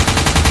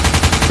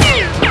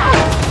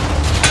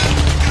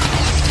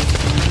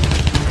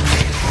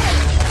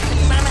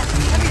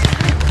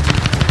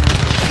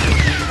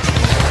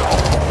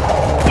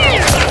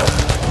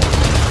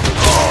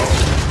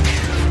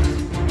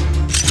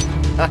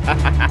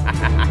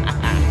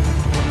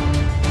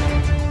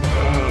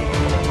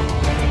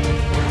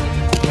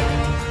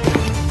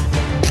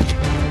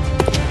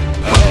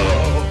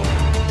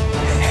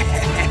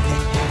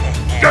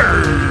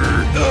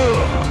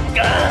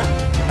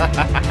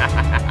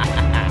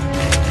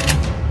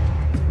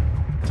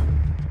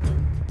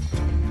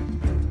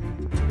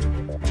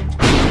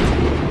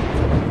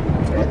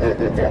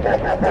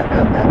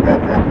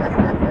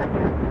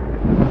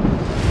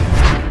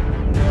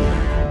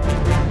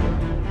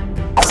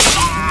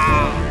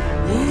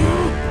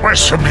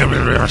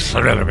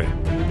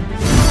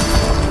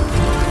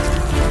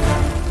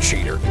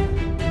 Cheater.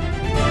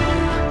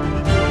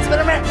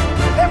 Spiderman,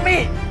 help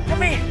me! Help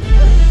me!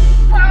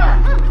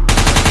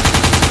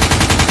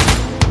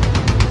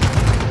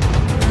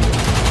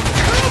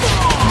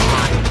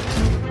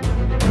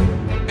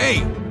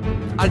 Hey,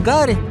 I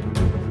got it.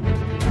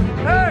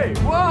 hey,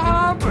 what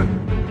happened?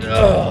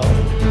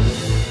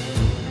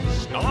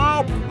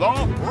 Stop the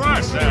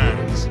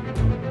presses!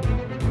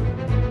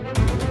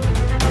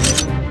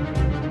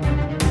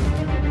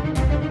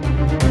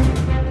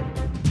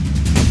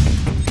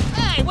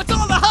 Hey, what's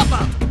all the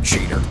hubbub?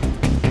 Cheater.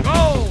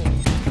 Go!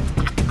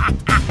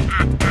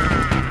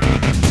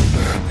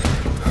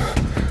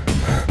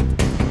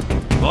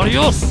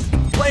 Adios.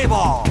 Play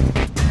ball!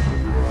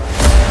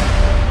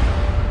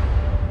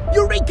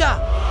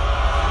 Eureka!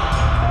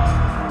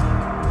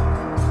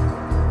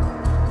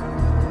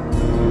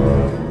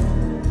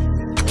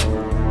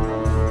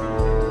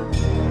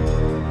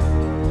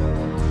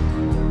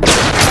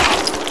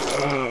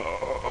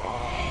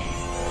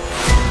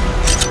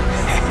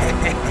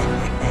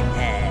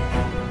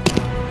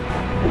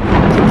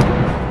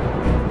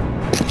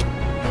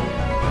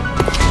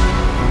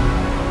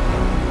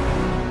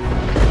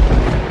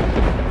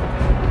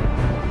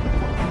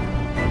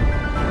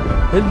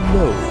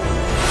 Hello.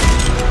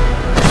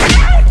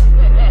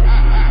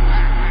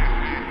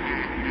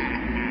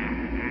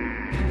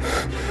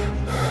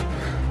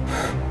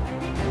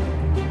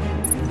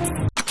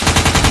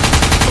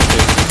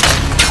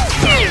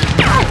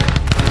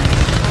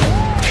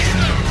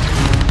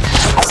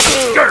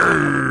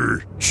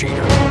 Grr,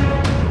 cheater.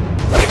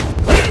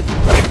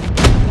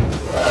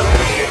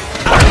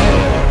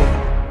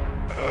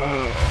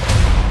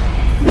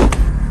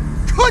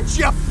 Could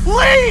you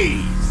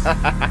please?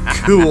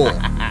 Cool.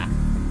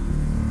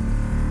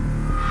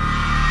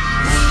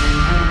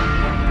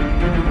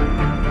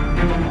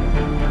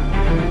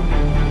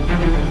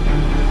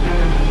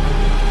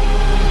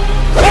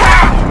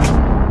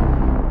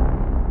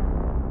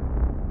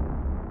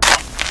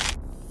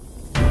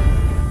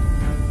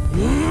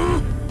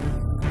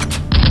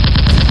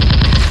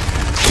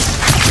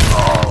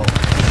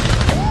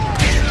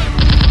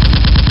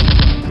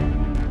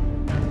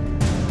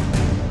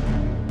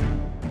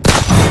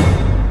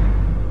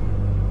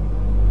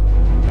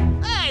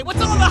 Hey,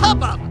 what's all the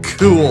hubbub?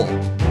 Cool.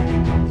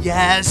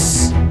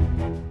 Yes.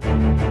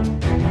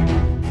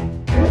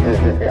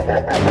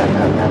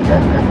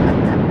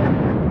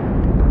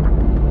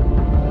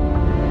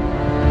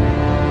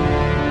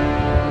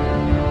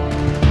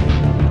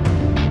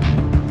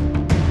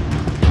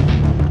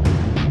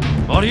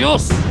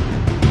 Adios.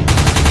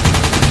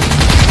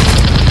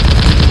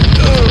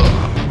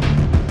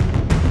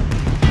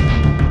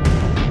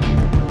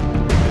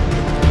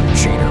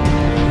 Cheater.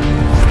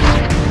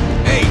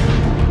 Hey.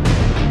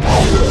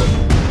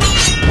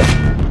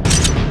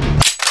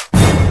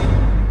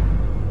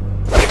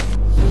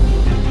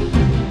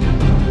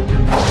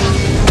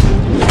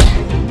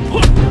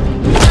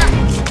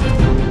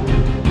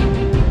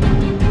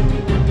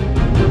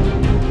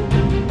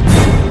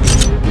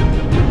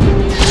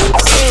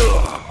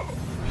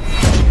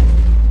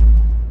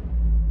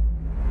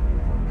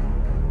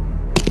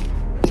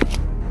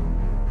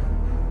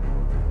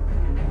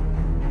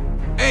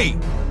 Hey.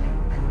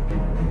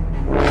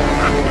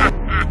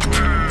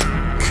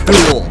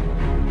 Cool.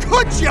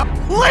 Could you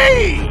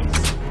please?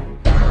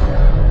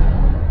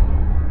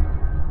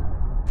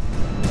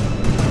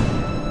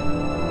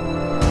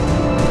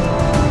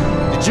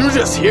 Did you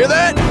just hear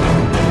that?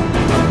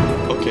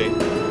 Okay.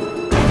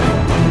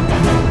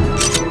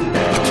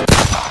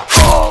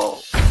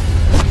 Oh.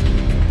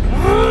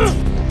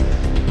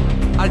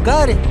 I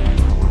got it.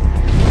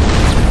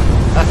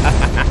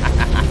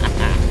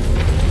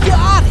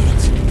 Got it!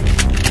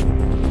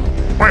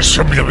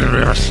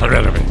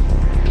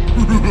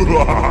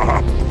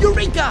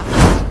 Eureka!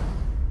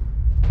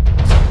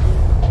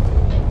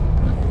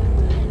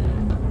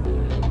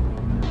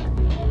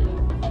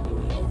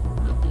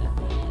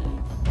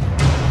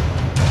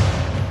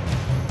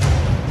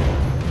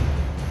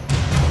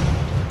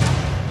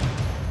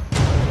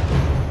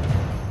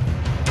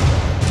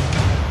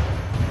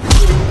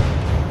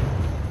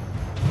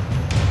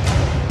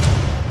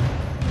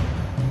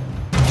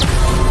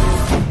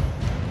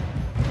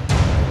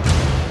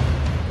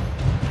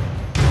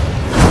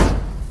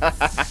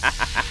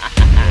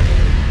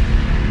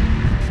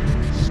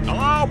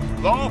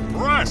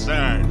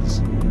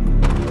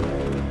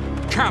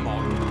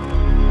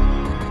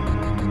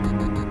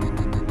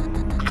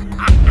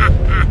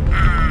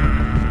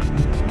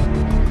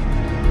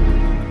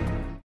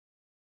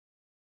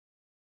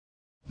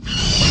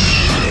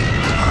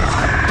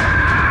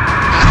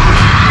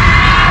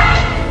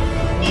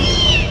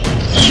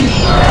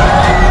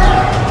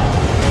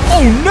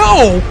 Oh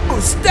no! Oh,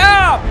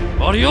 stop!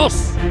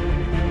 Adios!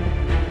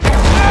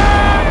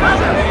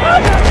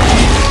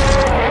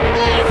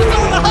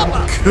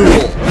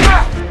 Cool.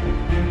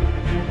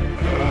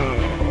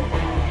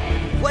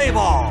 Play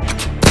ball.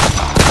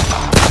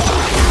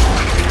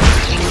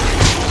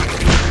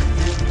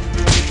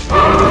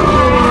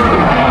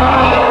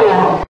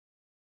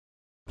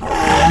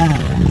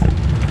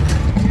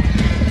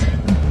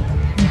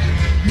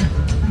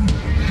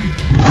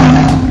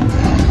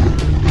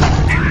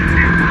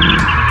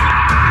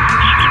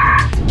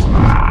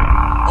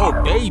 Oh,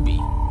 baby.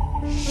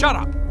 Shut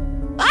up.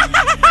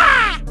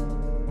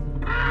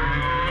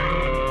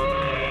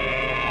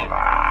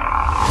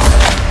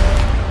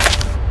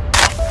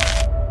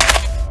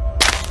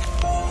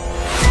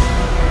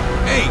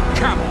 Hey,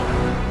 come on.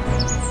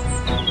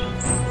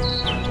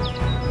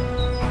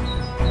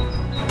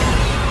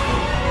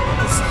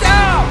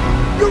 Stop!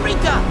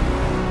 Eureka!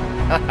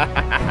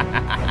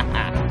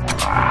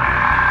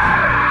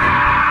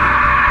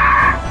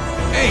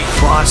 Hey,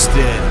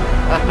 Busted.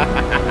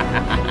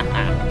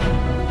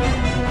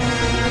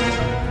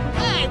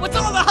 Hey, what's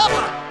all the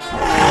hubba?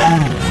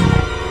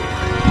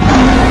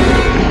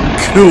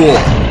 Cool.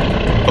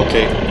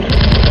 Okay.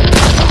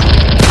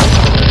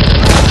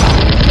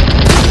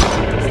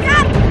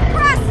 Stop the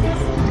process!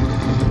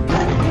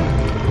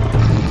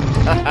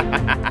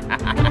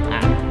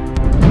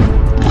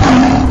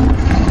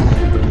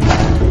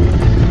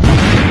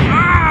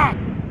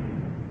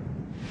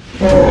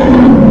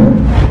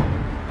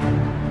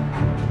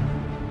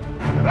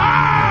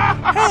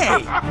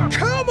 Hey,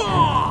 come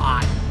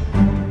on!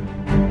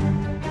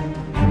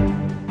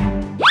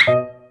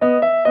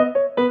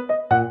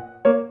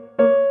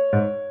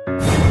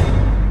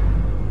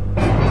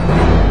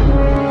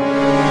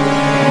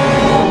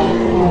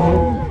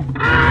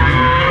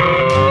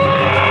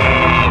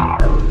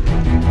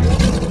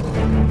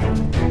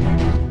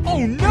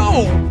 oh no!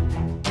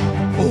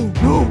 Oh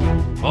no!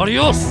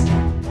 Adios!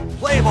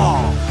 Play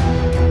ball.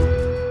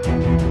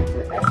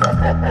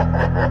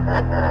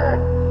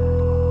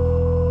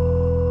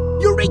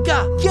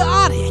 Eureka!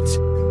 Got it!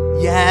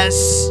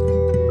 Yes!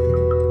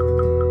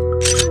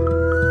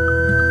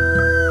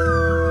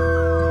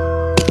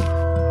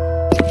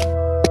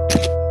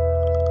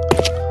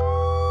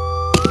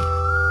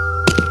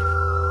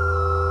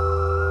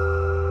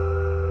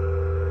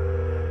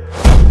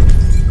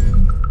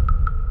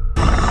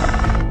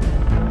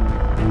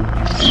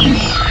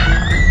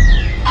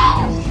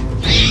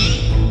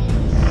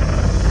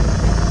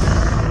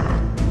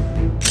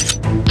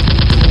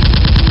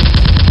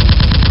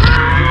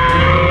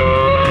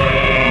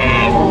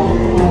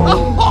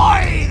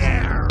 Ahoy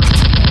there!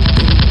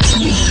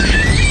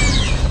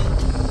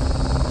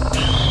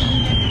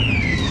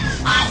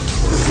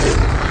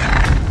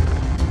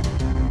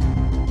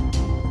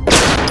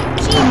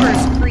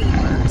 Jeepers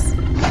creepers.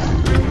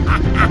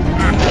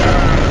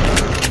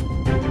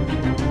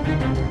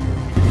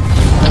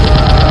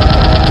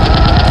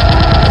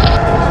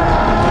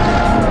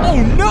 Oh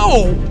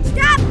no!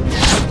 Stop!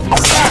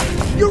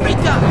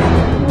 Eureka!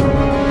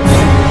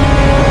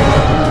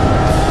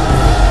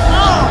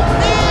 Oh,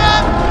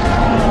 man!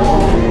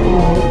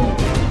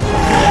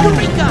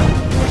 Eureka!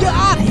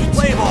 Got it!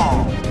 Play ball.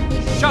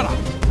 Shut up!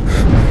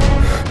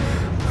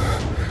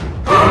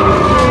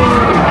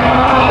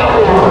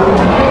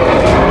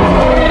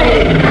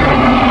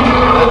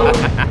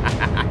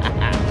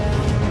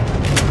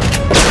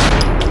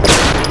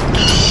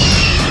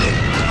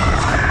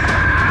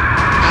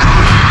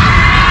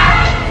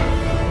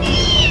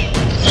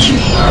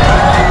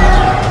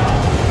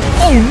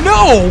 Oh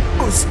no!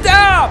 Oh,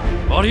 stop!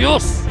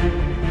 Adios!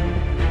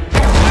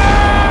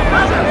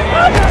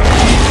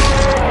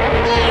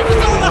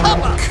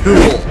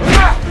 Cool.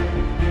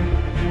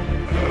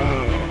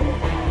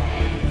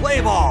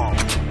 Play ball.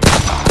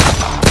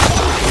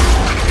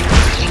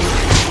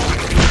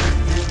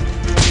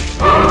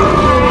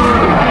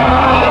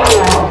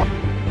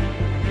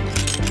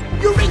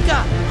 Eureka!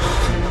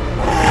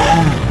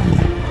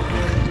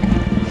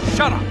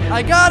 Shut up!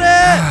 I got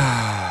it!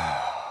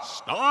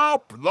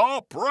 Stop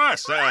the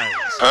presses.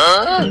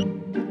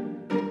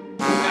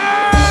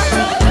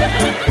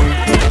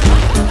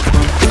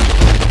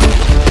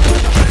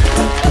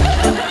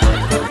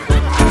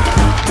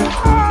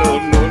 No,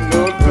 no,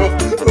 no,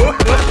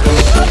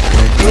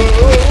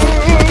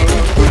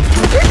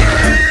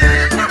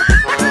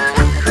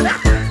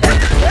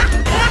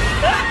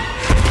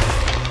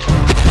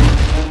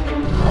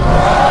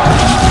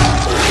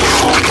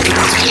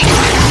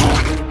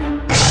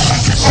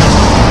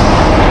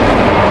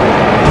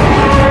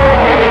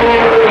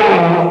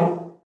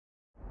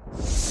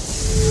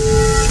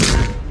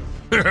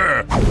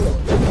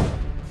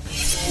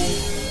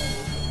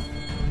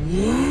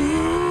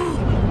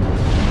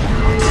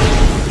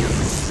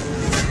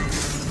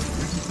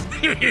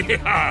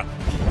 Yeah.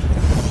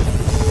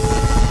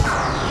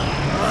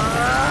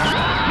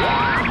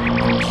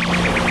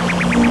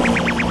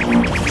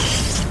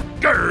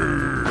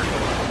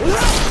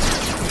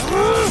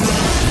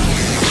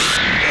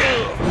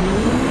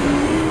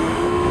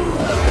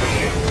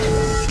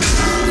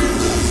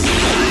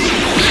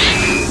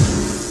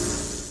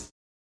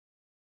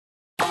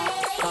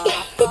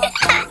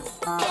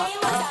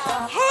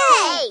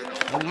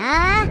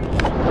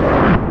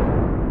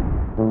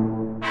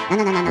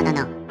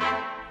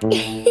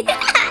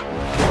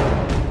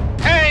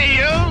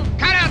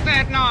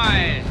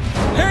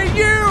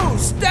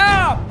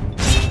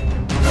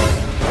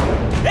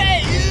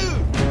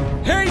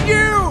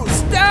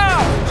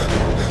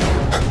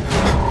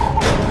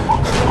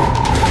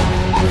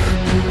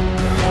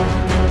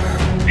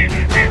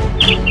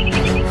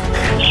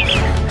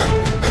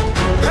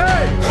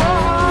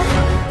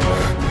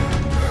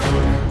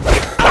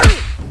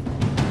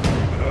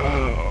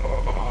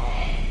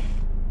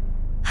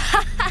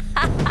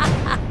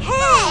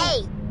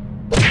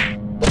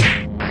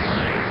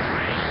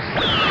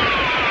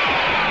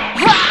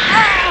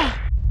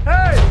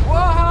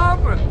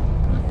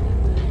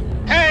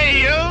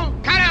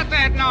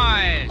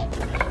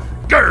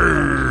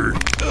 Grr!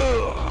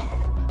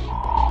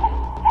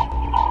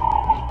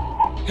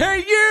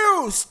 Hey,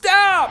 you!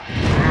 Stop!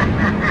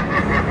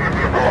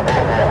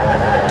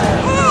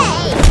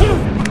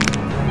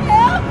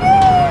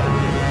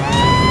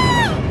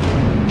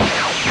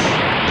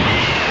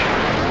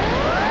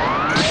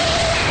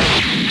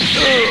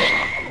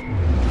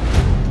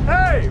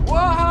 Hey,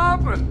 what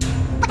happened?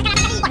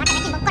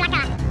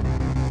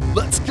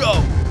 Let's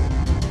go!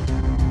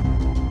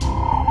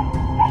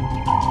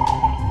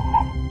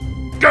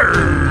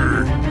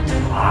 Grr!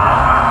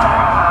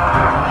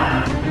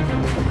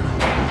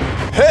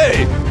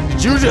 Hey!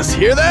 Did you just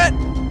hear that?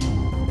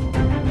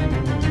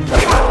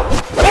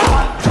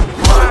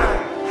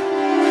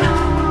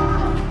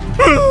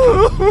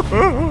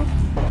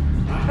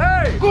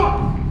 Hey!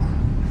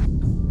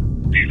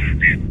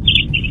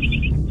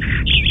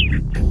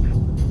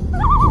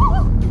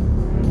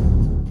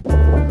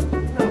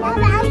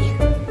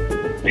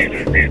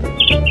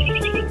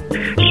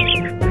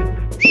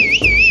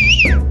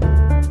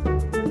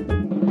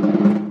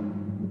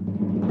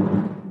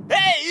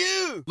 Hey,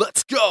 you!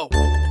 Let's go!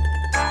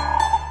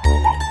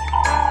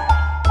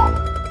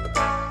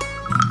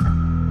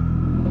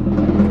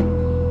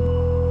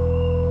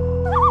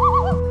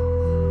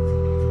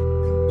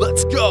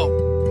 Let's go!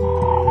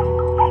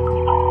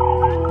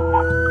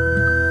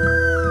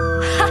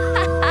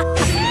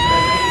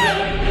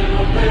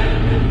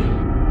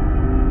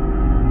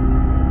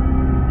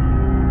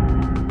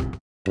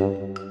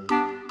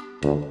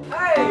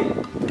 Hey!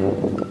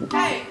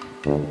 Hey!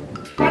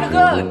 Kinda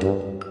good!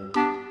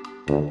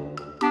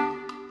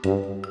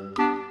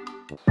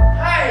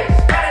 Hey!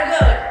 Kinda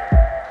good!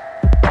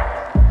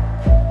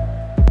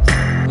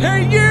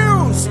 Hey,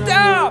 you!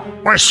 Stop!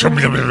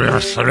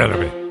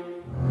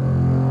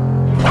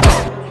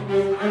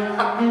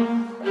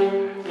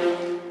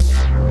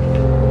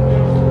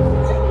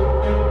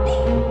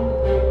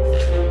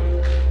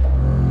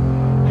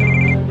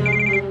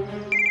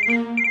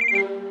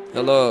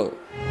 Hello.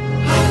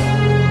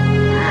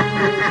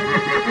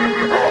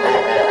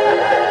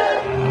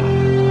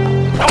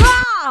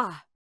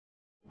 Ah!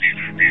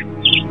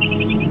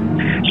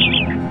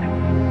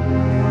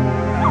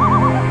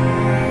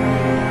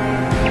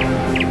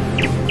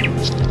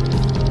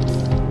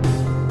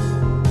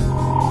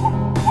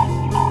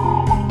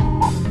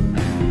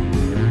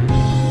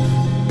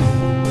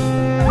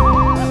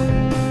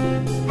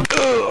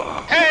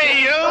 Hey,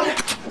 you!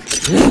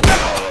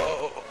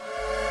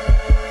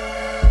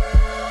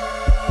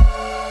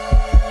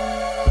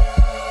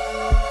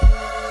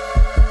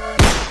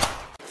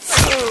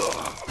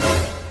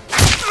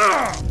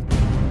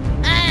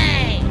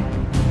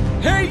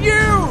 Hey,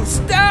 you!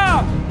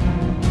 Stop!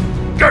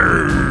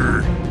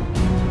 Grr!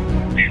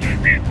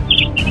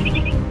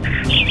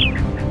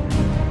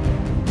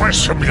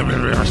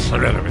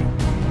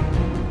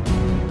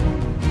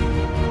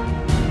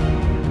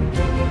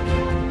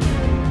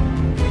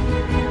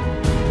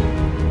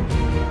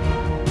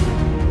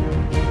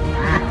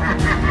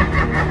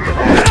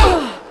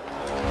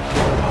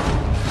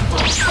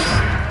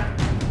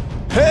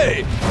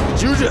 Hey!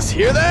 Did you just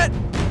hear that?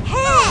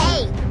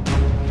 Hey!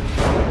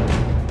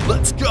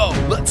 Let's go!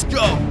 Let's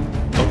go!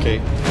 Okay.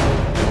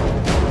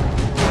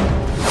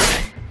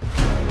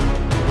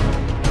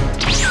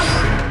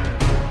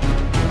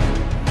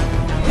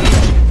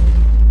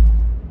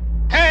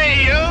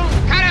 Hey, you!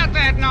 Cut out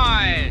that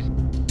noise!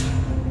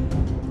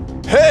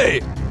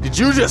 Hey! Did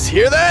you just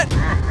hear that?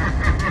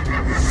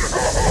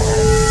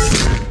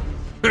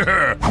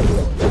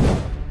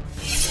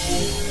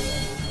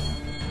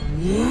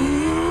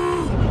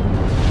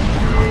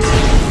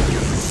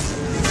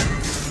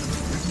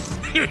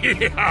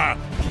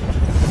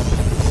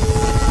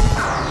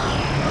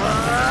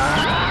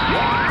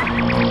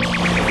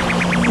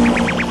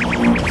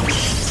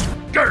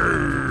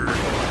 Grr!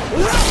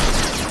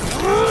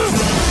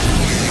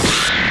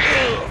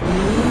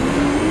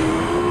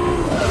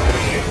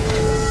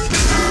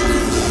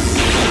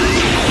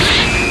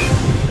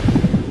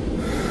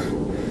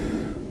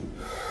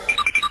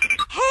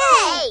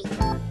 Hey!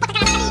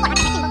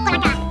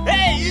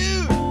 Hey,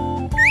 you!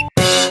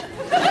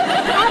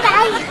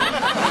 Bye-bye.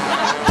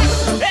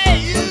 Hey,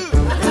 you!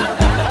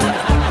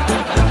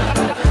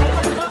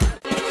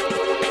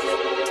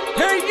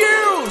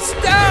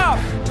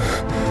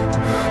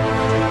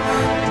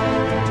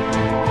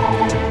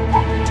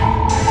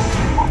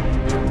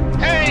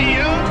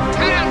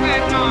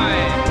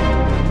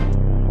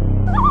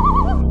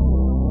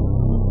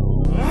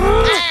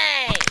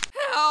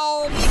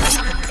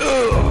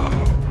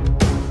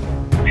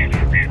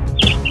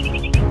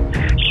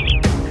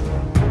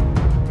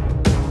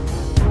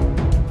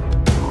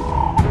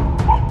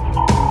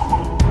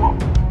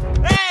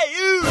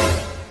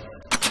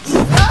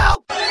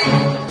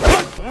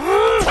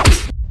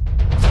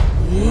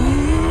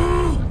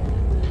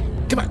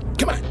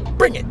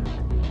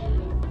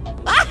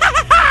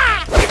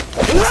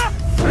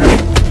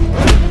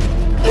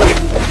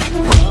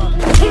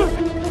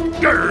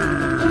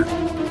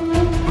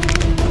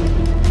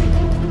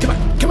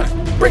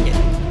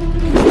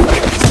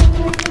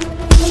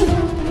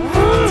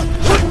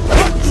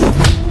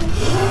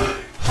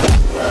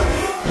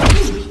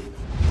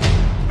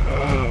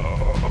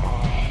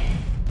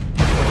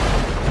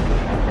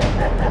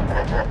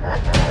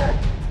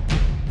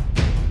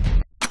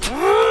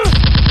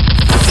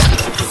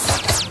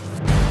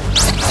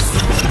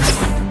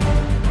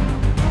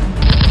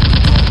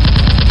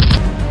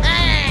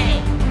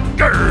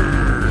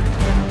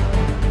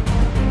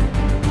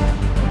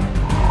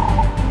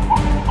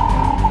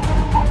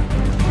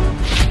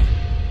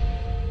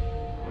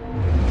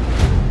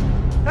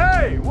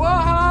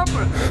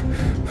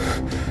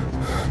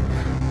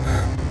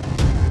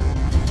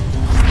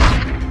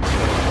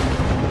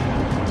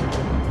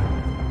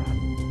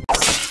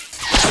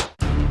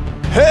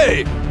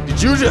 Hey!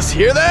 Did you just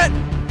hear that?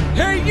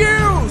 Hey,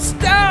 you!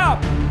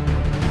 Stop!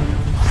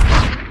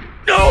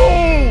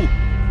 No!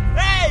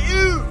 Hey,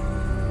 you!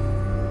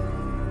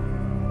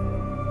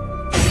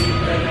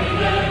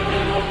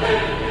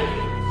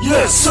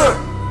 Yes,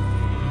 sir!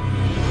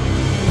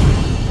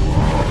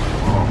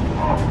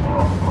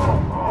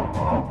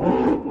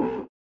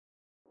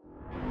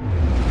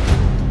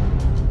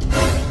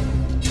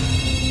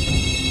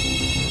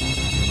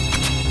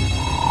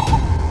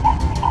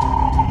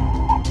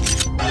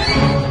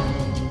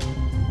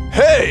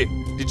 Hey!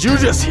 Did you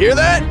just hear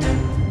that?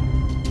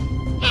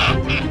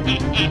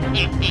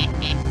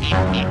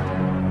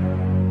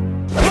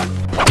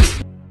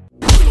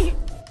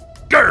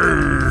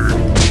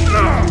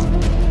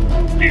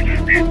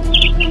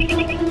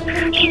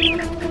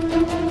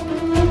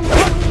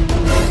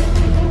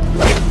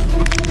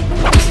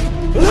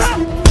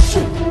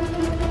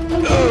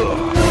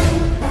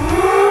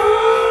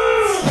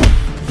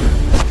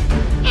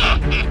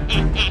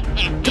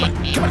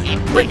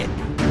 Bring it!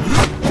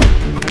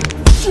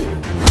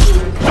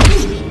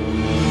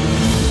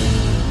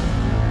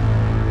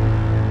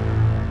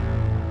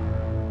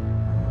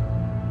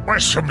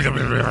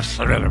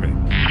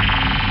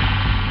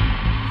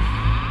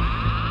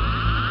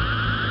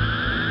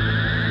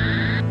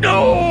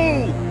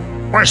 No!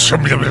 Let's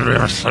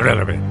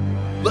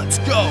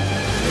go!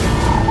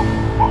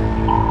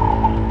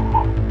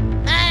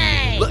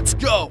 Hey! Let's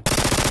go!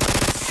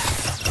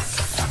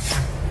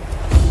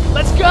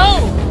 Let's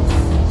go!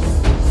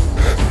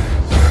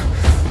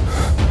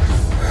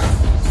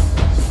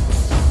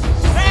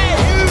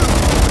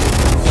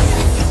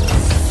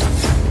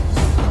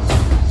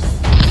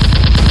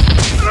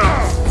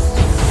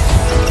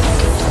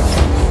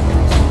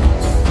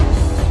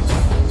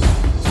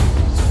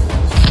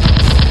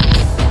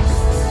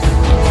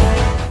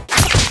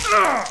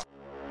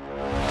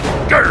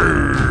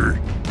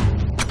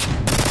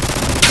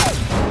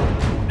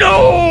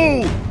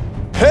 No!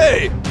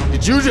 Hey!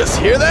 Did you just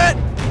hear that?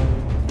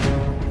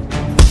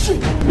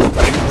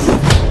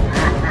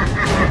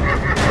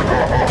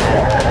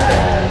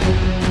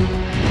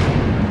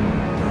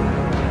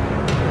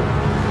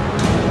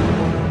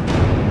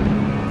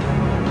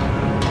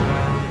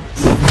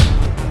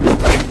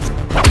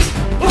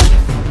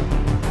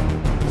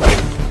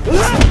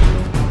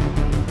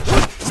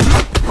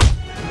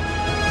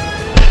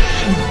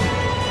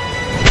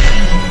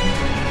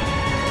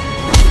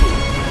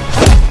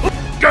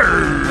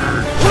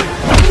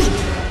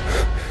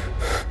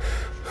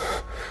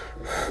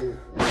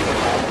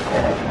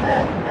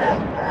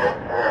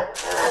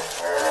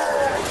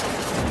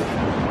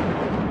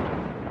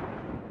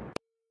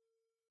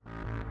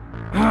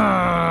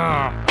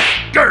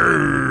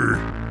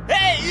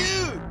 Hey,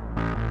 you!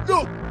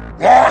 Look!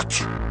 What?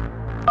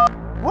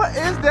 What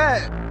is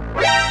that?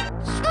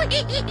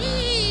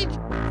 Sweet!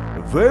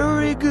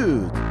 Very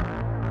good.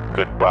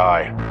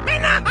 Goodbye.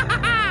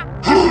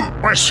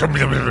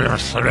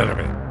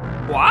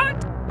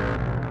 What?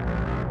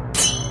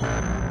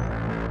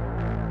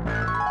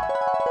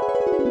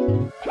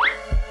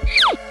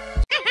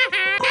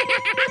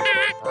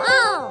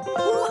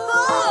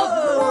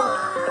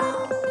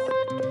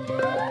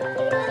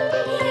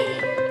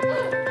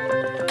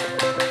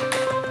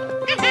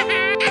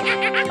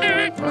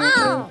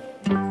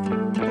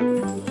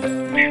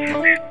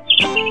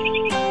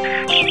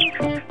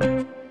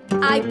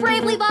 I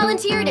bravely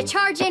volunteer to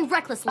charge in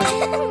recklessly.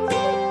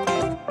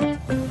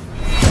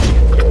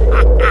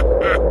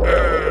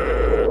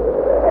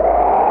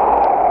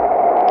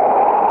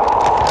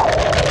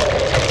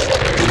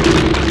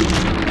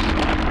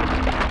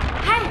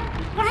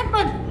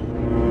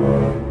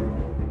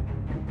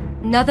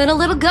 Nothing a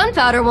little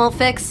gunpowder won't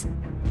fix.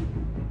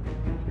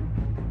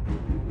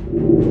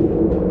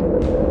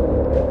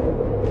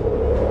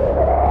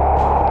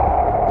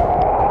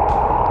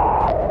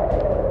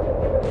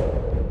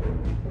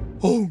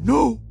 Oh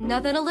no!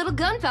 Nothing a little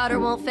gunpowder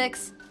won't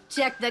fix.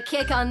 Check the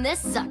kick on this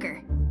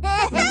sucker.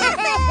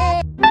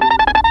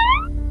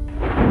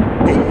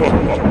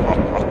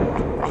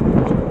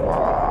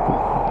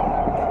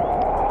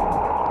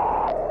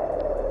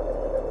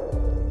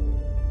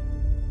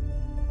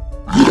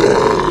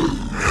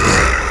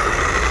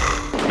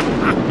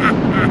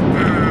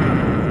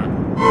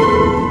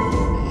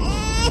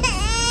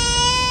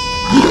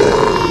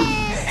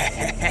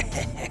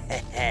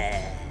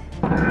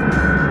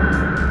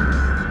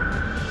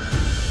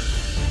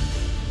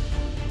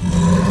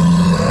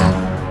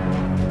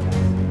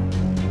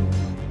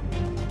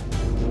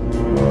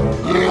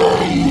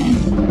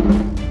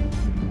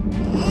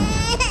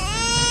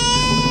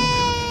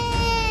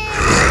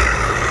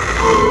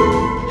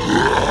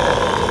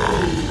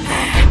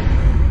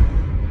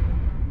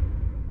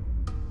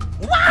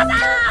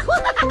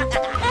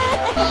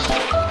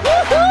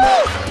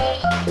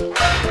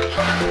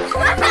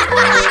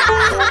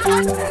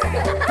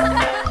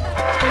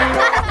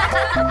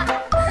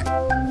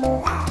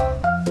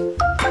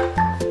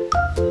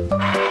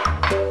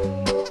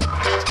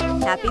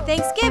 Happy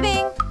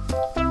Thanksgiving!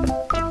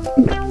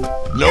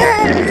 Nope.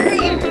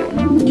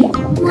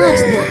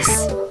 What's this?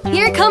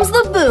 Here comes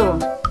the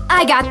boom.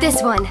 I got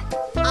this one.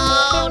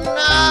 Oh no!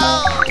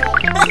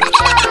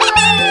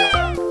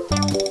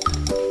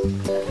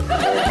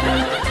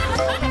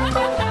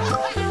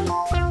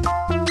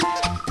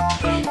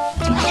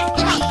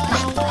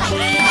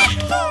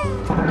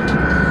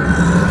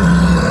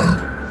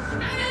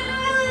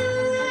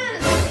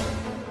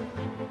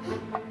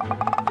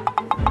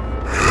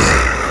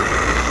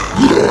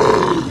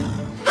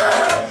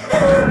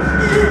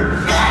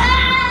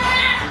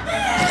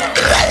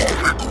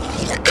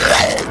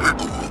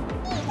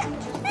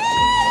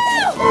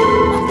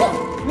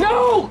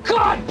 No!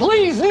 God,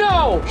 please,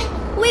 no!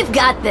 We've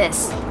got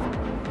this.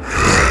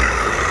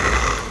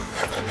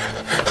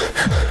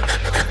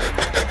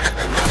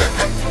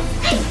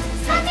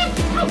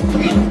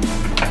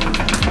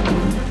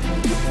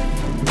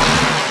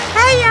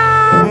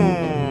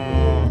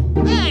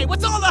 Hey,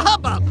 what's all the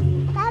hubbub?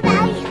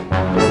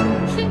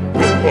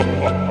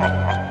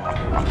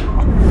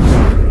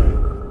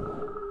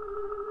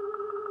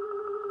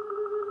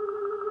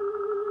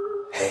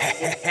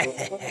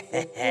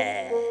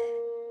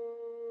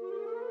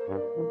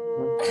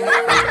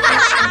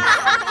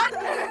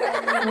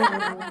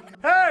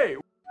 Hey!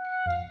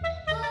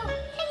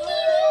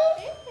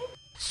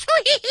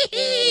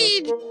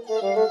 Sweet!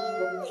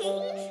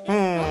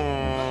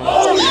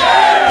 Oh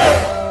yeah!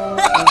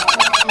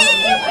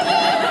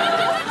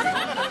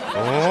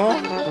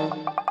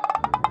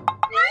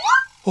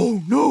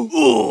 Oh no!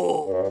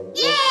 Oh.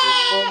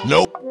 Yeah!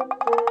 Nope.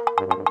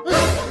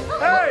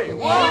 Hey,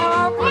 what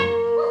happened?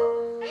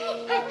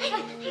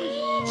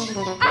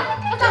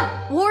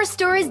 War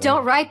stories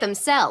don't write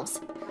themselves.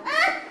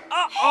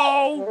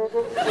 Uh-oh!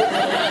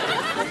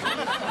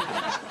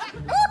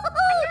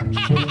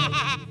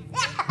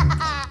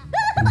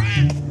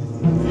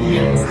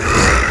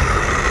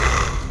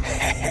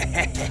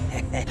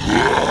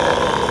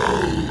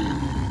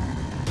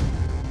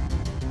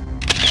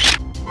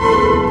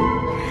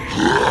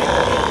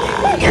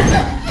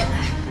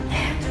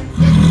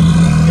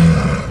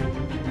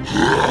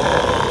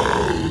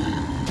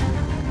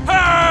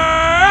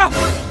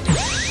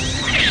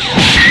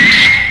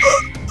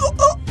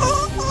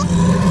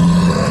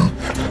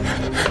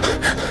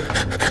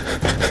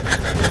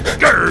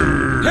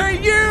 Hey,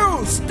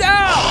 you!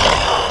 Stop!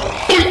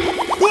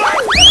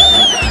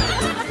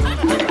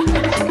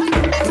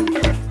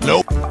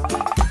 Nope.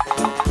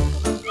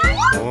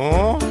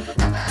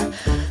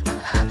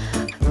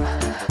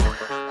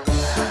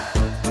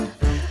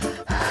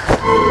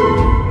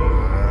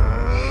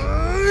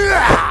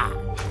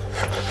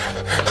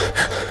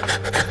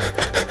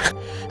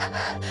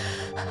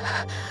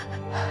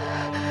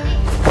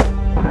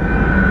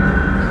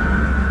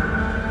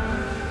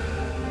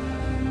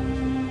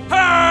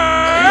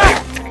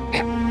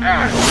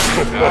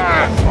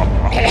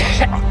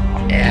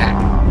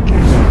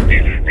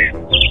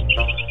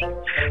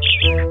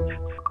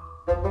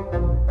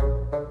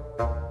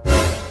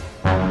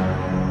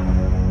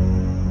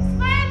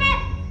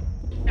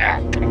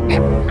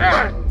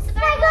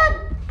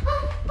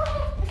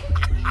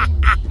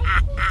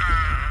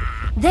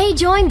 They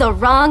joined the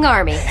wrong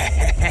army.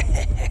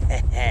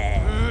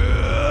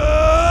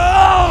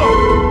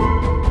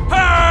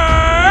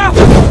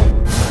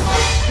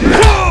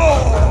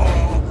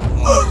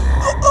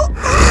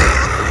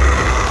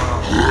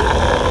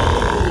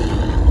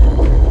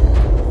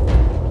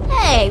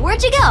 Hey,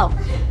 where'd you go?